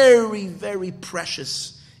very, very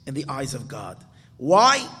precious in the eyes of God.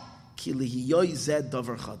 Why? Because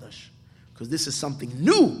this is something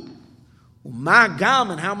new.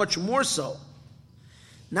 And how much more so?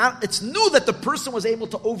 Now, it's new that the person was able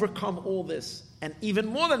to overcome all this. And even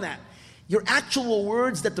more than that, your actual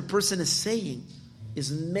words that the person is saying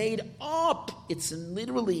is made up. It's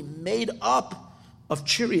literally made up of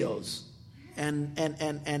Cheerios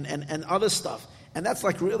and other stuff. And that's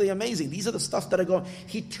really amazing. These are the stuff that are going.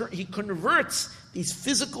 He converts these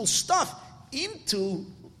physical stuff into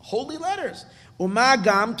holy letters.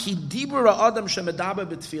 Umagam ki dibura adam shemedaber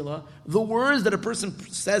betfilah. The words that a person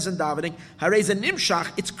says in davening, hareza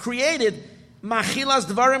nimshach. It's created machilas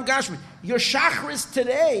dvarim gashmi. Your shachris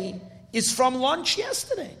today is from lunch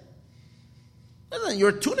yesterday. Listen,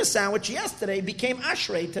 your tuna sandwich yesterday became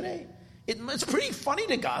ashrei today. It's pretty funny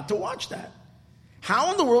to God to watch that.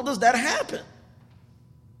 How in the world does that happen?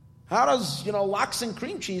 How does, lox and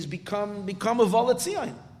cream cheese become a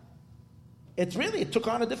volatzion? It took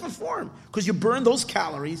on a different form because you burn those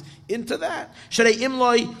calories into that.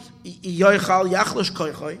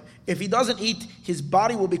 If he doesn't eat, his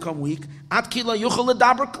body will become weak.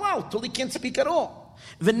 Till he can't speak at all.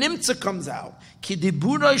 The nimtza comes out.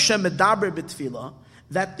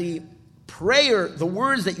 That the prayer, the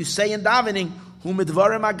words that you say in davening,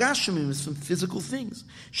 is from physical things.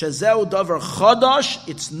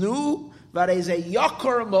 It's new, but is a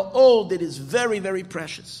yakar ma'od, it is very, very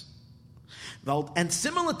precious. And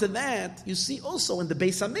similar to that, you see also in the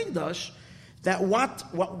Beis Hamikdash, that what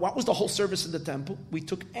was the whole service in the temple? We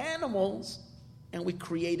took animals and we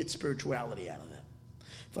created spirituality out of them.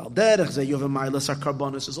 There's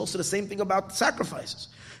also the same thing about sacrifices.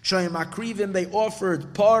 They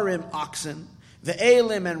offered parim, oxen, the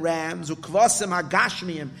elim and rams, ukvasim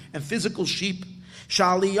hagashmiim, and physical sheep.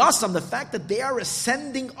 Shaliyasam, the fact that they are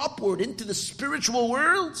ascending upward into the spiritual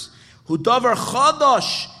worlds. Hudavar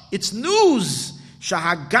chadash, it's news.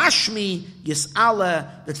 Shahagashmi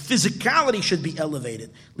yis'ala, that physicality should be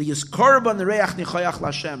elevated. Liyis korban reach nichayach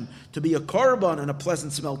l'Hashem, to be a korban and a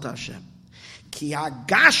pleasant smell to Hashem. Ki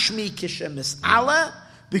hagashmi kishem yis'ala,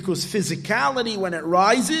 because physicality, when it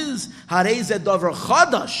rises, harei davar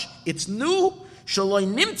chadash, it's new. In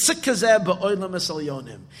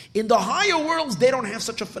the higher worlds, they don't have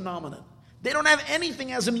such a phenomenon. They don't have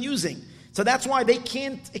anything as amusing. So that's why they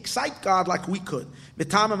can't excite God like we could.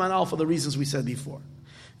 For the reasons we said before.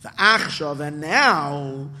 And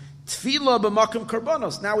now, tefillah b'makom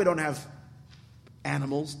karbanos. Now we don't have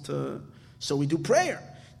animals so we do prayer.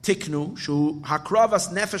 Tiknu shu hakravas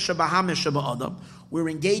nefesh b'hamish b'adam. We're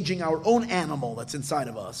engaging our own animal that's inside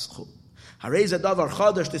of us. Harei davar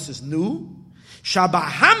chadash. This is new.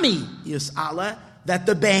 Shabahami yis'ala, that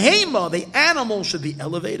the behema, the animal, should be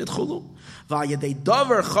elevated. Chulu. Vayadei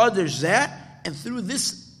davar chadash zeh, and through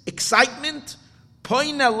this excitement,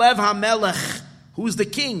 poina lev hamelech, who's the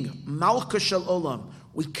king, malka shel olam,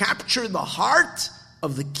 we capture the heart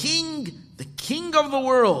of the king of the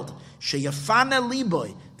world, sheyafana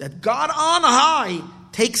liboy, that God on high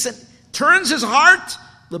takes it, turns his heart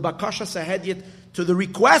lebakasha sahedyet, to the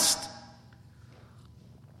request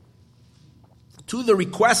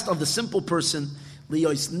of the simple person,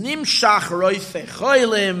 Liyos nimshach roife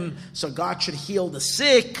choilim, so God should heal the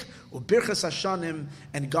sick, ubirchas hashanim,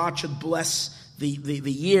 and God should bless the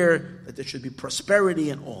year, that there should be prosperity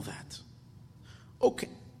and all that. Okay.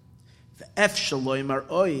 The F shaloimar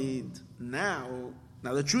oid. Now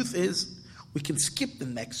the truth is, we can skip the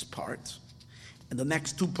next part, and the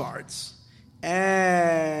next two parts,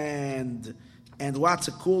 and what's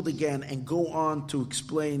it called again, and go on to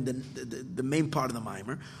explain the main part of the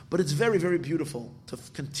mimer. But it's very, very beautiful to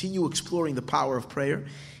continue exploring the power of prayer.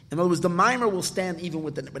 In other words, the mimer will stand even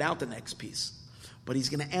without the next piece. But he's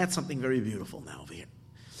going to add something very beautiful now over here.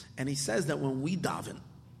 And he says that when we daven,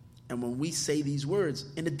 and when we say these words,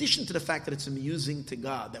 in addition to the fact that it's amusing to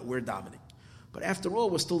God that we're davening, but after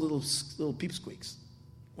all, we're still little peepsqueaks.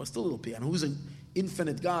 We're still little people. And who's an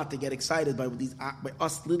infinite God to get excited by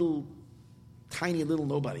us little, tiny little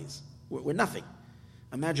nobodies? We're nothing.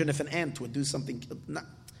 Imagine if an ant would do something.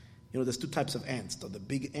 There's two types of ants: the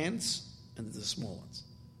big ants and the small ones.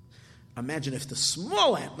 Imagine if the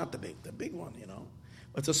small ant, not the big one,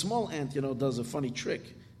 but the small ant, does a funny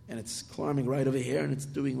trick, and it's climbing right over here, and it's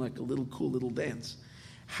doing like a little cool little dance.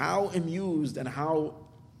 How amused and how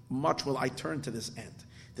much will I turn to this ant?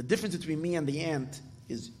 The difference between me and the ant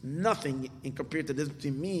is nothing in compared to the difference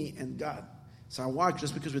between me and God. So I watch,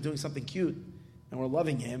 just because we're doing something cute and we're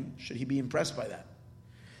loving him, should he be impressed by that?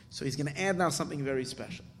 So he's going to add now something very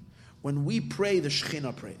special. When we pray, the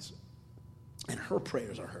Shekhinah prays, and her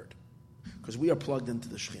prayers are heard, because we are plugged into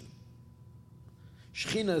the Shekhinah.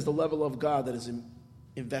 Shekhinah is the level of God that is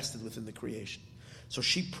invested within the creation. So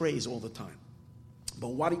she prays all the time. But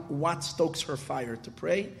what stokes her fire to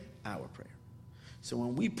pray? Our prayer. So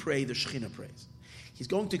when we pray, the Shekhinah prays. He's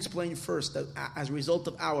going to explain first that as a result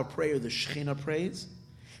of our prayer, the Shekhinah prays.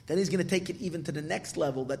 Then he's going to take it even to the next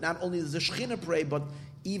level, that not only does the Shekhinah pray, but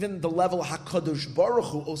even the level HaKadosh Baruch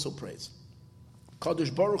Hu also prays.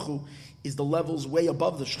 Kadosh Baruch Hu is the levels way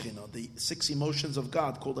above the Shekhinah, the 6 emotions of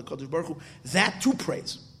God called the Kadosh Baruch Hu. That too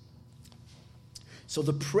prays. So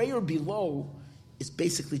the prayer below is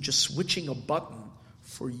basically just switching a button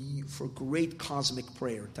for great cosmic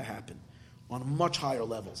prayer to happen on much higher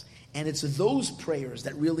levels. And it's those prayers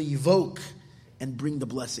that really evoke and bring the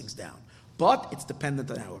blessings down. But it's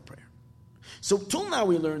dependent on our prayer. So till now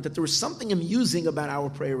we learned that there is something amusing about our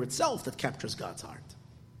prayer itself that captures God's heart.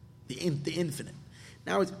 The infinite.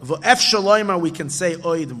 Now it's V'ef Shaloima, we can say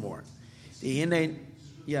oid more.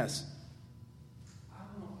 Yes. I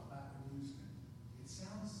don't know about amusement. It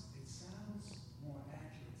sounds more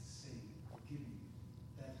accurate to say, forgive me,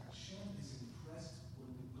 that Hashem is impressed when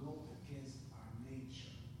we go against our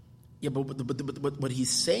nature. Yeah, but what he's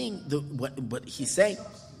saying, what he's saying,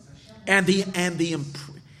 and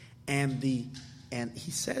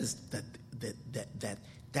he says that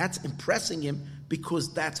that's impressing him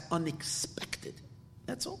because that's unexpected.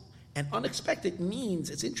 That's all. And unexpected means,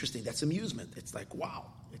 it's interesting, that's amusement. It's like, wow,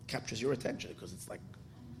 it captures your attention because it's like,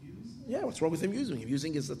 yeah, what's wrong with amusing?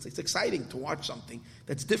 Amusing is, it's exciting to watch something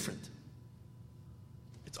that's different.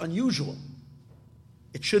 It's unusual.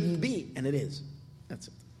 It shouldn't be, and it is. That's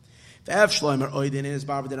it. It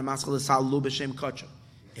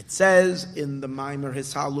says in the Maimer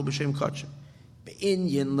Hisalu B'Shem Kotcher,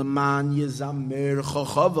 Be'inyin Leman Yezamer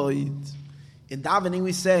Chochovoid. In davening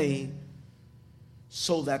we say,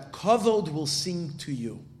 so that Kavod will sing to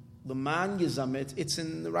you. Leman Yezamet, it's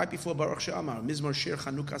in right before Baruch She'amar, Mizmor Shir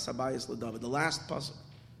Chanukah Sabayis LeDavid, the last pasuk.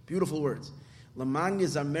 Beautiful words. Leman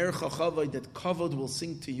Yezamer Chochovoid, that Kavod will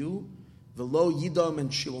sing to you, V'lo Yidom,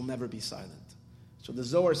 and she will never be silent. So the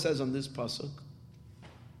Zohar says on this pasuk,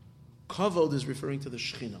 Kavod is referring to the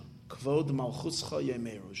Shekhinah. Kavod Malchuscha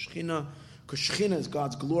Yemeru. Shekhinah, because Shekhinah is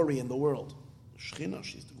God's glory in the world. Shekhinah,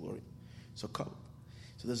 she's the glory. So Kavod.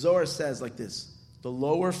 So the Zohar says like this, the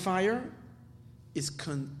lower fire is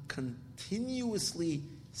continuously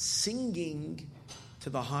singing to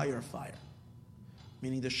the higher fire.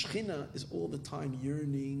 Meaning the Shekhinah is all the time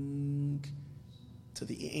yearning to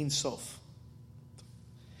the Ein Sof.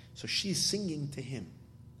 So she's singing to him.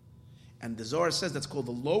 And the Zohar says that's called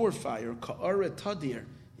the lower fire, Ka'ara Tadir,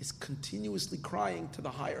 is continuously crying to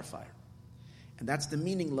the higher fire. And that's the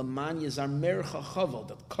meaning, Laman Yezamer Chachavod,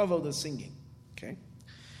 that Kavod is singing. Okay?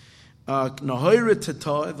 Nahoira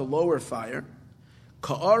Tata, the lower fire,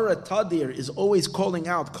 Ka'ara Tadir is always calling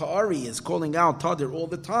out, Ka'ari is calling out Tadir all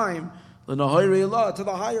the time, the Nahoira Ilah, to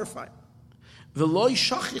the higher fire. V'loi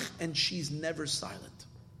Shachich, and she's never silent.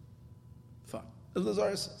 Fine. As the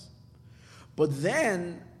Zohar says. But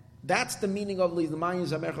then, that's the meaning of the Mayin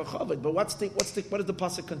Zamer Chachavod. But what does the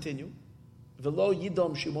pasuk continue? V'lo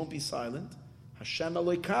Yidom, she won't be silent. Hashem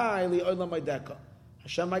Elokai li'olam Aideka.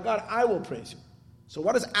 Hashem, my God, I will praise you. So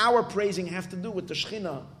what does our praising have to do with the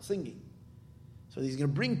Shechina singing? So he's going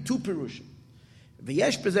to bring two pirushim.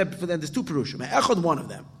 For them, there's two pirushim. Echad, one of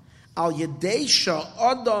them. Al yedei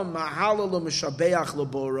sha'adam mahalalu mishabeach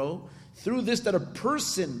laboro. Through this, that a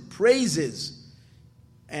person praises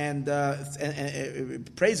and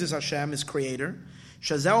praises Hashem, his creator.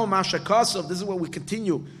 Shazeo mashakasov. This is what we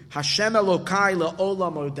continue. Hashem Elokai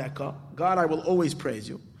la'olam odeka. God, I will always praise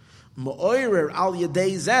you. Ma'oirer al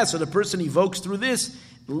yedei zeh. So the person evokes through this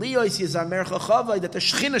liyos yizamer chachavai, that the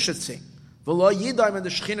Shechina should sing. V'lo yidayim, and the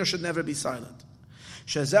Shechina should never be silent.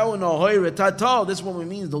 Shazeu nohoire tatal. This is what we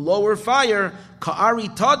mean. The lower fire, ka'ari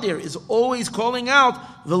tadir, is always calling out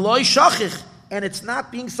v'lo shachich, and it's not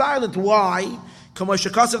being silent. Why? Like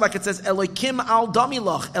it says, Elokim al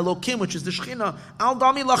damilach, Elokim, which is the Shechina, al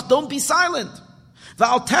damilach, don't be silent.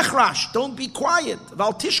 V'al techrash, don't be quiet.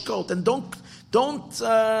 V'al tishkot, and don't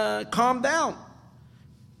calm down.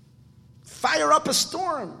 Fire up a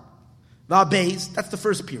storm. V'al beis, that's the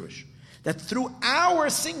first pirush. That through our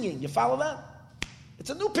singing, you follow that? It's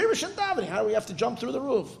a new pirush in davening. How do we have to jump through the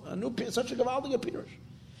roof? A new such a gavaldiga pirush.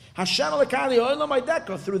 Hashem alekali olam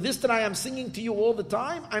aydeka. Through this that I am singing to you all the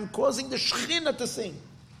time, I'm causing the Shechina to sing.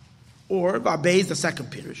 Or Vabez, the second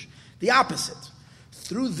pirush, the opposite.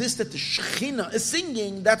 Through this that the Shechina is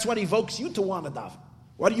singing, that's what evokes you to want to daven.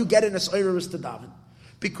 Why do you get in a soiris to daven?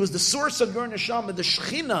 Because the source of your neshama, the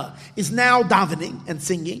Shechina, is now davening and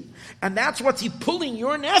singing, and that's what's pulling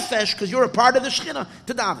your nefesh, because you're a part of the Shechina,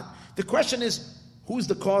 to daven. The question is, who's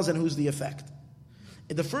the cause and who's the effect?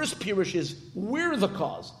 And the first pirush is, we're the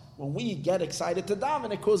cause. When we get excited to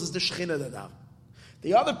daven, it causes the Shechina to daven.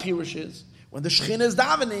 The other pirush is, when the Shechina is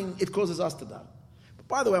davening, it causes us to daven. But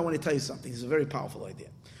by the way, I want to tell you something. This is a very powerful idea.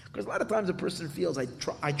 Because a lot of times a person feels, I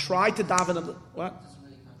try to daven. What?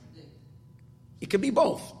 It can be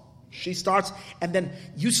both. She starts, and then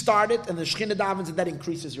you start it, and the Shechina davens, and that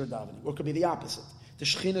increases your davening. Or it could be the opposite. The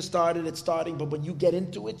Shechina started, it's starting, but when you get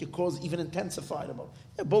into it, you cause even intensified about.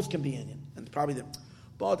 Yeah, both can be Inyan. And probably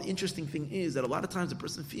but the interesting thing is that a lot of times a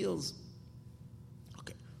person feels,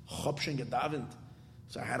 okay, chopshin gedavent.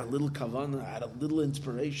 So I had a little kavanah, I had a little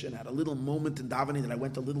inspiration, I had a little moment in davening that I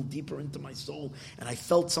went a little deeper into my soul, and I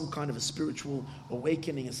felt some kind of a spiritual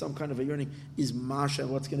awakening and some kind of a yearning. Is Masha,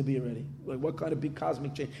 what's going to be already? Like, what kind of big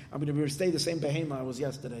cosmic change? I'm going to stay the same behema I was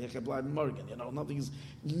yesterday. Nothing is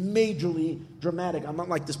majorly dramatic. I'm not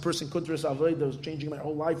like this person, Kuntras Avodah, who's changing my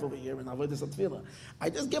whole life over here in Avodah Satfila. I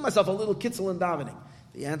just give myself a little kitzel in davening.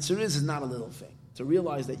 The answer is not a little thing. To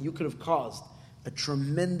realize that you could have caused a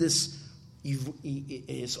tremendous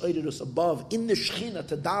is above in the Shechina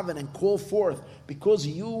to daven and call forth because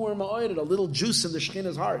you were ma'oided, a little juice in the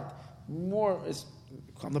Shechina's heart. More is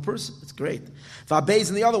on the person. It's great. V'abeis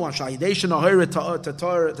in the other one, so the Shechina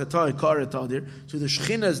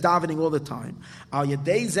is davening all the time. Al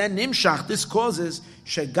yedei zen nimshach. This causes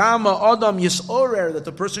shegama adam yisorer, that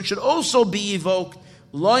the person should also be evoked.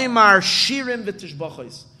 Loimar shirim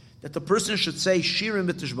v'tishbachos, that the person should say shirim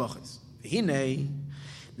v'tishbachos. Hinei.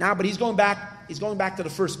 Now, but he's going back to the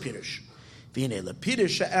first pirush. V'hinei lepirush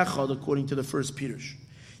she'echad, according to the first pirush.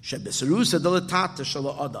 Shebeserusa delatata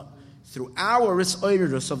shala adam. Through our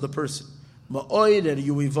risoidus of the person. Ma'oider,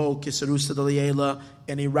 you evoke kiserusa delayela,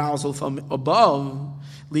 an arousal from above.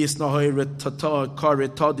 Lias nahoiret tata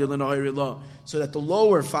karet tadil nahoiret, so that the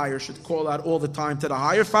lower fire should call out all the time to the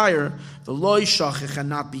higher fire. The loy shachich, and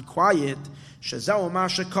not be quiet. Shazau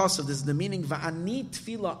masha kasav. This is the meaning. Va'ani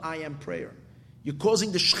tefila, I am prayer. You're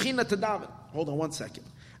causing the Shechina to daven. Hold on 1 second.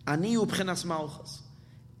 Ani hu b'chinas malchus.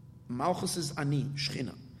 Malchus is ani,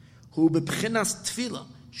 Shechina. Hu b'chinas tefila.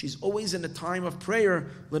 She's always in a time of prayer,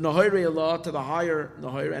 l'nahoirei Allah, to the higher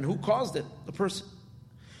nahoirei. And who caused it? The person.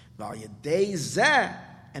 V'al zeh.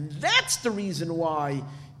 And that's the reason why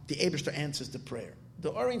the Eibishter answers the prayer. The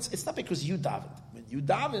Orient, it's not because you davened. When you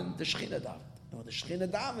daven, the Shechina davened. No, the Shechina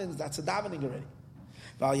davens, that's a davening already.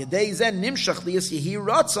 V'al zeh nimshach liyas yehi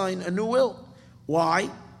ratzain, a new will. Why?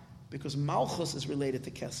 Because Malchus is related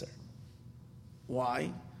to Keser.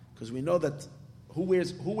 Why? Because we know that who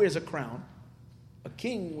wears a crown? A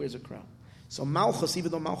king wears a crown. So Malchus,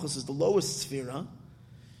 even though Malchus is the lowest sphera,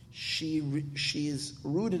 she is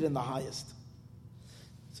rooted in the highest.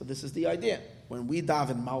 So this is the idea. When we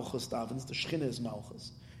daven, Malchus davens, the Shechina is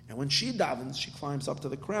Malchus. And when she davens, she climbs up to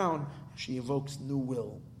the crown, she evokes new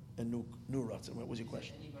will and new ratzon. What was your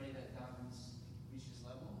question?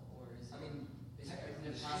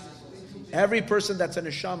 Every person that's a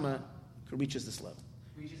neshama reaches this level.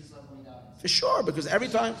 For sure, because every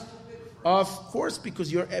time, of course,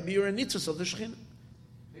 because you're a nitzutz of the Shechina.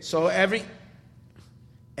 So every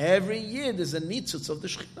year there's a nitzutz of the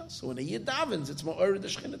Shechina. So when a year davens, it's more the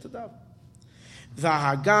Shechina to daven.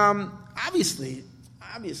 V'hagam, obviously,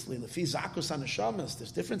 lefi zakus hanashamas,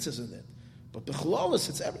 there's differences in it. But b'chlolis,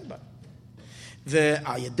 it's everybody.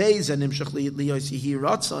 V'ayadei zanimshach liyos yehi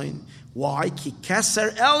ratzain. Why? Ki keser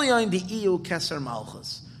elyon the iu keser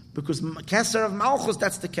malchus. Because keser of malchus,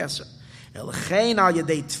 that's the keser. Elchein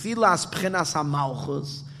ayadei tfilas pchinas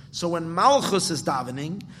ha-malchus. So when malchus is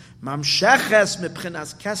davening, mamsheches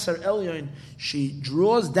mepchinas keser elyon, she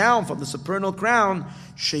draws down from the supernal crown,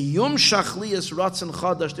 sheyum shachliyas ratzon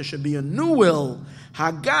chadash, there should be a new will,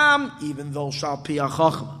 hagam, even though shal piyah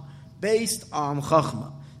chachma, based on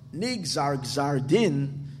chachma. Nigzar gzar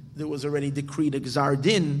din, there was already decreed a gzar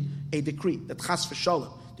din, a decree that chas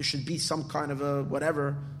v'shalom, there should be some kind of a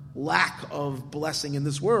whatever lack of blessing in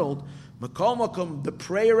this world. Makol makom, the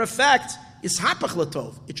prayer effect is hapach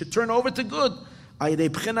latov. It should turn over to good. Ayidei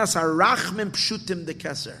b'chinas harachmim pshutim de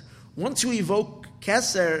keser. Once you evoke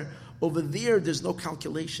keser, over there's no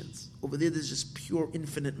calculations. Over there's just pure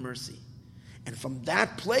infinite mercy. And from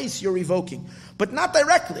that place you're evoking. But not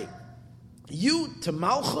directly. You to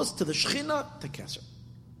Malchus, to the Shechina, to Keser.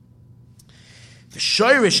 The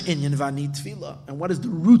Shoirish Inyan Vani Tefillah. And what is the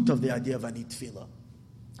root of the idea of Vani Tefillah?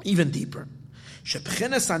 Even deeper.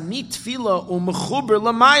 Shebchenes Ani Tefillah u'mechuber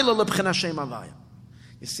l'mayla l'bchenas Shem Havaya.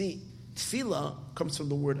 You see, Tefillah comes from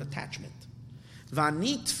the word attachment.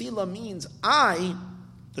 Vani Tefillah means I,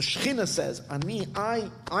 the Shechina says, Ani, I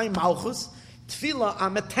Malchus, Tefillah,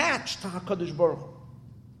 I'm attached to HaKadosh Baruch Hu.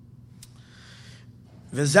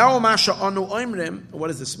 V'zeu ma she'anu oimrim, what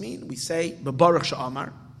does this mean? We say, B'baruch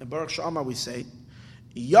she'amar. In Baruch she'amar we say,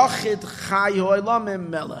 Yachid chai ho'olamim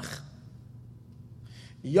melech.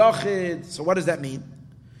 Yachid, so what does that mean?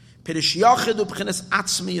 Pirish Yachid u'b'chines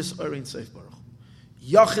atzmiyas orein sof Baruch.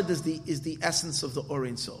 Yachid is the essence of the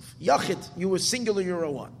orein sof. Yachid, you are singular, you're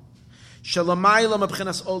a one. Shalamayla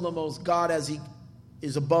meb'chines olamos, God as He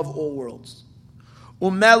is above all worlds.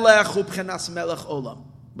 U'melech u'b'chines melech olam.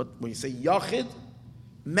 But when you say Yachid,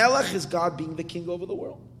 Melech is God being the king over the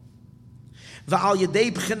world. Va'al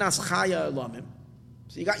yedei b'chinas chaya elamim.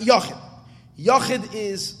 So you got Yachid. Yachid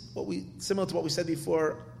is similar to what we said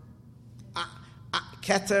before.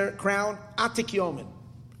 Keter, crown, Atik Yomin.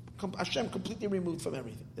 Hashem completely removed from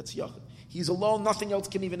everything. That's Yachid. He's alone, nothing else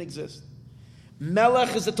can even exist.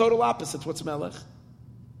 Melech is the total opposite. What's Melech?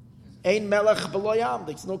 Ein Melech b'loyam.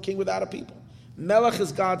 There's no king without a people. Melech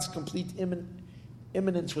is God's complete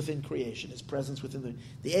immanence within creation, His presence within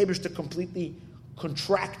the Eibishter completely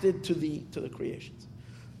contracted to the creations.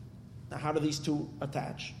 Now, how do these two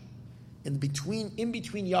attach? In between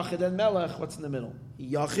Yachid and Melech, what's in the middle?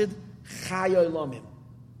 Yachid Chaya Elamim.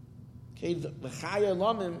 Okay, the Chaya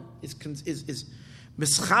Elamim is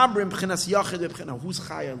Mischabrim B'chinas Yachid B'chinas. Who's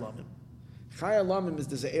Chaya Elamim? Chaya Elamim is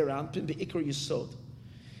the Ze'er Anpin Be'ikr Yisod.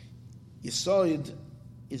 Yisod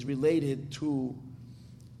is related to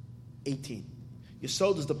 18.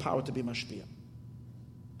 Yesod is the power to be mashpia,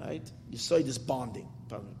 right? Yesod is bonding,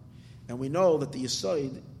 and we know that the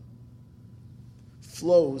Yesod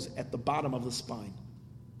flows at the bottom of the spine.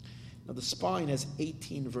 Now the spine has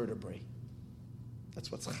 18 vertebrae.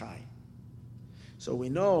 That's what's chai. So we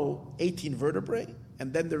know 18 vertebrae,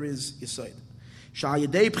 and then there is Yesod.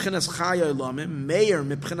 Sha'yedei b'chinas chaya elamim meir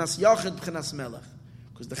mib'chinas yachid b'chinas melech,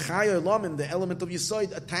 because the chaya elamim, the element of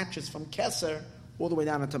Yesod, attaches from Keser all the way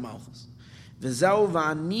down into Malchus. V'zeu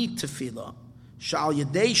v'ani tefillah, sha'al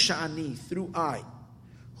yedei sha'ani, through I,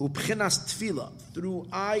 hu b'chinas tefillah, through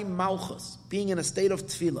I malchus, being in a state of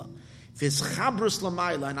tefillah, v'schabrus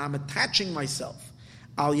l'mayla, and I'm attaching myself,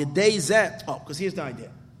 al yedei zet, because here's the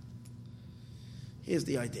idea. Here's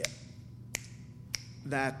the idea.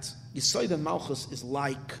 That Yesod and Malchus is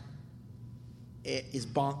like, is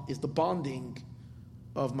the bonding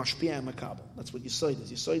of Mashpia and Makabel. That's what Yesod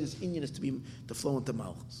is. Yesod's inyan is to flow into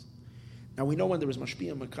Malchus. Now we know when there is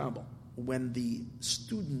Mashpia and Makabel, when the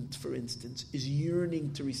student, for instance, is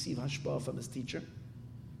yearning to receive hashpah from his teacher.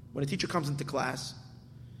 When a teacher comes into class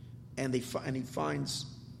and he finds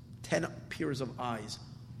 10 pairs of eyes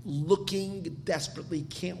looking desperately,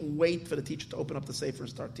 can't wait for the teacher to open up the sefer and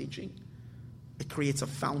start teaching, it creates a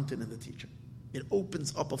fountain in the teacher. It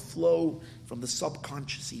opens up a flow from the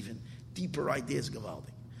subconscious, even deeper ideas. Gavaldi.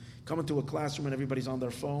 Come into a classroom and everybody's on their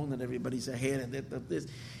phone and everybody's ahead and this.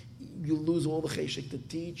 You lose all the cheshik to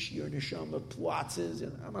teach. Your neshama plotzes.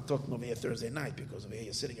 I'm not talking over here Thursday night because over here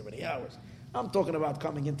you're sitting every hours. I'm talking about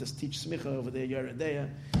coming in to teach smicha over there, Yeridea,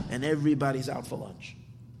 and everybody's out for lunch.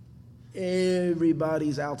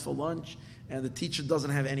 Everybody's out for lunch, and the teacher doesn't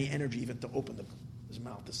have any energy even to open his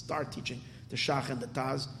mouth to start teaching the shach and the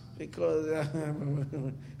taz because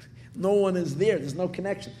no one is there. There's no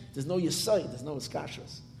connection. There's no yesod. There's no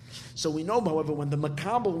iskashras. So we know, however, when the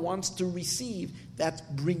Makabel wants to receive, that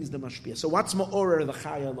brings the Mashpia. So what's Ma'orer the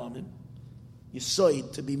Chaya Lamim?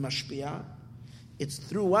 Yisoid to be Mashpia. It's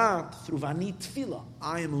through Vani Tefillah.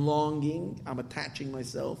 I am longing, I'm attaching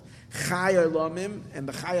myself. Chaya Lamim, and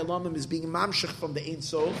the Chaya Lamim is being mamshech from the Ein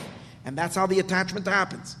Sof, and that's how the attachment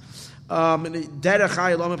happens. Derech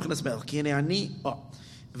Chaya Lamim b'chinas melech. Ki hine ani,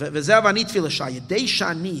 v'zeh Vani Tefillah shayedei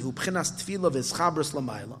shani hu b'chinas Tefillah v'eschabras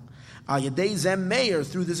lamayla. Ayedei zem meir,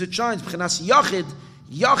 through this it shines. B'chinas Yachid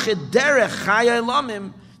derech Chaya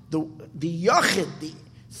Lamim, the Yachid,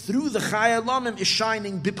 through the Chaya Lamim is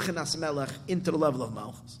shining b'chinas melech into the level of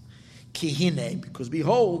Malchus. Ki hine, because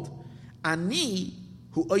behold, ani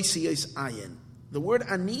hu oisiyos ayin. The word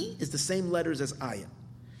ani is the same letters as ayin.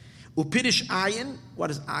 Upirish ayin, what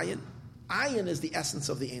is ayin? Ayin is the essence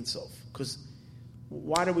of the Ein Sof. Because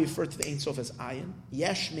why do we refer to the Ein Sof as ayin?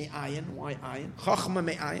 Yesh me ayin, why ayin? Chachma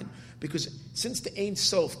me ayin. Because since the Ein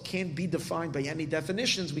Sof can't be defined by any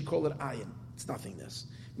definitions, we call it ayin. It's nothingness.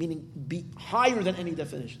 Meaning be higher than any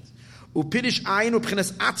definitions. Upirish ayin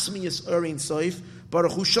upchinas atzmiyas Ein Sof,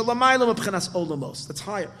 baruch hu shalamaylam upchinas olamos. That's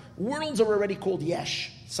higher. Worlds are already called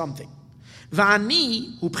yesh, something.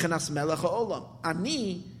 Va'ani upchinas melech ha'olam.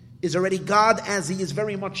 Ani is already God as he is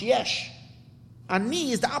very much yesh.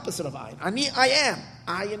 Ani is the opposite of ayin. Ani, I am.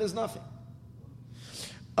 Ayin is nothing.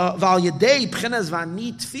 Val yedei b'chinas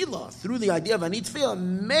v'ani tefillah, through the idea of ani tefillah,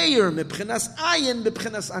 meir meb'chinas ayin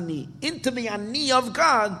b'chinas ani. Into the ani of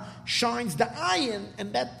God shines the ayin,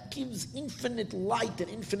 and that gives infinite light and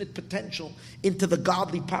infinite potential into the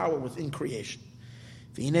godly power within creation.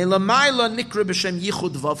 V'hinei lamayla nikra b'shem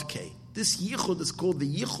yichud vav kei. This yichud is called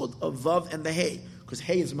the yichud of vav and the hey, because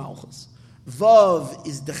hey is malchus. Vav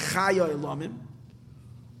is the chaya elamim.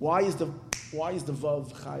 Why is the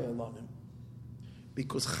vav chaya elamim?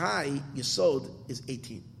 Because chai yesod is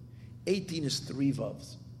 18. 18 is 3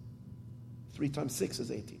 vavs. 3 times 6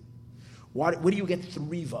 is 18. Where do you get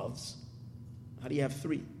 3 vavs? How do you have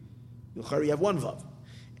 3? You have 1 vav.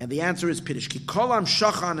 And the answer is pirish. Ki kolam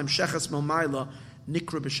shachan em shechas melmayla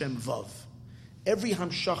nikra b'shem vav. Every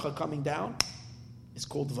hamshacha coming down is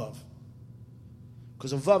called vav.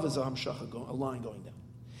 Because a vav is a hamshacha, a line going down.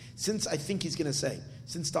 Since I think he's going to say,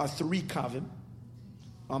 since there are 3 kavim,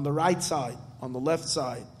 on the right side, on the left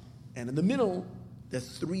side, and in the middle,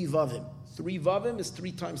 there's 3 vavim. 3 vavim is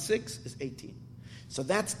 3 times 6 is 18. So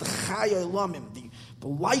that's the chaya elamim, the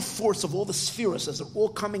life force of all the spheres as they're all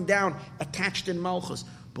coming down, attached in malchus.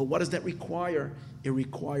 But what does that require? It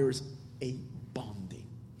requires a bonding.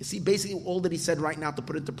 You see, basically all that he said right now, to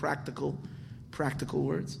put it into practical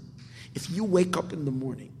words. If you wake up in the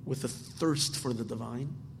morning with a thirst for the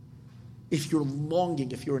divine, if you're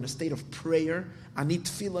longing, if you're in a state of prayer, ani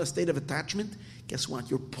tefillah, a state of attachment, guess what?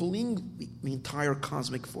 You're pulling the entire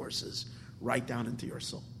cosmic forces right down into your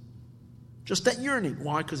soul. Just that yearning.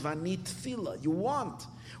 Why? Because vani tefillah, you want.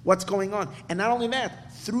 What's going on? And not only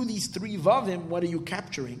that, through these 3 vavim, what are you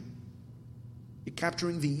capturing? You're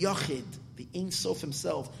capturing the yachid, the Ein Sof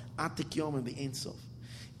himself, atik yomim, the Ein Sof.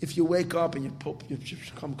 If you wake up and you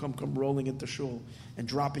come rolling into shul and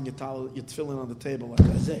dropping your tefillin on the table like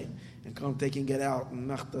azay, and come taking it out,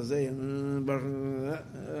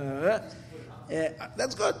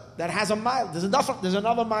 that's good. That has a mile. There's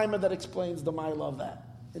another mimer that explains the mile of that.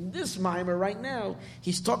 In this mimer right now,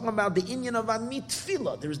 he's talking about the inyan of ani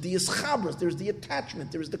tefillah. There's the ischabras, there's the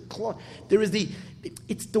attachment, it's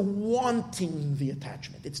the wanting the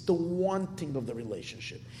attachment. It's the wanting of the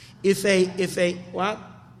relationship. If a what?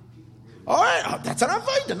 All right, that's an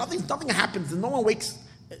avodah. Nothing happens. No one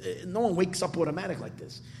wakes up automatic like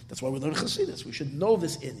this. That's why we learn Chassidus. We should know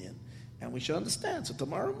this inyan, and we should understand. So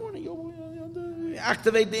tomorrow morning, you'll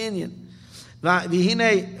activate the inyan.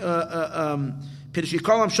 The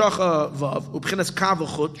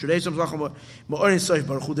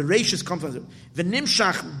ratios come from the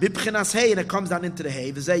nimshach b'pchinas hey, and it comes down into the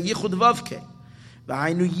hey. V'zeh yichud vavke.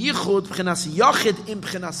 V'hainu yichud b'chinas yachid im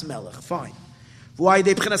b'chinas melech. Fine. V'hay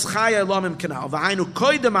de b'chinas chaya elamim kanal. V'hainu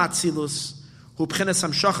koydem atzilus hu b'chinas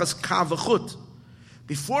hamshachas kav v'chut.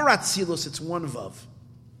 Before atzilus, it's 1 vav.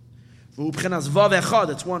 V'hu b'chinas vav echad,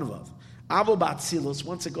 it's 1 vav. Avol b'atzilus,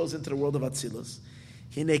 once it goes into the world of atzilus,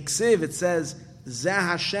 hineksiv, it says, Zeh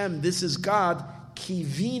Hashem, this is God,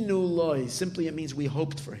 kivinu loy. Simply it means we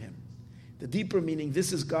hoped for him. The deeper meaning,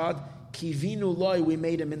 this is God, kivinu loy, we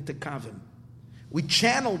made him into kavim. We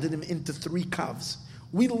channeled him into 3 kavs.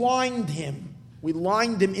 We lined him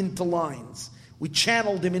into lines. We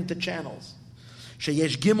channeled him into channels.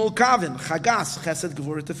 Sheyesh gimel kavim, chagas, chesed,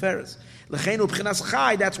 gevurah, teferes. L'cheinu b'chinas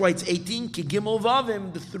chai, that's why it's 18, ki gimel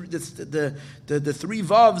vavim, the 3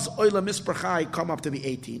 vavs, oila mispar chai, come up to be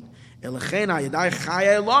 18. Elechena yadai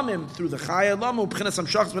chaya elamim, through the chaya elamu, b'chinas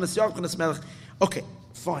hamshachas, b'chinas yach, b'chinas melech. Okay,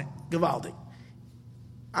 fine, Givaldi.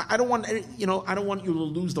 I don't want you to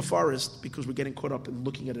lose the forest because we're getting caught up in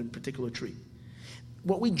looking at a particular tree.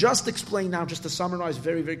 What we just explained now, just to summarize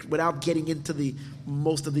very, very, without getting into the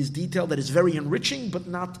most of this detail that is very enriching, but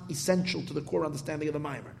not essential to the core understanding of the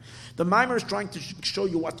Maimer. The Maimer is trying to show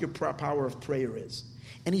you what your power of prayer is.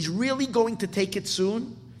 And he's really going to take it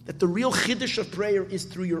soon, that the real chiddush of prayer is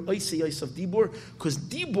through your oisei of Dibur, because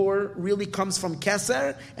Dibur really comes from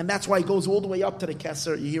Keser, and that's why it goes all the way up to the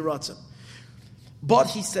Keser Yehiratzim. But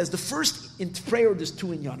he says, the first, in prayer, there's two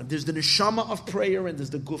inyanim. There's the neshama of prayer, and there's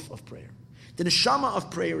the guf of prayer. The neshama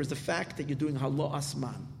of prayer is the fact that you're doing halo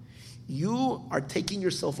asman. You are taking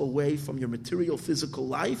yourself away from your material, physical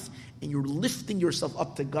life, and you're lifting yourself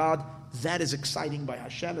up to God. That is exciting by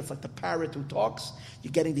Hashem. It's like the parrot who talks.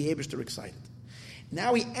 You're getting the Eibishter excited.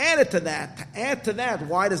 Now he added to that. To add to that,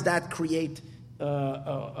 why does that create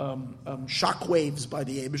shock waves by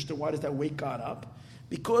the Eibishter? Why does that wake God up?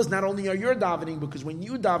 Because not only are you davening, because when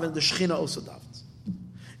you daven, the Shechina also davens.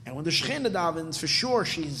 And when the Shechina davens, for sure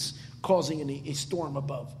she's causing a storm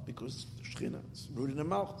above, because the Shechina is rooted in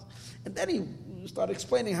Malchus. And then he started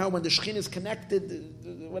explaining how when the Shechina is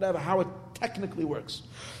connected, whatever, how it technically works.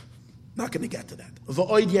 Not going to get to that.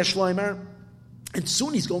 V'oid yesh loimer. And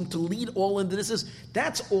soon he's going to lead all into this.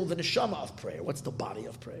 That's all the neshama of prayer. What's the body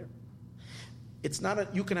of prayer? It's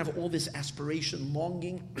not you can have all this aspiration,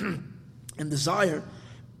 longing, and desire,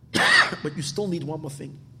 but you still need one more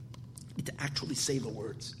thing. You need to actually say the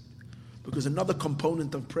words. Because another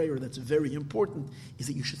component of prayer that's very important is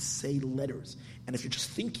that you should say letters. And if you're just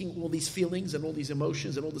thinking all these feelings and all these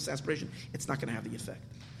emotions and all this aspiration, it's not going to have the effect.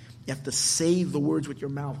 You have to say the words with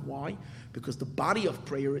your mouth. Why? Because the body of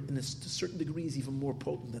prayer, to a certain degree, is even more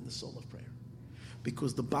potent than the soul of prayer.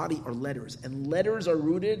 Because the body are letters. And letters are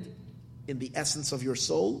rooted in the essence of your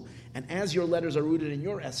soul. And as your letters are rooted in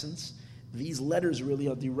your essence, these letters really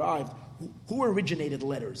are derived. Who originated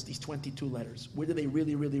letters, these 22 letters? Where do they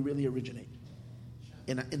really, really, really originate?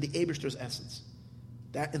 In the Eibishter's essence.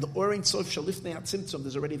 That in the Orein Sof Shalifnei HaTzimtzum,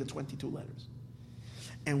 there's already the 22 letters.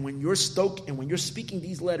 And when you're speaking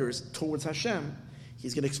these letters towards Hashem,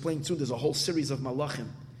 he's going to explain soon, there's a whole series of malachim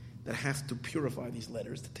that have to purify these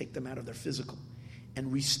letters, to take them out of their physical,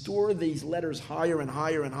 and restore these letters higher and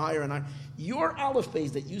higher and higher and higher. Your aleph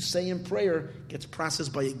base that you say in prayer gets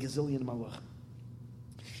processed by a gazillion malachim.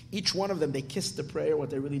 Each one of them, they kiss the prayer.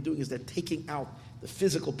 What they're really doing is they're taking out the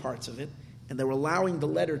physical parts of it, and they're allowing the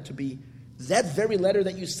letter to be, that very letter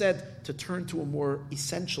that you said, to turn to a more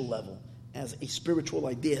essential level, as a spiritual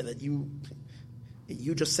idea that you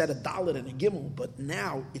just said a dalet and a gimel, but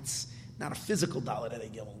now it's not a physical dalet and a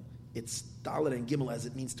gimel. It's dalet and gimel as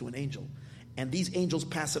it means to an angel. And these angels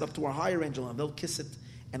pass it up to a higher angel, and they'll kiss it,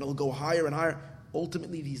 and it'll go higher and higher.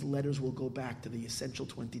 Ultimately, these letters will go back to the essential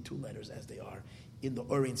 22 letters as they are in the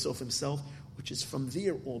Orein Sof himself, which is from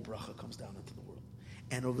there all bracha comes down into the world.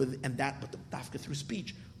 But the dafka through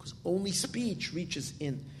speech, because only speech reaches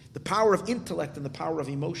in. The power of intellect and the power of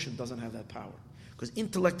emotion doesn't have that power. Because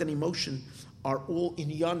intellect and emotion are all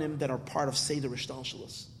inyanim that are part of Seder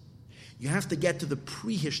Hishtalshelus. You have to get to the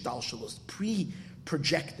pre-Hishtalshelus,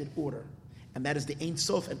 pre-projected order. And that is the Ein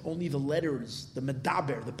Sof, and only the letters, the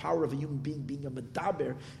medaber, the power of a human being a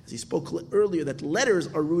medaber, as he spoke earlier, that letters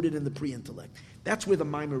are rooted in the pre-intellect. That's where the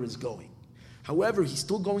Maimer is going. However, he's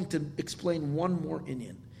still going to explain one more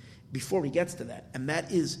inyan before he gets to that, and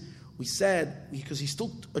that is, we said, because he's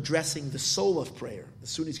still addressing the soul of prayer.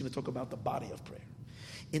 Soon he's going to talk about the body of prayer.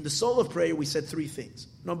 In the soul of prayer, we said three things.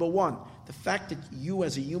 Number one, the fact that you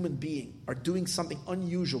as a human being are doing something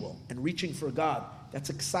unusual and reaching for God, that's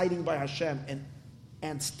exciting by Hashem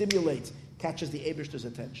and stimulates, catches the Eibishter's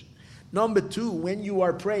attention. Number two, when you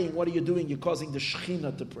are praying, what are you doing? You're causing the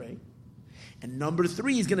Shechina to pray. And number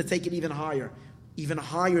three, he's going to take it even higher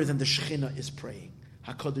than the Shechina is praying.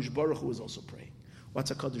 HaKadosh Baruch Hu is also praying. What's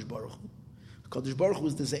HaKadosh Baruch Hu? HaKadosh Baruch Hu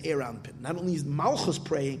is the Ze'er Anpin. Not only is Malchus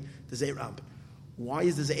praying, the Ze'er Anpin. Why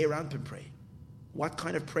is the Ze'er Anpin praying? What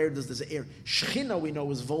kind of prayer does the Ze'er? Shechina we know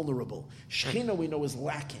is vulnerable. Shechina we know is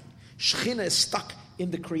lacking. Shechina is stuck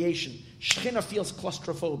in the creation. Shechina feels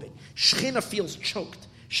claustrophobic. Shechina feels choked.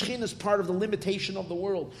 Shechina is part of the limitation of the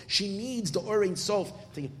world. She needs the Orein Sof.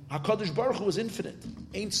 HaKadosh Baruch Hu is infinite.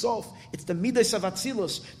 Ein Sof. It's the Midas of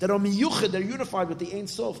Atzilus that are miyuched, they're unified with the Ein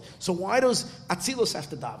Sof. So why does Atzilus have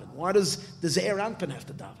to daven? Why does the Ze'er Anpin have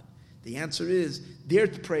to daven? The answer is, their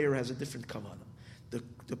prayer has a different kavanah.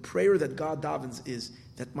 The prayer that God davens is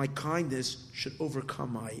that my kindness should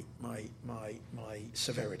overcome my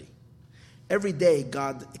severity. Every day,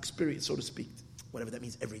 God experience, so to speak, whatever that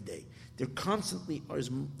means, every day. There constantly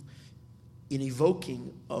in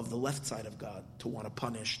evoking of the left side of God to want to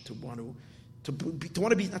punish, to want to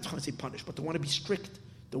be, not to say punish, but to want to be strict.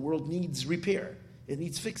 The world needs repair. It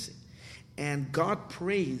needs fixing. And God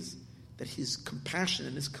prays that his compassion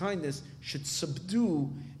and his kindness should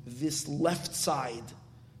subdue this left side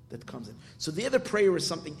that comes in. So the other prayer is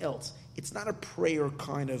something else. It's not a prayer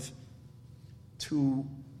kind of to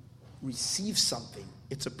receive something.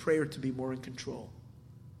 It's a prayer to be more in control,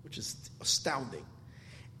 which is astounding.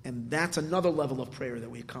 And that's another level of prayer that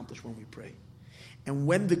we accomplish when we pray. And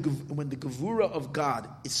when the gevura of God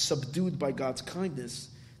is subdued by God's kindness,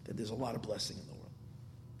 then there's a lot of blessing in the world.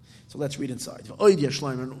 So let's read inside. We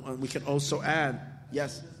can also add,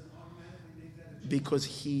 yes, because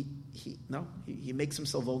he makes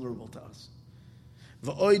himself vulnerable to us.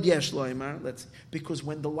 Because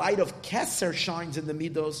when the light of Keser shines in the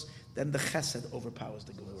Midos, then the Chesed overpowers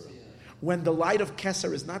the Gevura. When the light of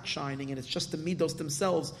Keser is not shining and it's just the Midos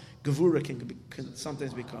themselves, Gevura can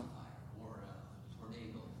sometimes become.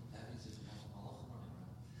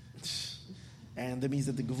 And that means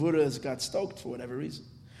that the Gevura has got stoked for whatever reason.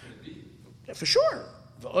 Yeah, for sure.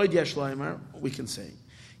 We can say.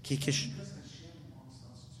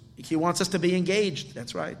 He wants us to be engaged.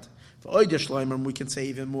 That's right. We can say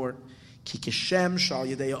even more.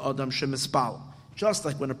 Just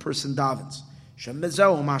like when a person davens.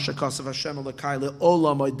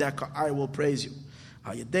 I will praise you.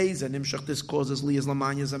 This causes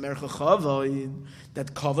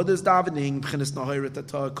that covered is davening.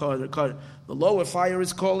 The lower fire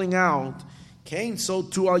is calling out. So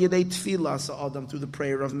too al yedei tefillah Adam through the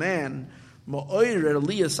prayer of man.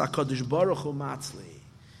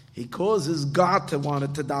 He causes God to want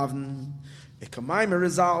it to daven. Like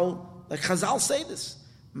Chazal say this.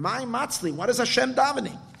 My matzli. What is Hashem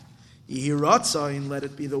davening? Yihiratzah, let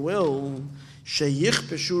it be the will.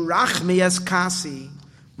 Sheyichpeshu rachmi es kasi.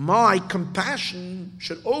 My compassion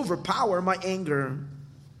should overpower my anger.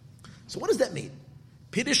 So what does that mean?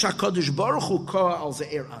 Pidish HaKadosh Baruch Hu ka al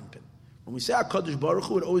ze'er anpin. When we say HaKadosh Baruch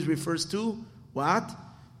Hu, it always refers to what?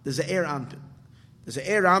 The ze'er anpin. The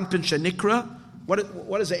ze'er anpin shenikra. What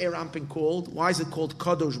is ze'er anpin called? Why is it called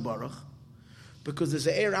Kadosh Baruch? Because the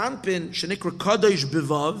ze'er anpin shenikra Kadosh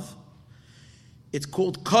Bivav. It's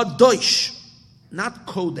called Kadosh, not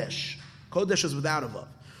Kodesh. Kodesh is without a vav.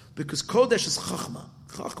 Because Kodesh is Chachma.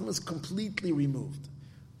 Chachma is completely removed.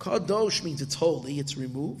 Kadosh means it's holy, it's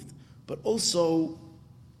removed, but also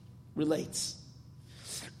relates.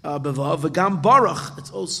 V'gam Baruch,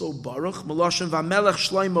 it's also Baruch. Meloshen v'amelech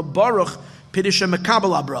Shlomo Baruch, Pidish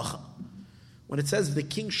Mekabel HaBracha. When it says the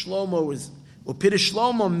king Shlomo is Upidish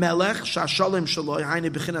Shlomo Melech Shashalem Shaloi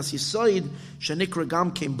Haine Bechinas Yisoid Shenikra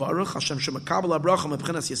Gam Kein Baruch Hashem Shemakabel HaBracha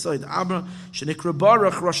Bechinas Yisoid Abra Shenikra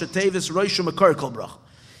Baruch Rosh Tevis Roishu Makar Kol Brach.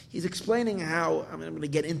 He's explaining how, I'm going to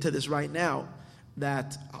get into this right now,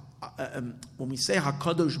 that when we say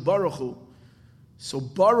HaKadosh Baruch Hu, so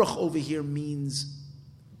Baruch over here means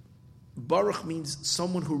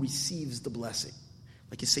someone who receives the blessing.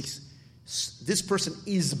 Like he says, this person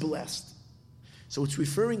is blessed. So it's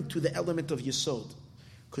referring to the element of Yesod.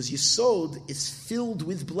 Because Yesod is filled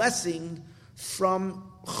with blessing from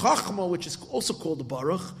Chachma, which is also called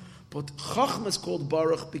Baruch. But Chachma is called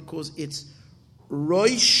Baruch because it's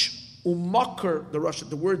Roish Umakar,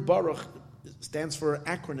 the word Baruch stands for an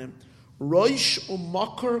acronym. Roish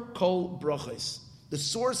Umakar Kol Brachos, the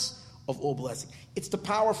source of all blessing. It's the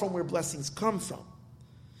power from where blessings come from.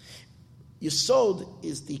 Yesod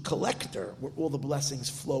is the collector where all the blessings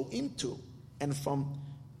flow into. And from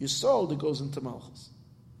Yesod, it goes into Malchus.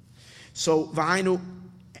 So, V'hainu,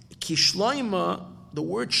 Ki Shloima, the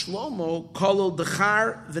word Shlomo, Kolol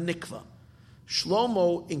Dechar V'nikva.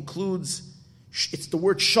 Shlomo includes, it's the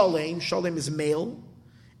word Shalem. Shalem is male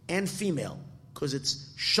and female. Because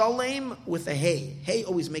it's Shalem with a Hey. Hey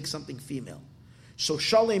always makes something female. So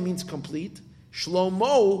Shalem means complete.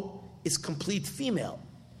 Shlomo is complete female.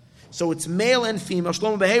 So it's male and female.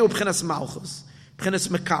 Shlomo B'hei U'B'chinas Malchus. B'chinas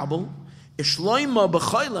Mekabel. Shloimo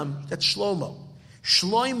b'cholam, that's Shlomo.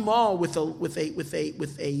 Shloimo with a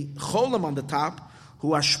cholam on the top,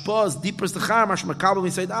 who ashpaz deeper as the char, mash makabel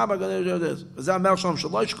yisaid abba. Zeh amel shalom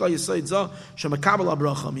shaloshka yisaid zeh shemakabel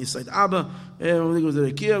abracham yisaid abba. We go to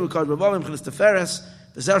the Ikea, we call it Ravalim, Chines Teferes.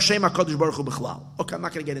 Zeh Shem HaKadosh Baruch Hu b'chlal. Okay, I'm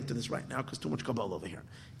not going to get into this right now because too much kabbalah over here,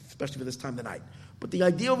 especially for this time of the night. But the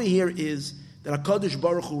idea over here is that HaKadosh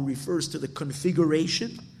Baruch Hu refers to the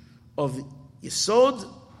configuration of Yesod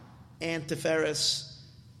and Teferes,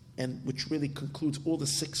 and which really concludes all the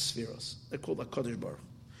 6 spheres. They're called HaKadosh Baruch.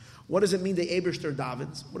 What does it mean the Ebershter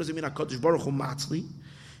davens? What does it mean HaKadosh Baruch Hu matzli?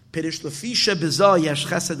 Pirish lefisha bezah yesh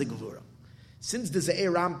chesed gevura. Since the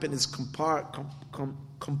Ze'er Rampin is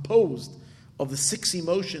composed of the 6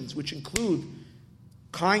 emotions, which include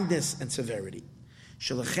kindness and severity.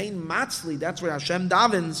 Shelechein matzli, that's where Hashem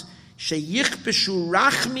davens, sheyichbeshu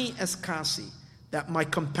rachmi es kasi, that my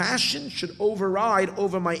compassion should override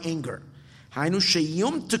over my anger. Hainu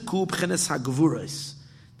sheyum teku b'chenes hagvuros,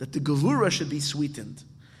 that the gevura should be sweetened.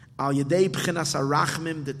 Al yedei b'chenas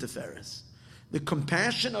harachmim de teferes. The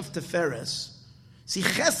compassion of teferes, see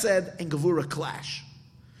chesed and gevura clash.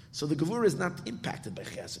 So the gevura is not impacted by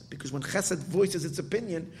chesed, because when chesed voices its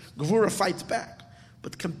opinion, gevura fights back.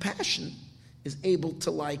 But compassion is able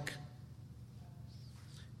to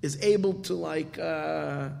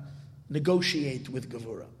negotiate with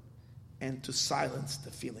gevura and to silence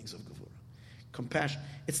the feelings of gevura. Compassion.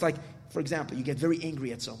 It's like, for example, you get very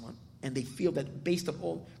angry at someone and they feel that based on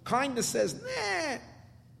all kindness says,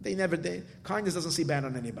 kindness doesn't see bad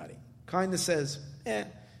on anybody. Kindness says, they're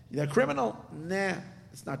a criminal,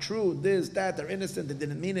 it's not true, this, that, they're innocent, they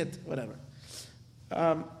didn't mean it, whatever.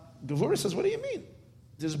 Gevura says, what do you mean?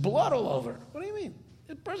 There's blood all over. What do you mean?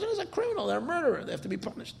 The person is a criminal, they're a murderer, they have to be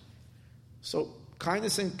punished. So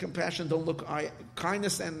kindness and compassion don't look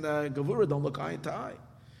kindness and gevura don't look eye to eye.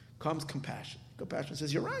 Comes compassion. Compassion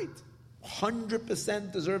says, you're right.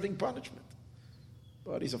 100% deserving punishment.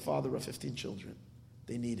 But he's a father of 15 children.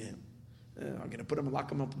 They need him. I'm going to put him and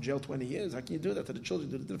lock him up in jail 20 years. How can you do that to the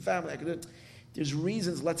children, to the family? I can do it. There's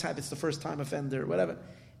reasons, let's have it's the first time offender, whatever.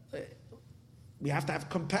 We have to have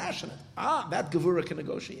compassion. That gevura can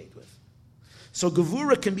negotiate with. So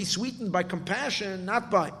gevura can be sweetened by compassion, not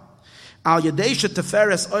by al yadesha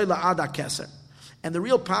teferes oila ada keser. And the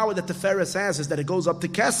real power that teferes has is that it goes up to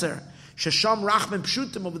keser. Shesham rachmim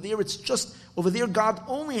pshutim, over there God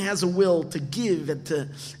only has a will to give and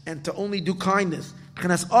to only do kindness.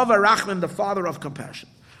 Chenas ava rachmim, the father of compassion.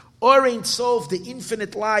 Orein sof, the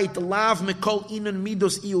infinite light, the lav mekol inon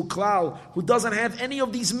midos iu klal, who doesn't have any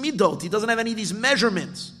of these midot, he doesn't have any of these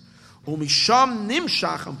measurements. Umisham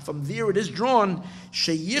nimshacham, from there it is drawn,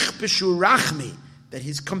 sheyichbeshu rachmi, that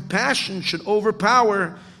his compassion should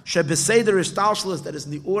overpower shebeseder istalshalos, that is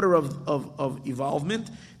in the order of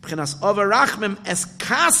evolvement. B'chenas ava rachmim es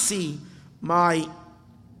kasi,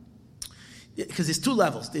 because there's 2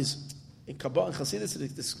 levels. There's in Kabbalah and Chassidus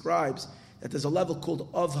it describes that there's a level called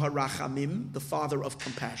Av HaRachamim, the father of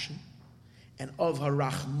compassion, and Av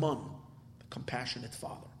HaRachman, the compassionate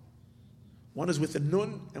father. One is with a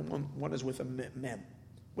nun, and one is with a mem.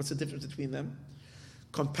 What's the difference between them?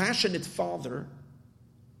 Compassionate father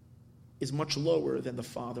is much lower than the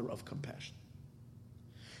father of compassion.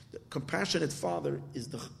 The compassionate father is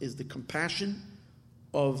the compassion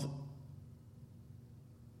of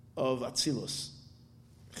Atzilus.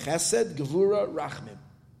 Chesed, Gevura, Rachmim.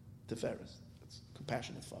 Teferes. That's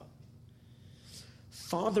compassionate father.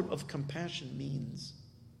 Father of compassion means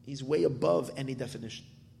he's way above any definition.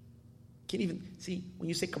 Can't even see when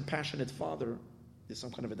you say compassionate father, there's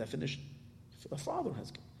some kind of a definition. A father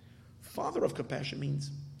has father of compassion means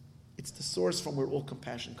it's the source from where all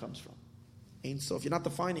compassion comes from. Ain't so if you're not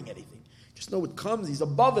defining anything, just know it comes. He's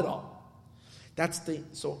above it all. That's Ava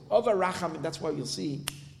Racham. That's why you'll see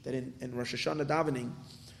that in Rosh Hashanah davening.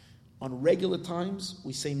 On regular times,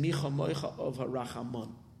 we say Micha Moicha of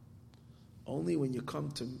HaRachamon. Only when you come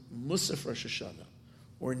to Musaf Rosh Hashanah,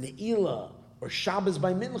 or Ne'ilah, or Shabbos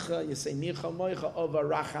by Mincha, you say Micha Moicha of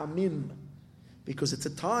HaRachamim. Because it's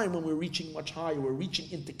a time when we're reaching much higher, we're reaching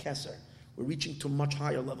into Keser, we're reaching to much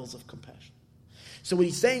higher levels of compassion. So what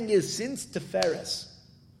he's saying is, since Teferes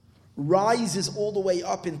rises all the way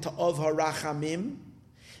up into Av HaRachamim,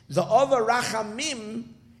 the Av HaRachamim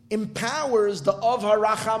empowers the Av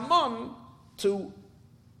HaRachamon to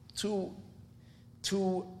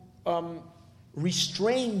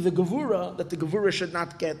restrain the Gevura, that the Gevura should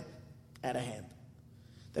not get out of hand.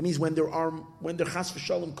 That means when there Chas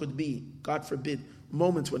v'Shalom could be, God forbid,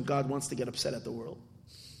 moments when God wants to get upset at the world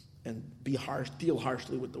and deal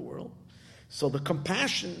harshly with the world. So the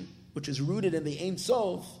compassion, which is rooted in the Ein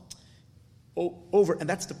Sof, and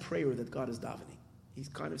that's the prayer that God is davening. He's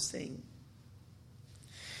kind of saying,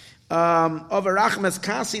 over Rachmas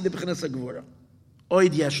Kasi the B'chinas HaGevura.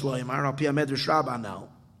 Oid yesh lo yimar al pi HaMedrash Rabbah now.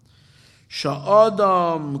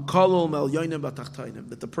 Sha'adam kolol mel yonim b'tachtainim.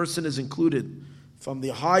 That the person is included from the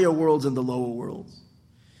higher worlds and the lower worlds.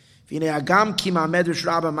 V'nei agam ki ma'Medrash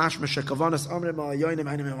Rabbah mashma shekavanas amrim al yonim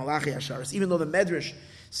hanim malachi asharis. Even though the Medrash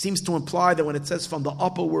seems to imply that when it says from the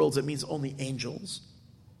upper worlds, it means only angels.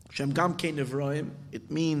 Shem gam kein nevroim. It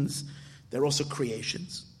means they're also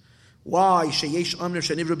creations. Why? Sheyesh amr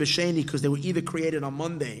shenivru b'sheni, because they were either created on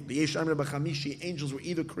Monday. Yesh amr b'chamishi, angels were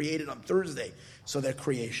either created on Thursday, so they're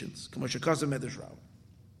creations. K'mo shekasem Medrash Rabbah.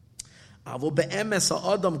 Avo be'emes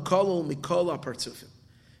ha'adam kolol mikol ha'partzufim.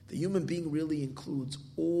 The human being really includes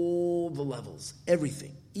all the levels,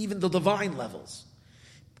 everything, even the divine levels.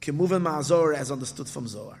 Kemuven ma'azor, as understood from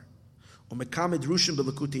Zohar. Umekamid rushim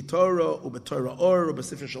belekuti Torah, ubetorah or,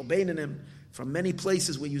 ubesifir shel beinanim, from many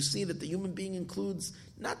places where you see that the human being includes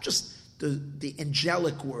not just the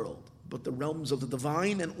angelic world, but the realms of the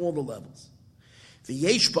divine and all the levels.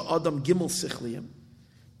 V'yesh ba'adam gimel sichliyim.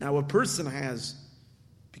 Now a person has,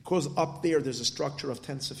 because up there's a structure of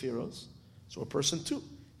 10 sephiros, so a person too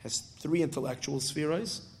has 3 intellectual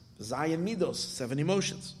spheros, Zayin midos, 7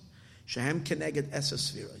 emotions. Shehem keneged esa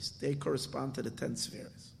spheros. They correspond to the 10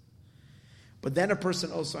 spheros. But then a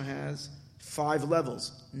person also has 5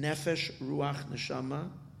 levels: nefesh, ruach, neshama,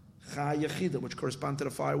 cha, yechida, which correspond to the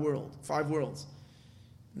 5 worlds.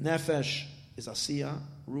 Nefesh is asiya,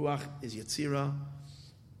 ruach is yetzira.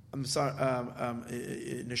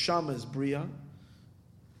 Neshama is bria,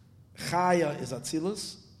 chaya is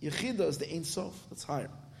atzilus, yechida is the Ein Sof. That's higher.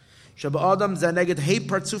 Sheba Adam zaneged hey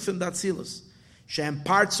partzufim datzilus. Shem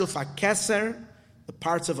partzuf keser, the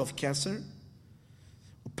parts of keser,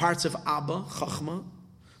 parts of Abba, Chachma,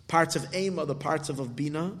 parts of Ema, the parts of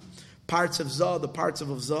Bina, parts of Zah, the parts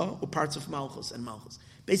of Zah, or parts of Malchus and Malchus.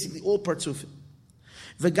 Basically, all partzufim.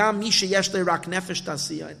 V'gam misha yesh rak nefesh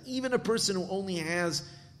tasiya, and even a person who only has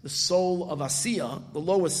the soul of Asiya, the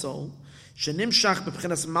lowest soul, shenimshach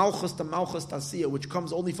b'pchinas Malchus to Malchus tasiya, which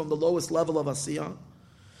comes only from the lowest level of Asiya.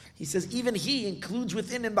 He says even he includes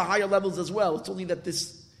within him the higher levels as well. It's only that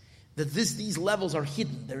these levels are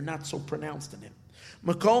hidden; they're not so pronounced in him.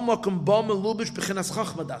 In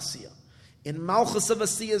Malchus of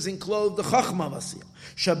Asiya is enclosed the Chachma of Asiya.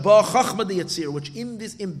 Shabbat Chachma the Yetzirah, which in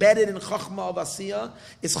this embedded in Chachma of Asiya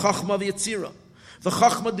is Chachma of Yetzirah. The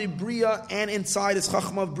Chachma the Bria, and inside is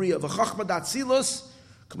Chachma of Bria. The Chachma the Atzilus,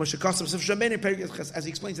 as he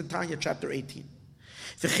explains in Tanya chapter 18.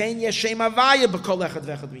 He's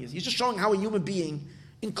just showing how a human being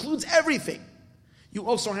includes everything. You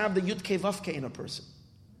also have the Yud Kei Vav Kei in a person,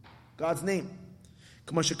 God's name.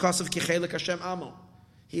 And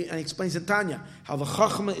he explains in Tanya how the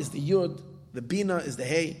Chachma is the Yud, the Bina is the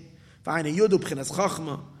Hey, and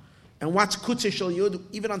what's Kutzei Shel Yud?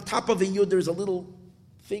 Even on top of the Yud, there's a little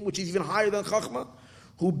thing which is even higher than Chachma.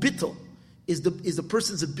 Who Bittul is the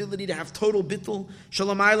person's ability to have total Bittul.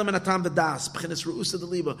 Shalamaylam and Atam V'das, B'chinas Re'usa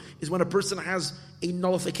Deliba, is when a person has a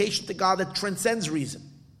nullification to God that transcends reason.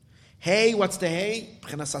 Hey, what's the Hey?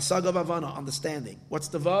 B'chinas Asaga Vavana, understanding. What's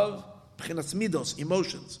the Vav? B'chinas Midos,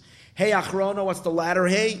 emotions. Hey Achrona, what's the latter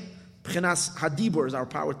Hey? B'chinas Hadibur is our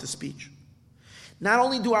power to speech. Not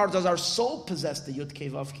only does our soul possess the Yud Kei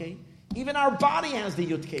Vav Kei, even our body has the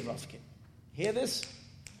Yud Kei Vav Kei. Hear this?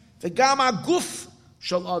 V'gam ha'guf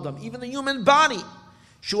shel Adam, even the human body,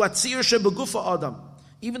 shu atzir shebegufa Adam,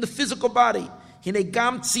 even the physical body, hine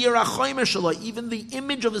gam tzir ha'choymer shelo, even the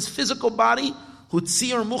image of his physical body, hu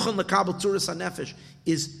tzir muchan lekabel turas ha'nefesh,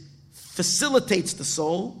 facilitates the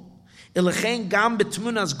soul. Elechen gam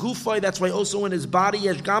betmunas gufay, that's why also in his body,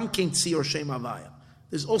 yesh gam king tzir shem havaya.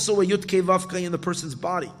 There's also a Yud Kei Vav Kei in the person's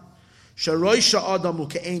body. Sharoisha Adamu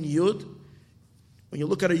Ke'ein Yud. When you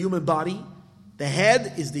look at a human body, the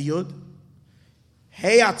head is the Yud.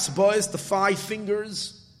 Hey Atzbois, the 5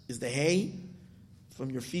 fingers, is the Hey from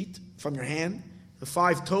your feet, from your hand. The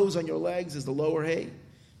 5 toes on your legs is the lower Hey.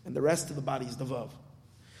 And the rest of the body is the Vav.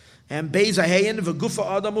 And Beis HaHeyin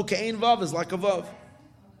V'gufa Adamu Ke'ein Vav is like a Vav.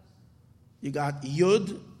 You got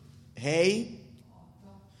Yud, Hey,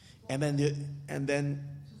 and then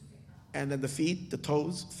the feet, the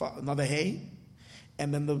toes, another Hey,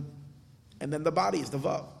 and then the body is the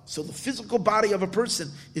Vav. So the physical body of a person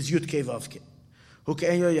is Yud Kei Vav Kei.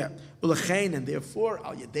 And therefore,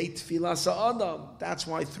 al yedei tfilas ha'adam. That's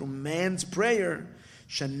why through man's prayer,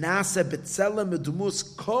 shanase b'tzelem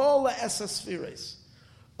medumus kol ha'esa spheres.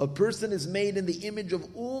 A person is made in the image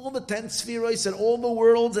of all the 10 spheres and all the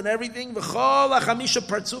worlds and everything. V'chol ha'chamisha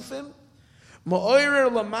partzufim.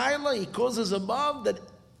 Ma'orer l'mayla, he causes above that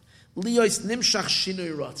liyos nimshach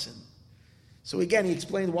shinui ratzin. So again, he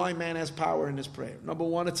explained why man has power in his prayer. Number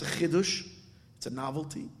 1, it's a chidush, it's a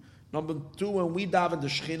novelty. Number 2, when we daven, the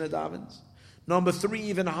Shechina davens. Number 3,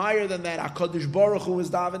 even higher than that, HaKadosh Baruch Hu is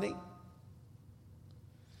davening.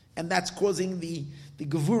 And that's causing the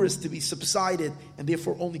gevuras to be subsided, and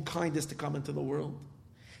therefore only kindness to come into the world.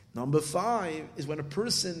 Number 5 is when a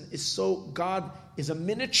person is so, God is a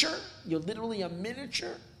miniature, you're literally a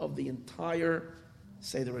miniature of the entire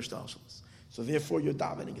Seder Rishdashlis. So therefore your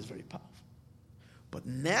davening is very powerful. But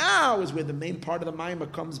now is where the main part of the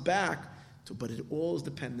Maimah comes back to, but it all is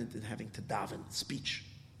dependent in having to daven, speech.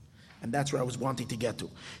 And that's where I was wanting to get to.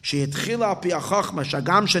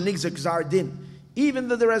 Even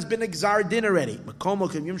though there has been a gzar din already. There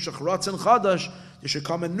should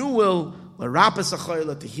come a new will,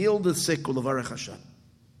 to heal the sick, and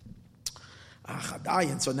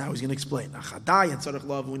so now he's going to explain.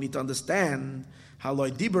 We need to understand how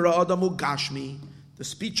the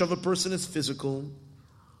speech of a person is physical.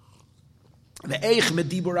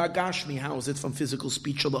 How is it from physical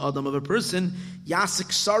speech of the adam of a person? How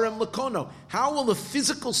will the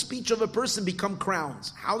physical speech of a person become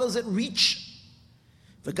crowns? How does it reach?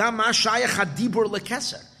 And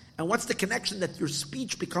what's the connection that your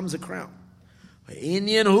speech becomes a crown?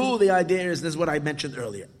 The idea is, this is what I mentioned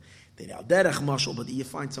earlier. But you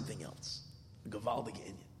find something else.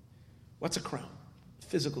 What's a crown? A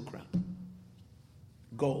physical crown.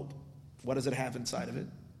 Gold. What does it have inside of it?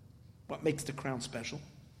 What makes the crown special?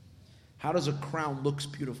 How does a crown look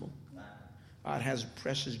beautiful? It has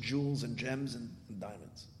precious jewels and gems and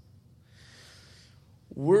diamonds.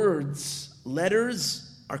 Words, letters,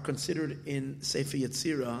 are considered in Sefer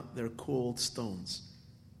Yetzirah, they're called stones.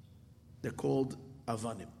 They're called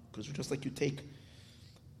avanim. Because just like you take,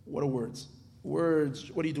 what are words? Words,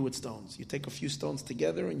 what do you do with stones? You take a few stones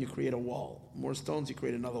together and you create a wall. More stones, you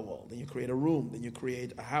create another wall. Then you create a room. Then you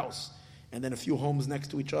create a house. And then a few homes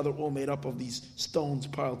next to each other, all made up of these stones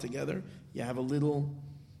piled together. You have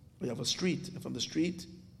a street. And from the street,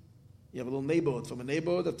 you have a little neighborhood. From a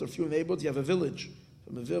neighborhood, after a few neighborhoods, you have a village.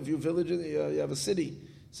 From a few villages, you have a city.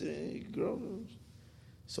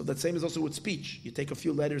 So that same is also with speech. You take a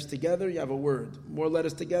few letters together, you have a word. More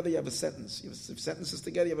letters together, you have a sentence. You have sentences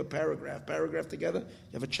together, you have a paragraph. Paragraph together,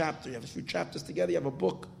 you have a chapter. You have a few chapters together, you have a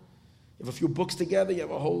book. You have a few books together, you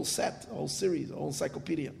have a whole set, a whole series, a whole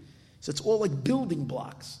encyclopedia. So it's all like building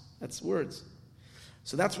blocks. That's words.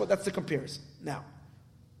 So that's the comparison. Now,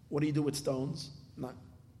 what do you do with stones?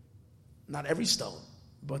 Not every stone,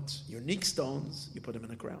 but unique stones, you put them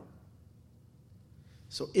in a crown.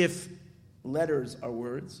 So if letters are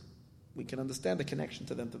words, we can understand the connection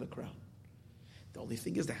to them to the crown. The only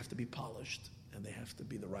thing is they have to be polished and they have to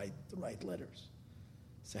be the right letters.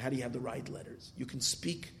 So how do you have the right letters? You can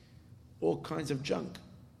speak all kinds of junk.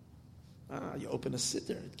 You open a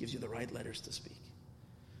siddur, it gives you the right letters to speak.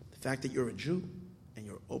 The fact that you're a Jew and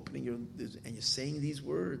you're opening and you're saying these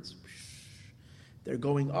words, they're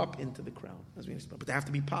going up into the crown, as we explained. But they have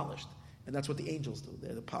to be polished, and that's what the angels do.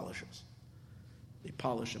 They're the polishers. They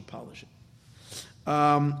polish and polish it.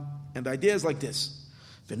 And the idea is like this.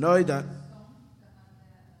 The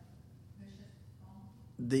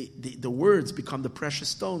words become the precious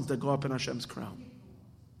stones that go up in Hashem's crown.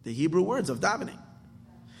 The Hebrew words of davening.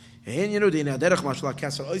 The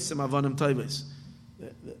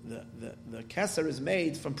keser is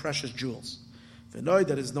made from precious jewels. The noid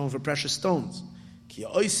that is known for precious stones. It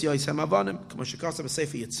says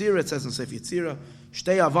in Sefer Yetzirah,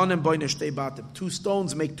 two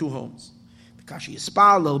stones make two homes.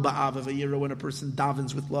 When a person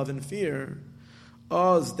davens with love and fear,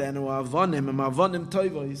 the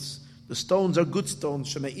stones are good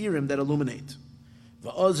stones that illuminate.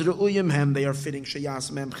 They are fitting.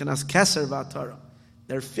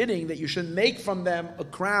 They're fitting that you should make from them a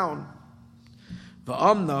crown.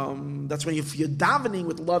 That's when you're davening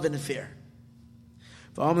with love and fear.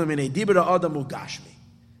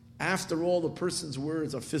 After all, the person's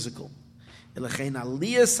words are physical. This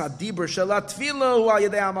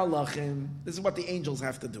is what the angels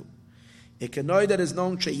have to do. That is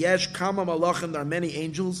known. There are many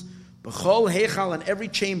angels. In every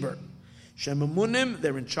chamber.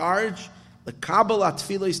 They're in charge. The Kabbalah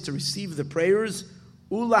Tfilah to receive the prayers.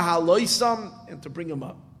 And to bring them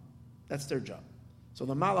up. That's their job. So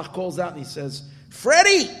the Malach calls out and he says,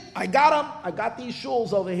 Freddie, I got him. I got these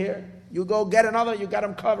shuls over here. You go get another. You got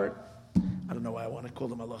him covered. I don't know why I want to call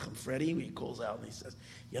the Malachim Freddie. He calls out and he says,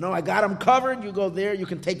 I got him covered. You go there. You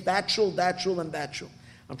can take that shul, and that shul.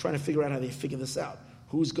 I'm trying to figure out how they figure this out.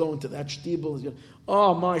 Who's going to that shtibel?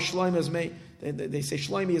 Oh, my Shlomi is made. They say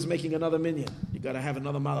Shlomi is making another minyan. You got to have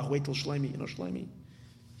another Malach. Wait till Shlomi. Shlomi?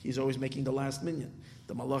 He's always making the last minyan.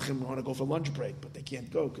 The Malachim want to go for lunch break, but they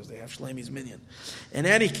can't go because they have Shlomi's minyan. In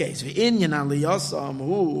any case,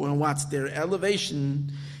 and what's their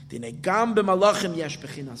elevation? See,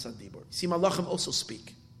 Malachim also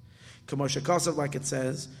speak. Like it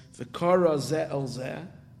says, they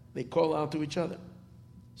call out to each other.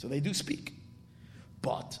 So they do speak.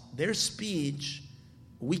 But their speech,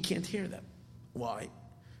 we can't hear them. Why?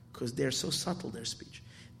 Because they're so subtle, their speech.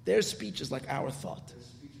 Their speech is like our thought.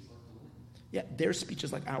 Yeah, their speech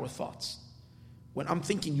is like our thoughts. When I'm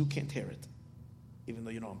thinking, you can't hear it. Even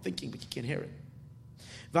though I'm thinking, but you can't hear it.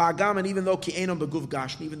 Va'agam, and even though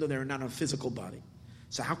they're not a physical body.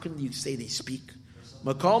 So how can you say they speak?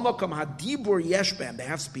 Makal makam hadibur yeshbam. They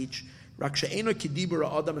have speech. Rak she'eno kidibur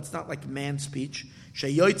adam. It's not like man's speech.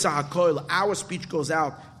 She'yoytza hakoil. Our speech goes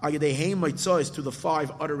out. Ayadehim moitzois to the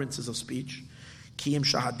 5 utterances of speech. Kiyim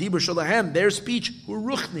shahadibur shalahem. Their speech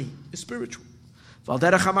ruchni is spiritual.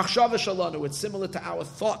 Valderech hamachshava shalanu. It's similar to our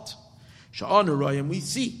thought. Sha'anu royim. We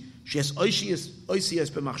see. She's oisias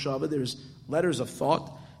b'machshava. There's letters of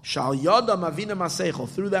thought. Shal yada mavina maseichel.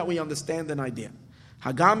 Through that we understand an idea.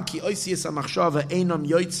 Hagam ki oisias hamachshava einam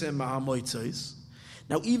yoytzem ma'amoitzois.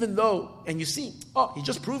 Now, even though, and you see, he's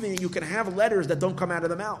just proving that you can have letters that don't come out of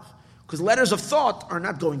the mouth. Because letters of thought are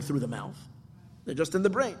not going through the mouth. They're just in the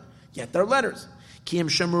brain. Yet they're letters. Kiyem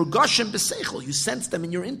shemur goshem b'seichel. You sense them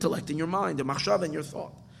in your intellect, in your mind, in machshava, in your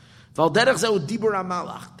thought. Valderech zeu dibur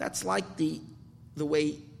hamalach. That's like the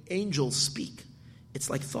way angels speak. It's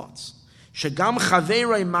like thoughts. Shegam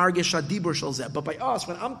chaverei margesh hadibur shel zeh. But by us,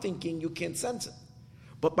 when I'm thinking, you can't sense it.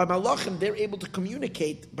 But by malachim, they're able to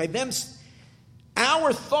communicate. By them,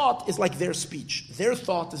 our thought is like their speech. Their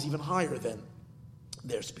thought is even higher than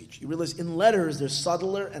their speech. You realize in letters, they're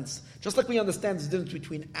subtler, and just like we understand the difference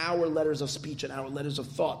between our letters of speech and our letters of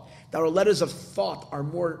thought. Our letters of thought are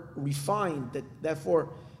more refined, therefore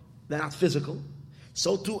they're not physical.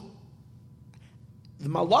 So too, the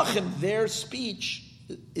malachim, their speech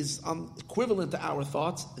is equivalent to our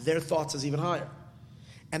thoughts. Their thoughts is even higher.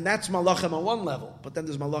 And that's malachim on one level, but then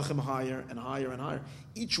there's malachim higher and higher and higher.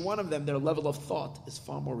 Each one of them, their level of thought is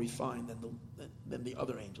far more refined than the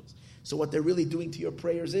other angels. So what they're really doing to your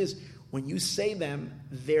prayers is, when you say them,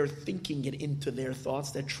 they're thinking it into their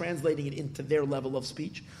thoughts, they're translating it into their level of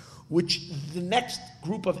speech, which the next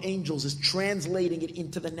group of angels is translating it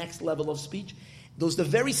into the next level of speech. Those are the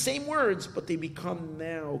very same words, but they become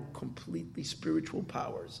now completely spiritual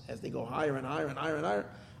powers as they go higher and higher and higher and higher,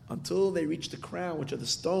 until they reach the crown, which are the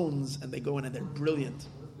stones, and they go in and they're brilliant.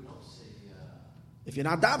 What if we don't say, if you're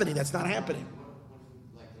not davening, that's not happening. What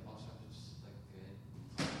if like the Baal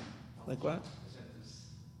Like what?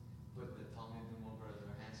 Put the Talmud over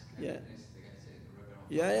their hands. Yeah. They gotta say the river.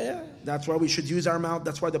 Yeah. That's why we should use our mouth.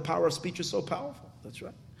 That's why the power of speech is so powerful. That's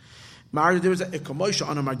right.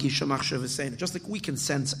 Just like we can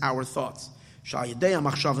sense our thoughts.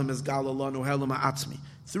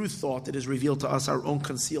 Through thought, it is revealed to us our own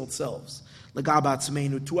concealed selves.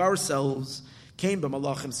 To ourselves came by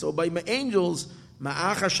malachim. So by angels,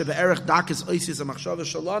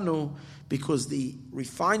 because the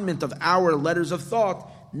refinement of our letters of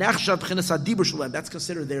thought, that's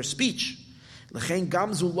considered their speech.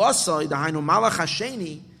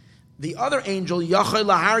 The other angel, Yachai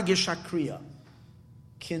Lahargish Hakriya,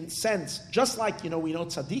 can sense, just like, we know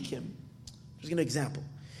tzaddikim. Just give an example.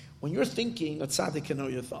 When you're thinking, a tzaddik can know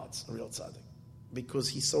your thoughts, a real tzaddik, because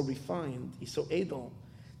he's so refined, he's so edel,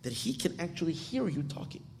 that he can actually hear you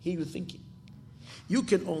talking, hear you thinking. You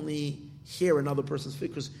can only hear another person's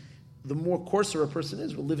speech, because the more coarser a person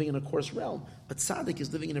is, we're living in a coarse realm. A tzaddik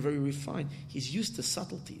is living in a very refined, he's used to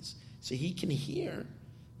subtleties, so he can hear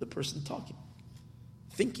the person talking,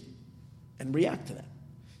 thinking, and react to that.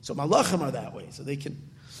 So malachim are that way, so they can.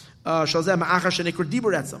 So they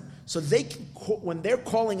can, when they're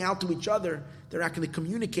calling out to each other, they're actually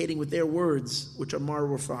communicating with their words, which are more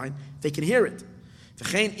refined. They can hear it.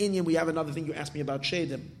 We have another thing you asked me about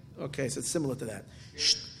Shedim. Okay, so it's similar to that.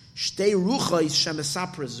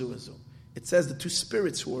 It says the two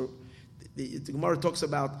spirits who are. The Gemara talks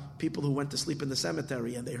about people who went to sleep in the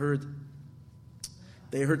cemetery and they heard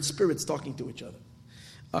spirits talking to each other.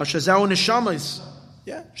 Shazau neshamas,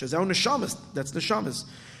 shazau neshamas. That's neshamas.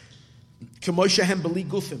 K'moshehem beli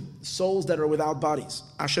gufim, souls that are without bodies.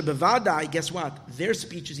 Asher bevadai, guess what? Their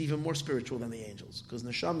speech is even more spiritual than the angels, because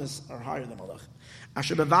neshamas are higher than malach.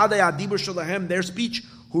 Asher bevadai adibur shalahem, their speech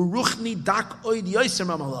hu ruchni dak oid yoser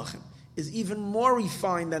malachim, is even more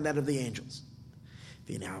refined than that of the angels.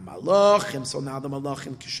 V'nei malachim, so now the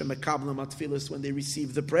malachim kishem mekablam atfilas, when they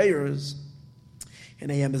receive the prayers,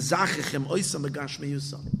 they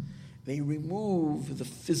remove the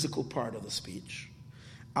physical part of the speech.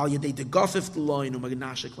 They kiss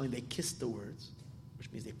the words, which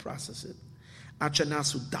means they process it,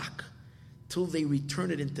 till they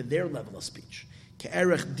return it into their level of speech,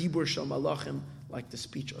 like the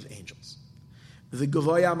speech of angels.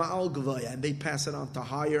 And they pass it on to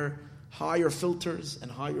higher filters, and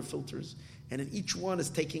in each one is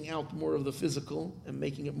taking out more of the physical and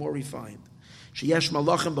making it more refined. Sheyesh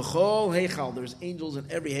malachim b'chol heichal. There's angels in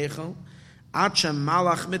every heichal. Achem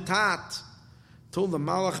malach mitat. Told the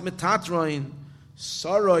malach mitat roin.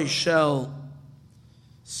 Saroi shel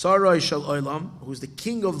olam, who's the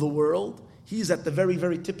king of the world. He's at the very,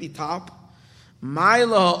 very tippy top.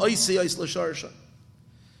 Maila oisi ois l'sharsha.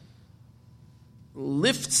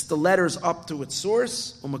 lifts the letters up to its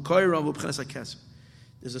source.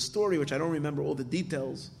 There's a story which I don't remember all the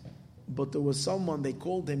details, but there was someone, they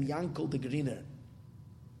called him Yankel the Greener.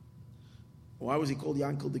 Why was he called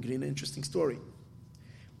Yankel the Greener? Interesting story.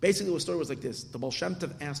 Basically, the story was like this. The Baal Shem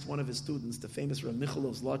Tov asked one of his students, the famous Rav Michal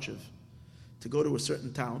of Zlochev, to go to a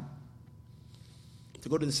certain town, to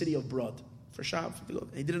go to the city of Brod for Shav.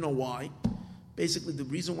 He didn't know why. Basically, the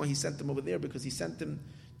reason why he sent him over there, because he sent him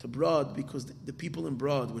to Brod because the people in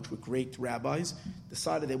Brod, which were great rabbis,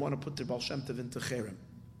 decided they want to put the Baal Shem Tov into Cherem.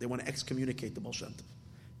 They want to excommunicate the Baal Shem Tov.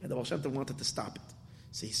 And the Baal Shem Tov wanted to stop it.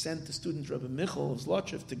 So he sent the student Rabbi Michal of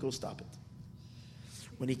Zlochev to go stop it.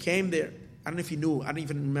 When he came there, I don't know if he knew, I don't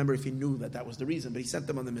even remember if he knew that was the reason, but he sent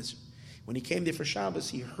them on the mission. When he came there for Shabbos,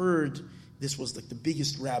 he heard this was like the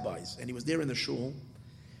biggest rabbis, and he was there in the shul,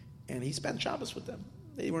 and he spent Shabbos with them.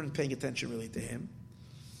 They weren't paying attention really to him.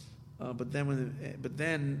 But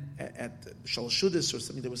then at Shal Shudis or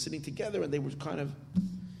something, they were sitting together, and they were kind of,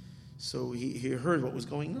 so he heard what was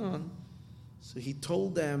going on. So he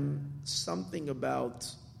told them something about,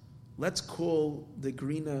 let's call the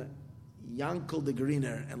Greener Yankel the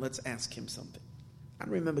Greener, and let's ask him something. I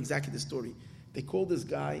don't remember exactly the story. They called this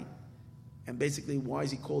guy, and basically why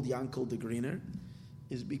is he called Yankel the Greener?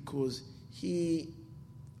 Is because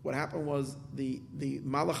what happened was the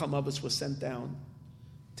Malach HaMavis was sent down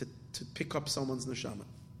to pick up someone's neshama.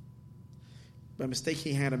 By mistake,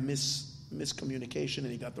 he had a miscommunication,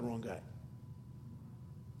 and he got the wrong guy.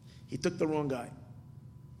 He took the wrong guy.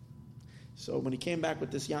 So when he came back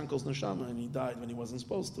with this Yankel's neshama, and he died when he wasn't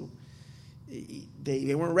supposed to,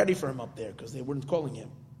 they weren't ready for him up there because they weren't calling him.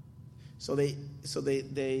 So they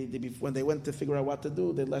when they went to figure out what to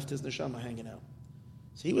do, they left his neshama hanging out.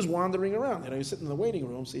 So he was wandering around. He was sitting in the waiting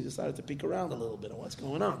room, so he decided to peek around a little bit of what's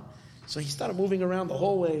going on. So he started moving around the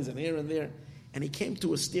hallways and here and there, and he came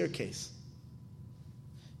to a staircase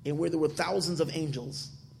in where there were thousands of angels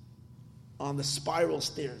on the spiral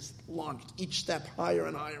stairs, launched each step higher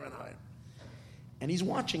and higher and higher. And he's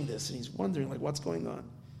watching this, and he's wondering, like, what's going on?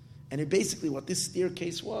 And basically what this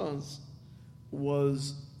staircase was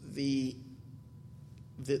the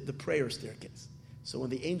prayer staircase. So when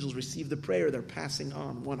the angels receive the prayer, they're passing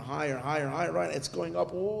on one higher, higher, higher, right? It's going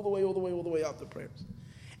up all the way up the prayers.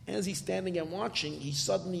 As he's standing and watching, he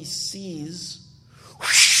suddenly sees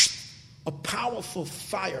a powerful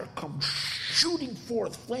fire come shooting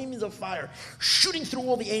forth, flames of fire, shooting through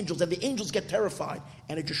all the angels, and the angels get terrified,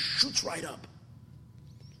 and it just shoots right up.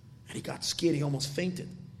 And he got scared, he almost fainted.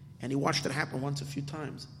 And he watched it happen once a few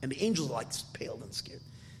times. And the angels are like paled and scared.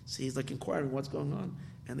 So he's like inquiring what's going on.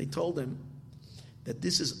 And they told him that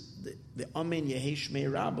this is the Amen Yehi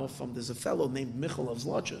Shmei Rabbah from, there's a fellow named Michal of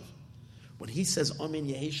Zlochev. When he says Amen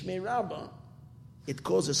Yehi Shmei Rabbah, it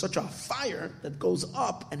causes such a fire that goes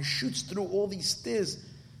up and shoots through all these stairs.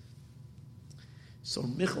 So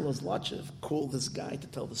Michal of Zlochev called this guy to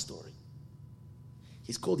tell the story.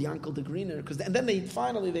 He's called Yankel the Greener, and then they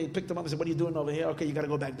picked him up and said, "What are you doing over here?" "Okay, you got to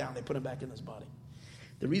go back down." They put him back in his body.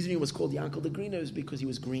 The reason he was called Yankel the Greener is because he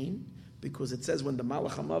was green, because it says when the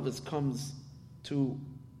Malach HaMavis comes to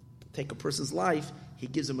take a person's life, he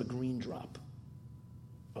gives him a green drop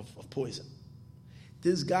of poison.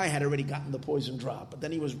 This guy had already gotten the poison drop, but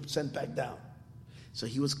then he was sent back down. So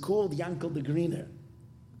he was called Yankel the Greener.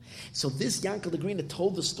 So this Yankel the Greener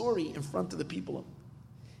told the story in front of the people.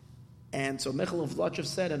 And so Michal of Zlochev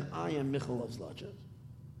said, and I am Michal of Zlochev.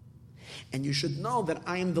 And you should know that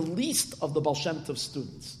I am the least of the Baal Shem Tov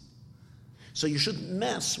students. So you shouldn't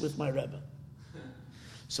mess with my Rebbe.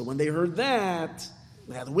 So when they heard that,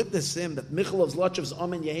 they had witnessed him, that Michal of Zlochev's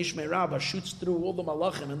Amen Yehi Shmei Rabbah shoots through all the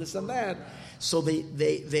malachim and this and that. So they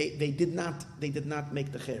did not make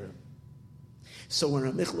the cherem. So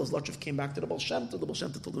when Michal of Zlochev came back to the Baal Shem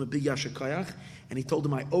Tov told him a big yasher koyach, and he told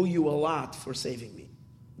him, I owe you a lot for saving me.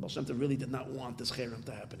 Baal Shem Tov really did not want this cherem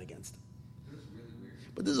to happen against him. It was really weird.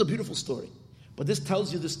 But this is a beautiful story. But this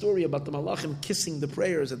tells you the story about the malachim kissing the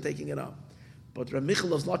prayers and taking it up. But Rav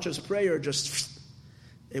Michal of Zlochev's prayer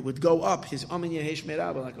it would go up, his Amen Yehi Shmei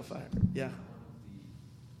Rabbah, like a fire. Yeah. One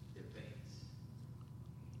of the debates.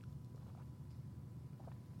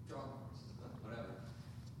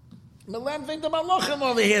 Whatever. Melan fängt der Malachim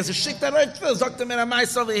over here. So schickt right für, sagt mir a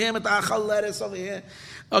Mais over here, mit Achal Leres over here.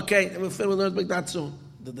 Okay, we'll learn about that soon.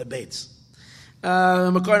 The debates.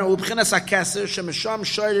 That's where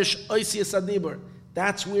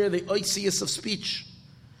the oisius of speech.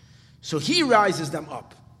 So he rises them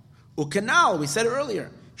up. Ukanal, we said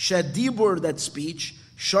earlier, shadibur, that speech,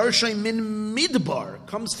 Sharshay min midbar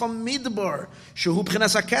comes from midbar. Shehu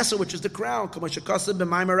b'chinas hakesser, which is the crown. Kama shekaseh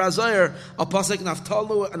b'maimer azayir al pasek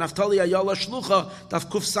Naftali ayala shlucha taf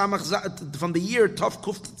kuf samach from the year taf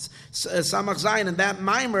kuf samach zayin, and that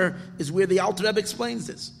mimer is where the Alter Rebbe explains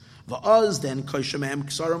this. Va'az then koishamem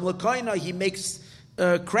ksaram l'koina, he makes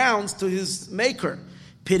crowns to his maker.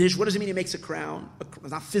 Piddish, what does it mean? He makes a crown.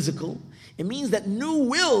 It's not physical. It means that new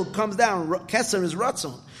will comes down. Keser is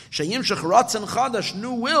ratzon. Shayimshach ratzon chadash,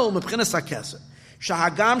 new will mepchinas hakeser.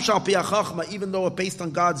 Shahagam shal pi hachachma, even though it's based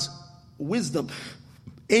on God's wisdom.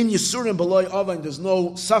 Ein yisurim b'loy avain, there's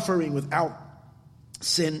no suffering without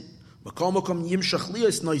sin. Makom makom yimshach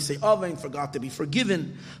liyos noisei avain, for God to be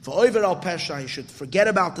forgiven. For oiver al pesha, he should forget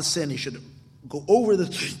about the sin. He should go over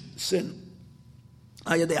the sin.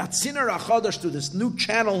 To this new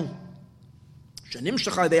channel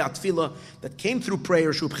that came through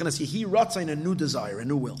prayer, he wrote in a new desire, a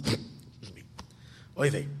new will. I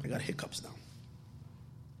got hiccups now.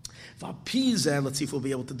 Let's see if we'll be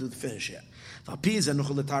able to do the finish yet. There's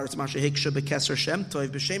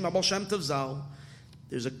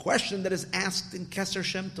a question that is asked in Keser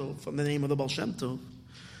Shem Tov from the name of the Baal Shem Tov.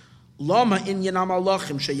 Why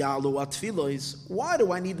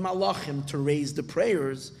do I need malachim to raise the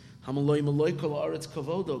prayers? God's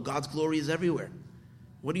glory is everywhere.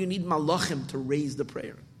 What do you need malachim to raise the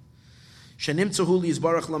prayer? The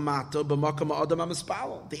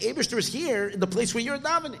Eibishter is here in the place where you're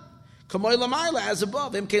davening. As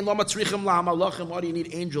above. Why do you need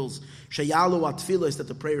angels? That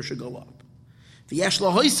the prayer should go up.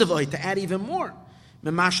 To add even more.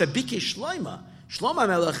 Shlomo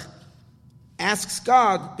Melech asks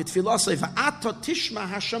God that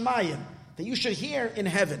you should hear in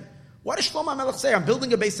heaven. What does Shlomo Melech say? I'm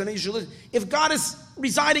building a Beis Hamikdash. If God is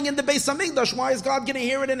residing in the Beis Hamikdash, why is God going to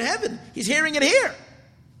hear it in heaven? He's hearing it here.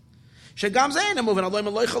 Especially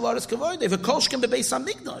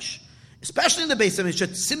in the Beis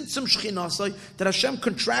Hamikdash, that Hashem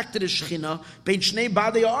contracted his Shechina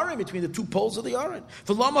between the two poles of the Aron.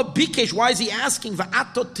 Why is he asking?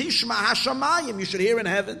 You should hear in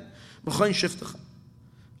heaven. The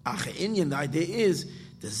idea is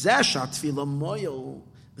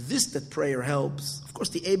this that prayer helps. Of course,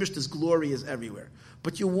 the Eibishter's glory is everywhere,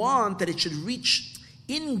 but you want that it should reach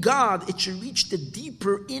in God. It should reach the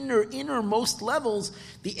deeper, innermost levels.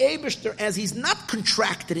 The Eibishter, as he's not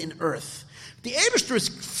contracted in earth. The Eibishter is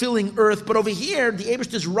filling earth, but over here, the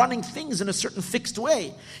Eibishter is running things in a certain fixed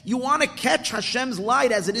way. You want to catch Hashem's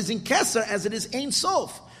light as it is in Keser, as it is Ein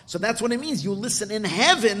Sof. So that's what it means. You listen in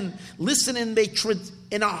heaven, listen in a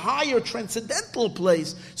higher transcendental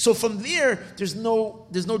place. So from there, there's no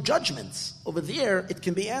judgments. Over there, it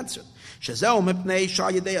can be answered. This is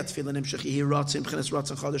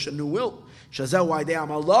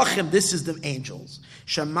the angels.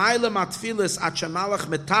 Until the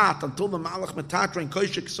Malach Metat and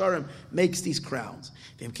Koshik Sarim makes these crowns.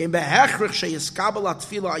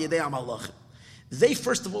 They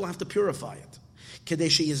first of all have to purify it. They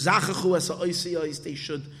should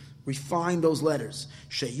refine those letters.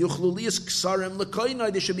 They should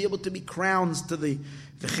be able to be crowns to the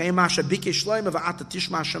and what's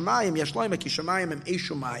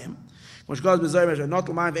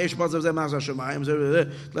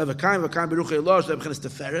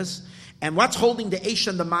holding the Eish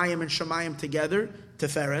and the Mayim and Shemayim together?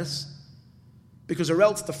 Teferes. Because or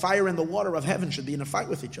else the fire and the water of heaven should be in a fight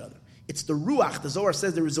with each other. It's the Ruach. The Zohar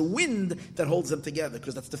says there is a wind that holds them together,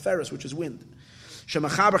 because that's the Teferes, which is wind.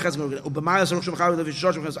 Because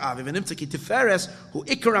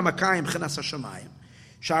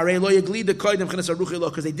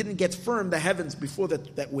they didn't get firm, the heavens, before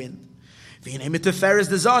that wind. This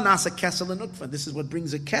is what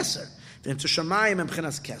brings a Keser.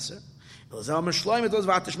 Because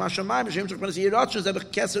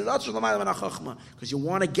you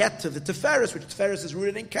want to get to the Teferes, which Teferes is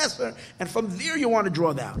rooted in Keser, and from there you want to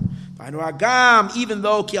draw down. Even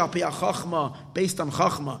though based on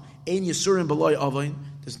Chachma,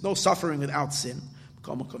 there's no suffering without sin.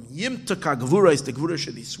 The Gvura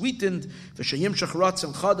should be sweetened.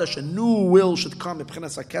 A new will should come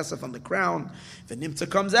from the crown. The Nimtza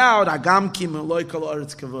comes out.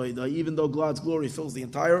 Even though God's glory fills the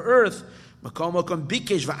entire earth. Meaning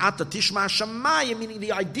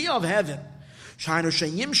the idea of heaven.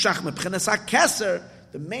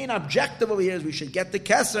 The main objective over here is we should get the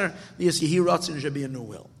Keser. There should be a new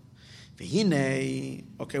will.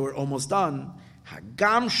 Okay, we're almost done.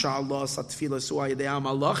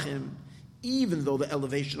 Even though the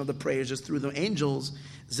elevation of the prayers is through the angels,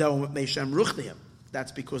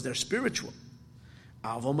 that's because they're spiritual.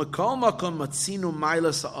 But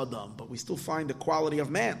we still find the quality of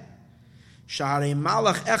man. The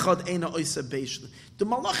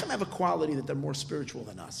malachim have a quality that they're more spiritual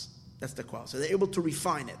than us. That's the quality. So they're able to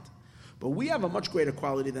refine it. But we have a much greater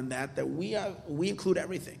quality than that we include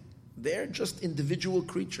everything. They're just individual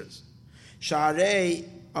creatures. A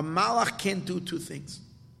malach can do two things.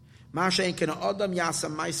 A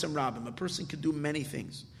person can do many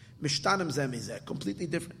things. Completely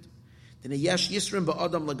different. That's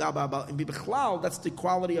the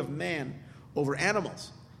quality of man over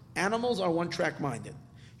animals. Animals are one-track minded.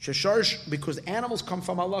 Because animals come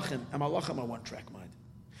from malachim, and malachim are one-track minded.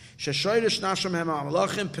 The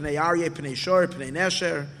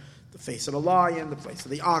face of the lion, the face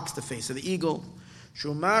of the ox, the face of the eagle.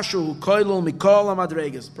 The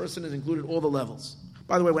person is included all the levels.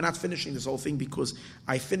 By the way, we're not finishing this whole thing because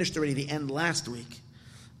I finished already the end last week.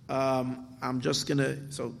 I'm just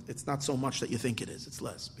so it's not so much that you think it is, it's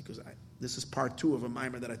less, because this is part 2 of a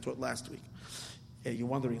mimer that I taught last week. You're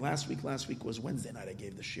wondering, last week was Wednesday night I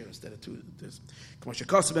gave the shir instead of 2.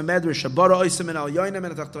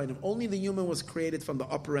 Only the human was created from the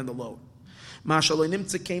upper and the lower.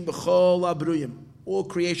 All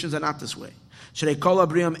creations are not this way.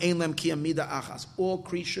 All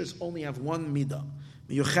creatures only have one midah.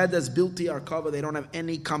 They don't have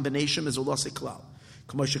any combination.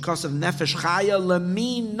 Nefesh chaya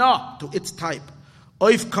lemina, to its type.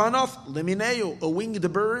 Oif kanaf lemineu, a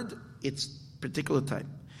winged bird, its particular type.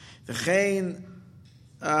 V'chein,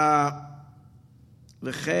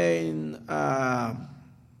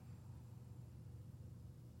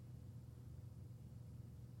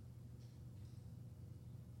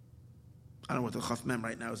 I don't know what the chaf mem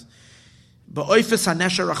right now is. Ba'oifes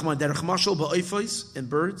hanesha rachman, derech mashal ba'oifes in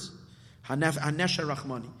birds, hanesha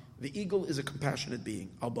rachmani. The eagle is a compassionate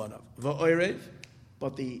being, albanav. Va'oirev,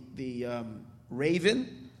 but the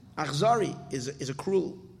raven, achzari, is a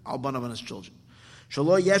cruel, albanav on his children.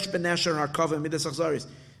 Shalo yesh benesher harkava midas achzaris.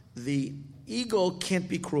 The eagle can't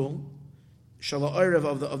be cruel. Shalo oirev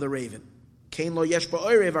of the raven. Kain lo yesh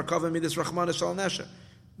ba'oirev harkava midas rachmanis shal nesher.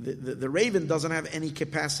 The raven doesn't have any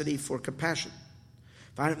capacity for compassion.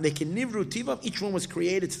 They can nivru tivav. Each one was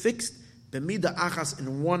created fixed. The midah achas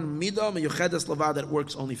in one midah meyuchedes lava that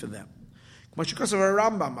works only for them.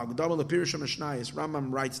 Rambam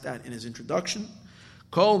writes that in his introduction.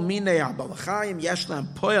 Kol minei balachayim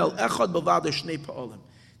yeshlam poel echad bavad shnei pa'olim.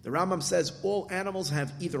 The Rambam says all animals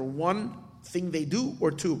have either one thing they do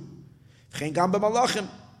or two. V'chein gam b'malachim.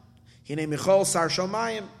 Hinei Michal sar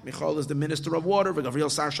shalmayim. Michal is the minister of water. V'Gavriel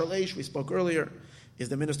sar shalesh. We spoke earlier. Is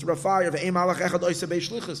the minister of fire. They can't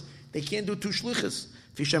do 2 shlichus.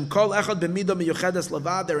 Fishem kol echad b'midah miyuchedes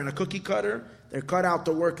lavad. They're in a cookie cutter. They're cut out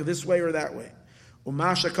to work this way or that way.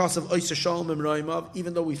 Umasha kasav oisa shalom imroimav.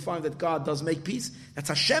 Even though we find that God does make peace, that's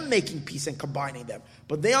Hashem making peace and combining them.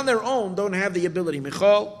 But they on their own don't have the ability.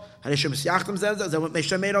 Michal, we spoke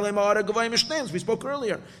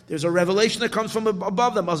earlier. There's a revelation that comes from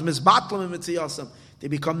above them. They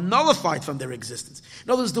become nullified from their existence.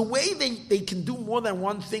 In other words, the way they can do more than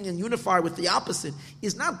one thing and unify with the opposite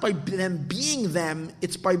is not by them being them,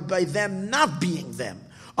 it's by them not being them.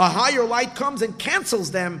 A higher light comes and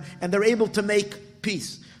cancels them, and they're able to make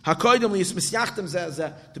peace. To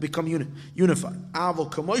become unified.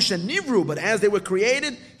 But as they were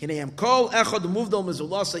created,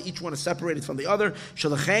 each one is separated from the other.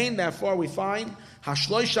 Therefore we find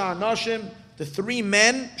the 3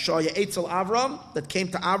 men that came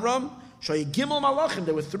to Avram.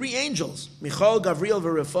 There were 3 angels, Michal, Gavriel,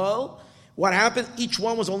 Verifal. What happened? Each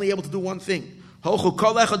one was only able to do one thing.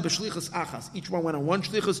 Each one went on one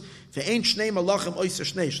shlichus.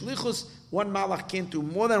 One malach can't do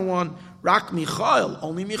more than one. Rak Michael,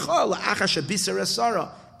 only Michael. After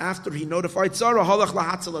he notified Sarah, halach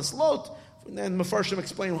lahatzalas lot. And then Mefarshim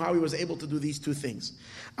explained how he was able to do these 2 things.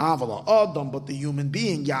 Avala Adam, but the human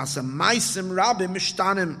being, Yasam Maisim Rabim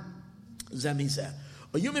Mishtanim Zemizeh.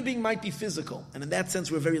 A human being might be physical, and in that sense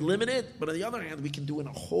we're very limited, but on the other hand, we can do in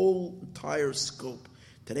a whole entire scope.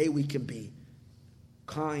 Today we can be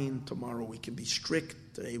kind, tomorrow we can be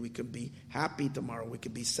strict, today we can be happy, tomorrow we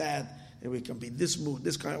can be sad, and we can be this mood,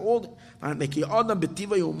 this kind of all. A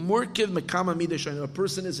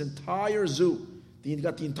person is entire zoo. You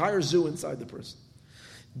got the entire zoo inside the person.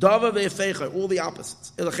 All the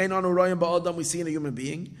opposites. We see in a human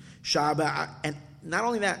being. And not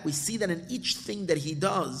only that, we see that in each thing that he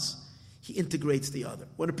does, he integrates the other.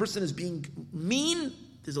 When a person is being mean,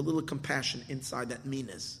 there's a little compassion inside that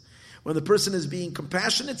meanness. When the person is being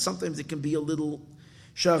compassionate, sometimes it can be a little...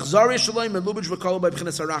 When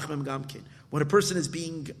a person is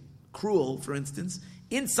being cruel, for instance,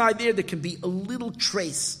 inside there can be a little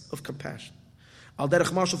trace of compassion. Al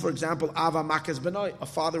derech mashal, for example, ava makes benoi, a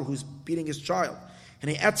father who's beating his child.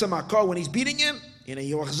 And he etzem akar, when he's beating him,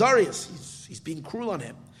 he's being cruel on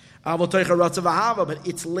him. But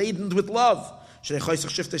it's laden with love.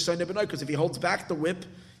 Because if he holds back the whip,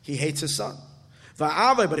 he hates his son.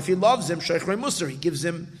 But if he loves him, he gives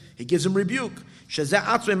him rebuke. This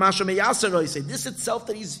itself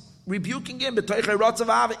that he's rebuking him,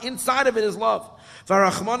 inside of it is love.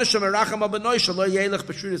 And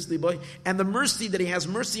the mercy that he has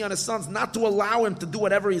mercy on his sons, not to allow him to do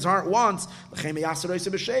whatever his heart wants.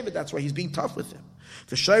 That's why he's being tough with him.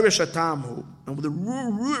 And the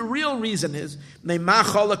real reason is, why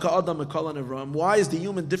is the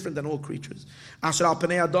human different than all creatures?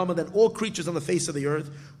 Than all creatures on the face of the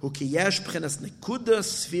earth,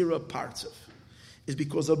 is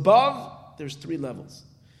because above there's three levels.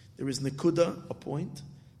 There is nekuda, a point.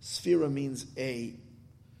 Sphera means an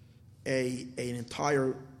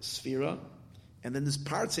entire sphera, and then this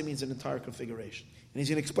parza means an entire configuration. And he's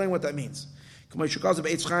going to explain what that means. The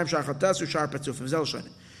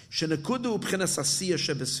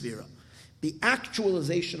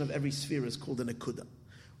actualization of every sphere is called a nekuda.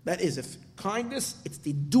 That is, if kindness, it's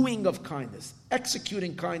the doing of kindness.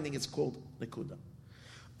 Executing kindness is called nekuda.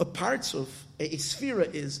 A parza, a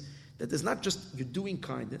sphera, is that there's not just you're doing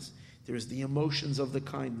kindness, there is the emotions of the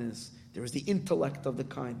kindness, there is the intellect of the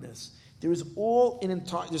kindness, there is all in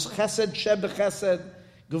entire, there's chesed, sheb chesed,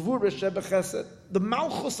 gevura sheb chesed, the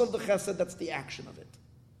malchus of the chesed, that's the action of it,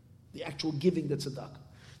 the actual giving, that's tzedakah.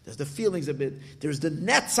 There's the feelings of it. There's the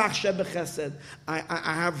netzach sheb chesed. I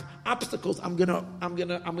have obstacles. I'm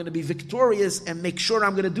gonna be victorious and make sure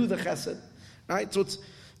I'm gonna do the chesed. Right? So it's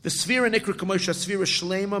the sphere nikra kamosha sphere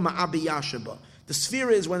shlema ma'abi yasheba. The sphere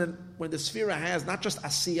is when the sphere has not just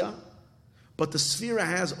asiya, but the sphere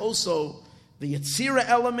has also the Yetzirah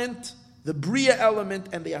element, the Bria element,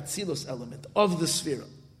 and the Atzilus element of the sphere.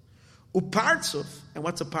 Upartzuf, and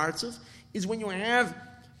what's a partzuf? Is when you have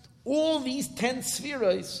all these 10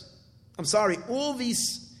 spheres,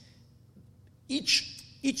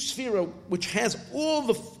 each sphere which has all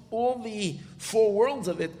the 4 worlds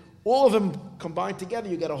of it, all of them combined together,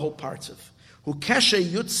 you get a whole partzuf. Who keshe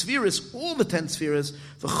yut spheres, all the 10 spheres,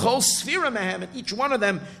 the whole sphere mehem, and each one of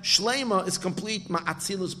them, shlema, is complete,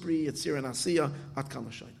 ma'atzilus bri, yetzirah and asiya, at kal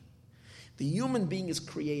nashayim. The human being is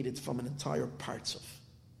created from an entire partzuf.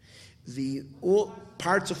 The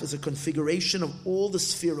partzuf is a configuration of all the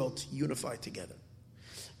sphirot unified together.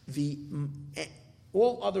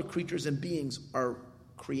 All other creatures and beings are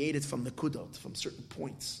created from the kudot, from certain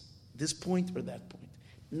points, this point or that point,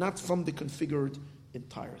 not from the configured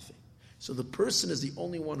entire thing. So the person is the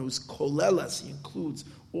only one who's koleles, he includes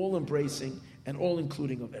all embracing and all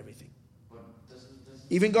including of everything. But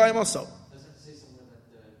even Goyim also. Doesn't it say somewhere that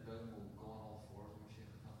the Goyim will go on all fours when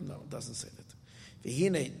Mashiach comes? No, it doesn't say that.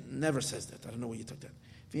 V'hine never says that. I don't know where you took that.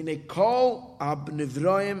 V'hine kol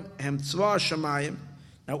abnivroim hem tzva shamayim.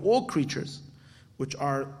 Now all creatures, which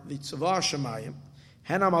are the tzva shamayim,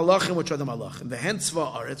 hen malachim, which are the malachim, the hen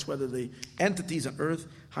tzva aretz, whether the entities on earth,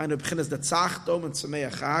 hainu b'chinas the tzach dom and tzamei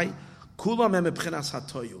achai, kulam em b'chinas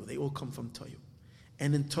hatoyu. They all come from toyu.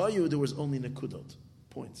 And in toyu there was only nekudot,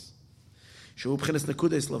 points. Shehu b'chinas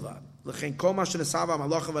nekudes lavad. L'chein kol ma shenesava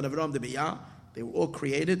malachim v'nevrom debiyah. They were all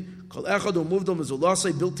created. Kol echad umuvdom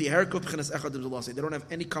mezulasei bilti herkot b'chinas echad mezulasei. They don't have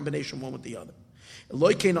any combination one with the other.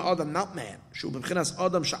 Eloi keina adam, not man. Shehu b'chinas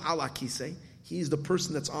adam sha'al akisei. He is the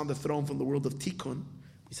person that's on the throne from the world of Tikkun.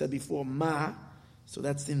 We said before, Ma. So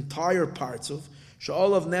that's the entire parts of.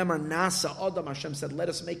 Sha'ol of them are Nasa Adam. Hashem said, let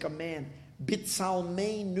us make a man.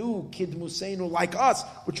 Bitsalmeinu kidmuseinu, like us,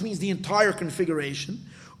 which means the entire configuration.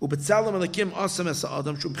 Ubetzalam alakim asam es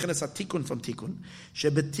Adam. Shu b'chinas Tikkun from Tikkun.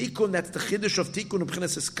 Shebetikun, that's the chiddush of Tikkun.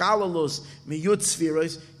 B'chinas eskalalos miyut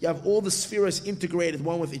spheres. You have all the spheres integrated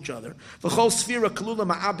one with each other. V'chol sphera kalula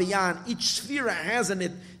ma'abiyan. Each sphere has in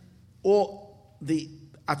it all the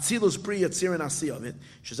Atzilus Bri Yetzirah and Asiya of it.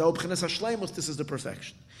 Shezau b'chinas hashleimus. This is the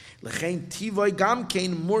perfection. Lechein tivoy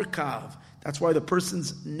gamkein murkav. That's why the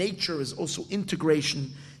person's nature is also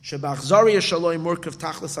integration. Shebachzariya shaloi murkav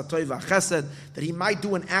tachlis hatoy v'chesed. That he might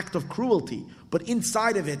do an act of cruelty, but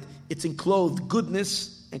inside of it, it's enclosed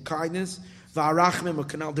goodness and kindness. V'arachmim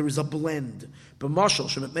v'kanal. There is a blend. B'mashal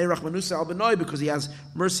shemetnei rachmanusa al benoi, because he has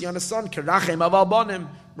mercy on his son. Kerachem aval bonim,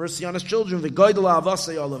 mercy on his children. V'goydel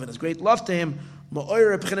avasei olav, and his great love to him.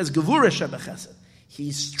 Ma'oyer b'chinas gevura shebechesed.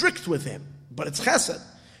 He's strict with him, but it's chesed.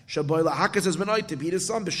 Shaboy lahakas has been to beat his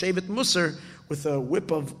son b'shevet musar with a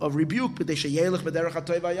whip of rebuke. He should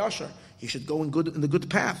go in the good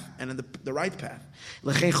path and in the right path.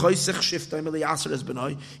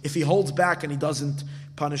 If he holds back and he doesn't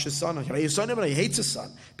punish his son, he hates his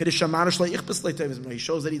son. He shows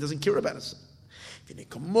that he doesn't care about his son.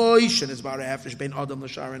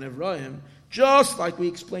 Just like we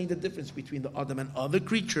explained the difference between the Adam and other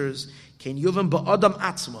creatures, in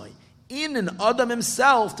an Adam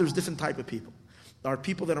himself, there's different type of people. There are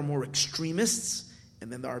people that are more extremists,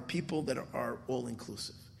 and then there are people that are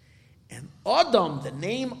all-inclusive. And Adam, the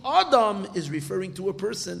name Adam, is referring to a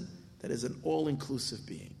person that is an all-inclusive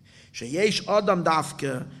being. Sheyesh Adam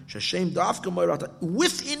dafke, sheshem dafke moirata.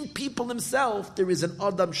 Within people himself, there is an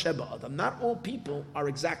Adam sheba Adam. Not all people are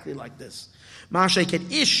exactly like this.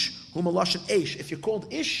 Ma'asheket ish, humaloshen ish. If you're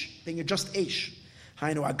called ish, then you're just ish.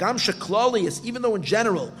 Hainu agam sheklali is, even though in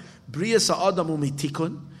general, brias Adam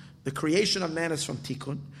umitikun, the creation of man is from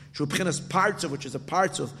tikkun. Shubchinas parts of, which is a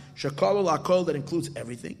parts of shekalul akol, that includes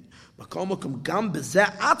everything. Makomokum gam bezeh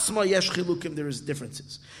atzma yesh chilukim, there is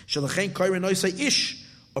differences. Shelachein koyren oisay ish.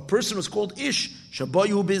 A person was called Ish,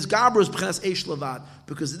 Shabayu biz Gabrus b'chenas Eish Levad,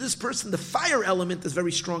 because this person, the fire element is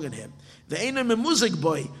very strong in him. The Einim Memuzik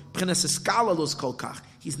boy b'chenas Eskala los kolkach.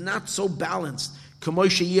 He's not so balanced.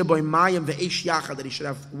 Kamoisha yeh boy Mayim ve'Eish Yachad, that he should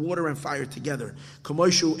have water and fire together.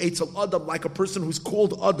 Kamoisha Eitzel Adam, like a person who's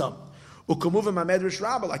called Adam. Ukamuvim HaMedrash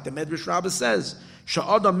Rabbah, like the Medrash Rabbah says,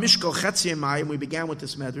 Sha'adam Mishkal Chetzi Mayim. We began with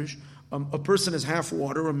this Medrash. A person is half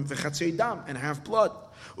water and half blood.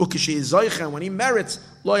 When he merits,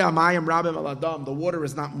 the water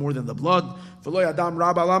is not more than the blood.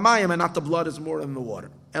 And not the blood is more than the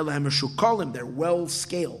water. They're well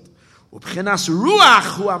scaled.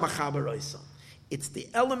 It's the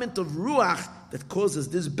element of ruach that causes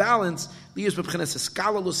this balance,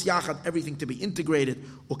 everything to be integrated.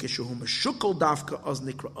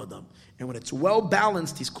 And when it's well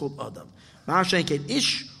balanced, he's called Adam. It's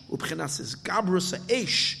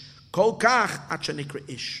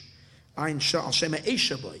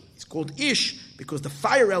called Ish because the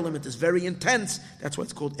fire element is very intense. That's why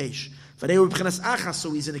it's called Ish. So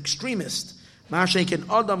he's an extremist. You have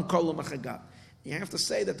to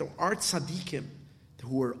say that there are tzaddikim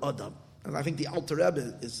who were Adam. And I think the Alter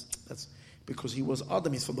Rebbe that's because he was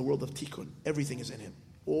Adam. He's from the world of Tikkun. Everything is in him,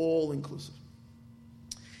 all inclusive.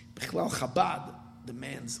 Bechlal Chabad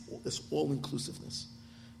demands this all inclusive-ness.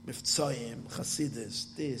 Miftzayim,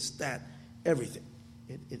 Chasidus, this, that, everything.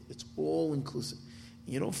 It's all inclusive.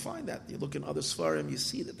 You don't find that. You look in other Sfarim, you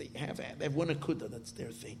see that they have one akudah, that's their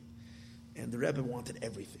thing. And the Rebbe wanted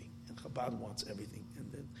everything, and Chabad wants everything.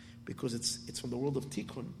 And then, because it's from the world of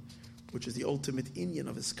Tikkun, which is the ultimate inyan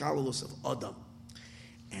of Eskalos of Adam.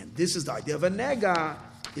 And this is the idea of a nega,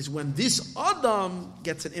 is when this Adam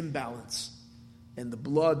gets an imbalance, and the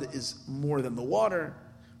blood is more than the water.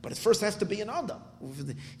 But it first has to be an Adam.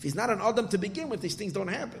 If he's not an Adam to begin with, these things don't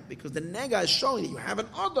happen. Because the nega is showing that you have an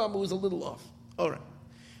Adam who is a little off. All right.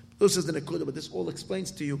 This is the nekuda, but this all explains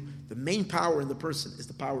to you the main power in the person is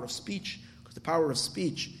the power of speech. Because the power of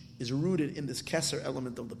speech is rooted in this keser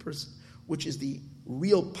element of the person, which is the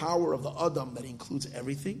real power of the Adam that includes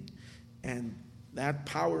everything. And that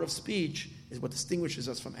power of speech is what distinguishes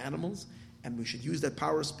us from animals. And we should use that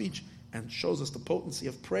power of speech and shows us the potency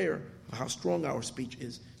of prayer, of how strong our speech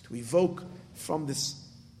is, to evoke from this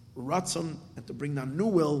ratzon and to bring down new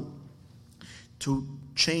will to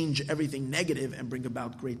change everything negative and bring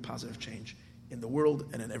about great positive change in the world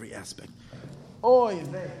and in every aspect. Oy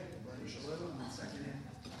vey.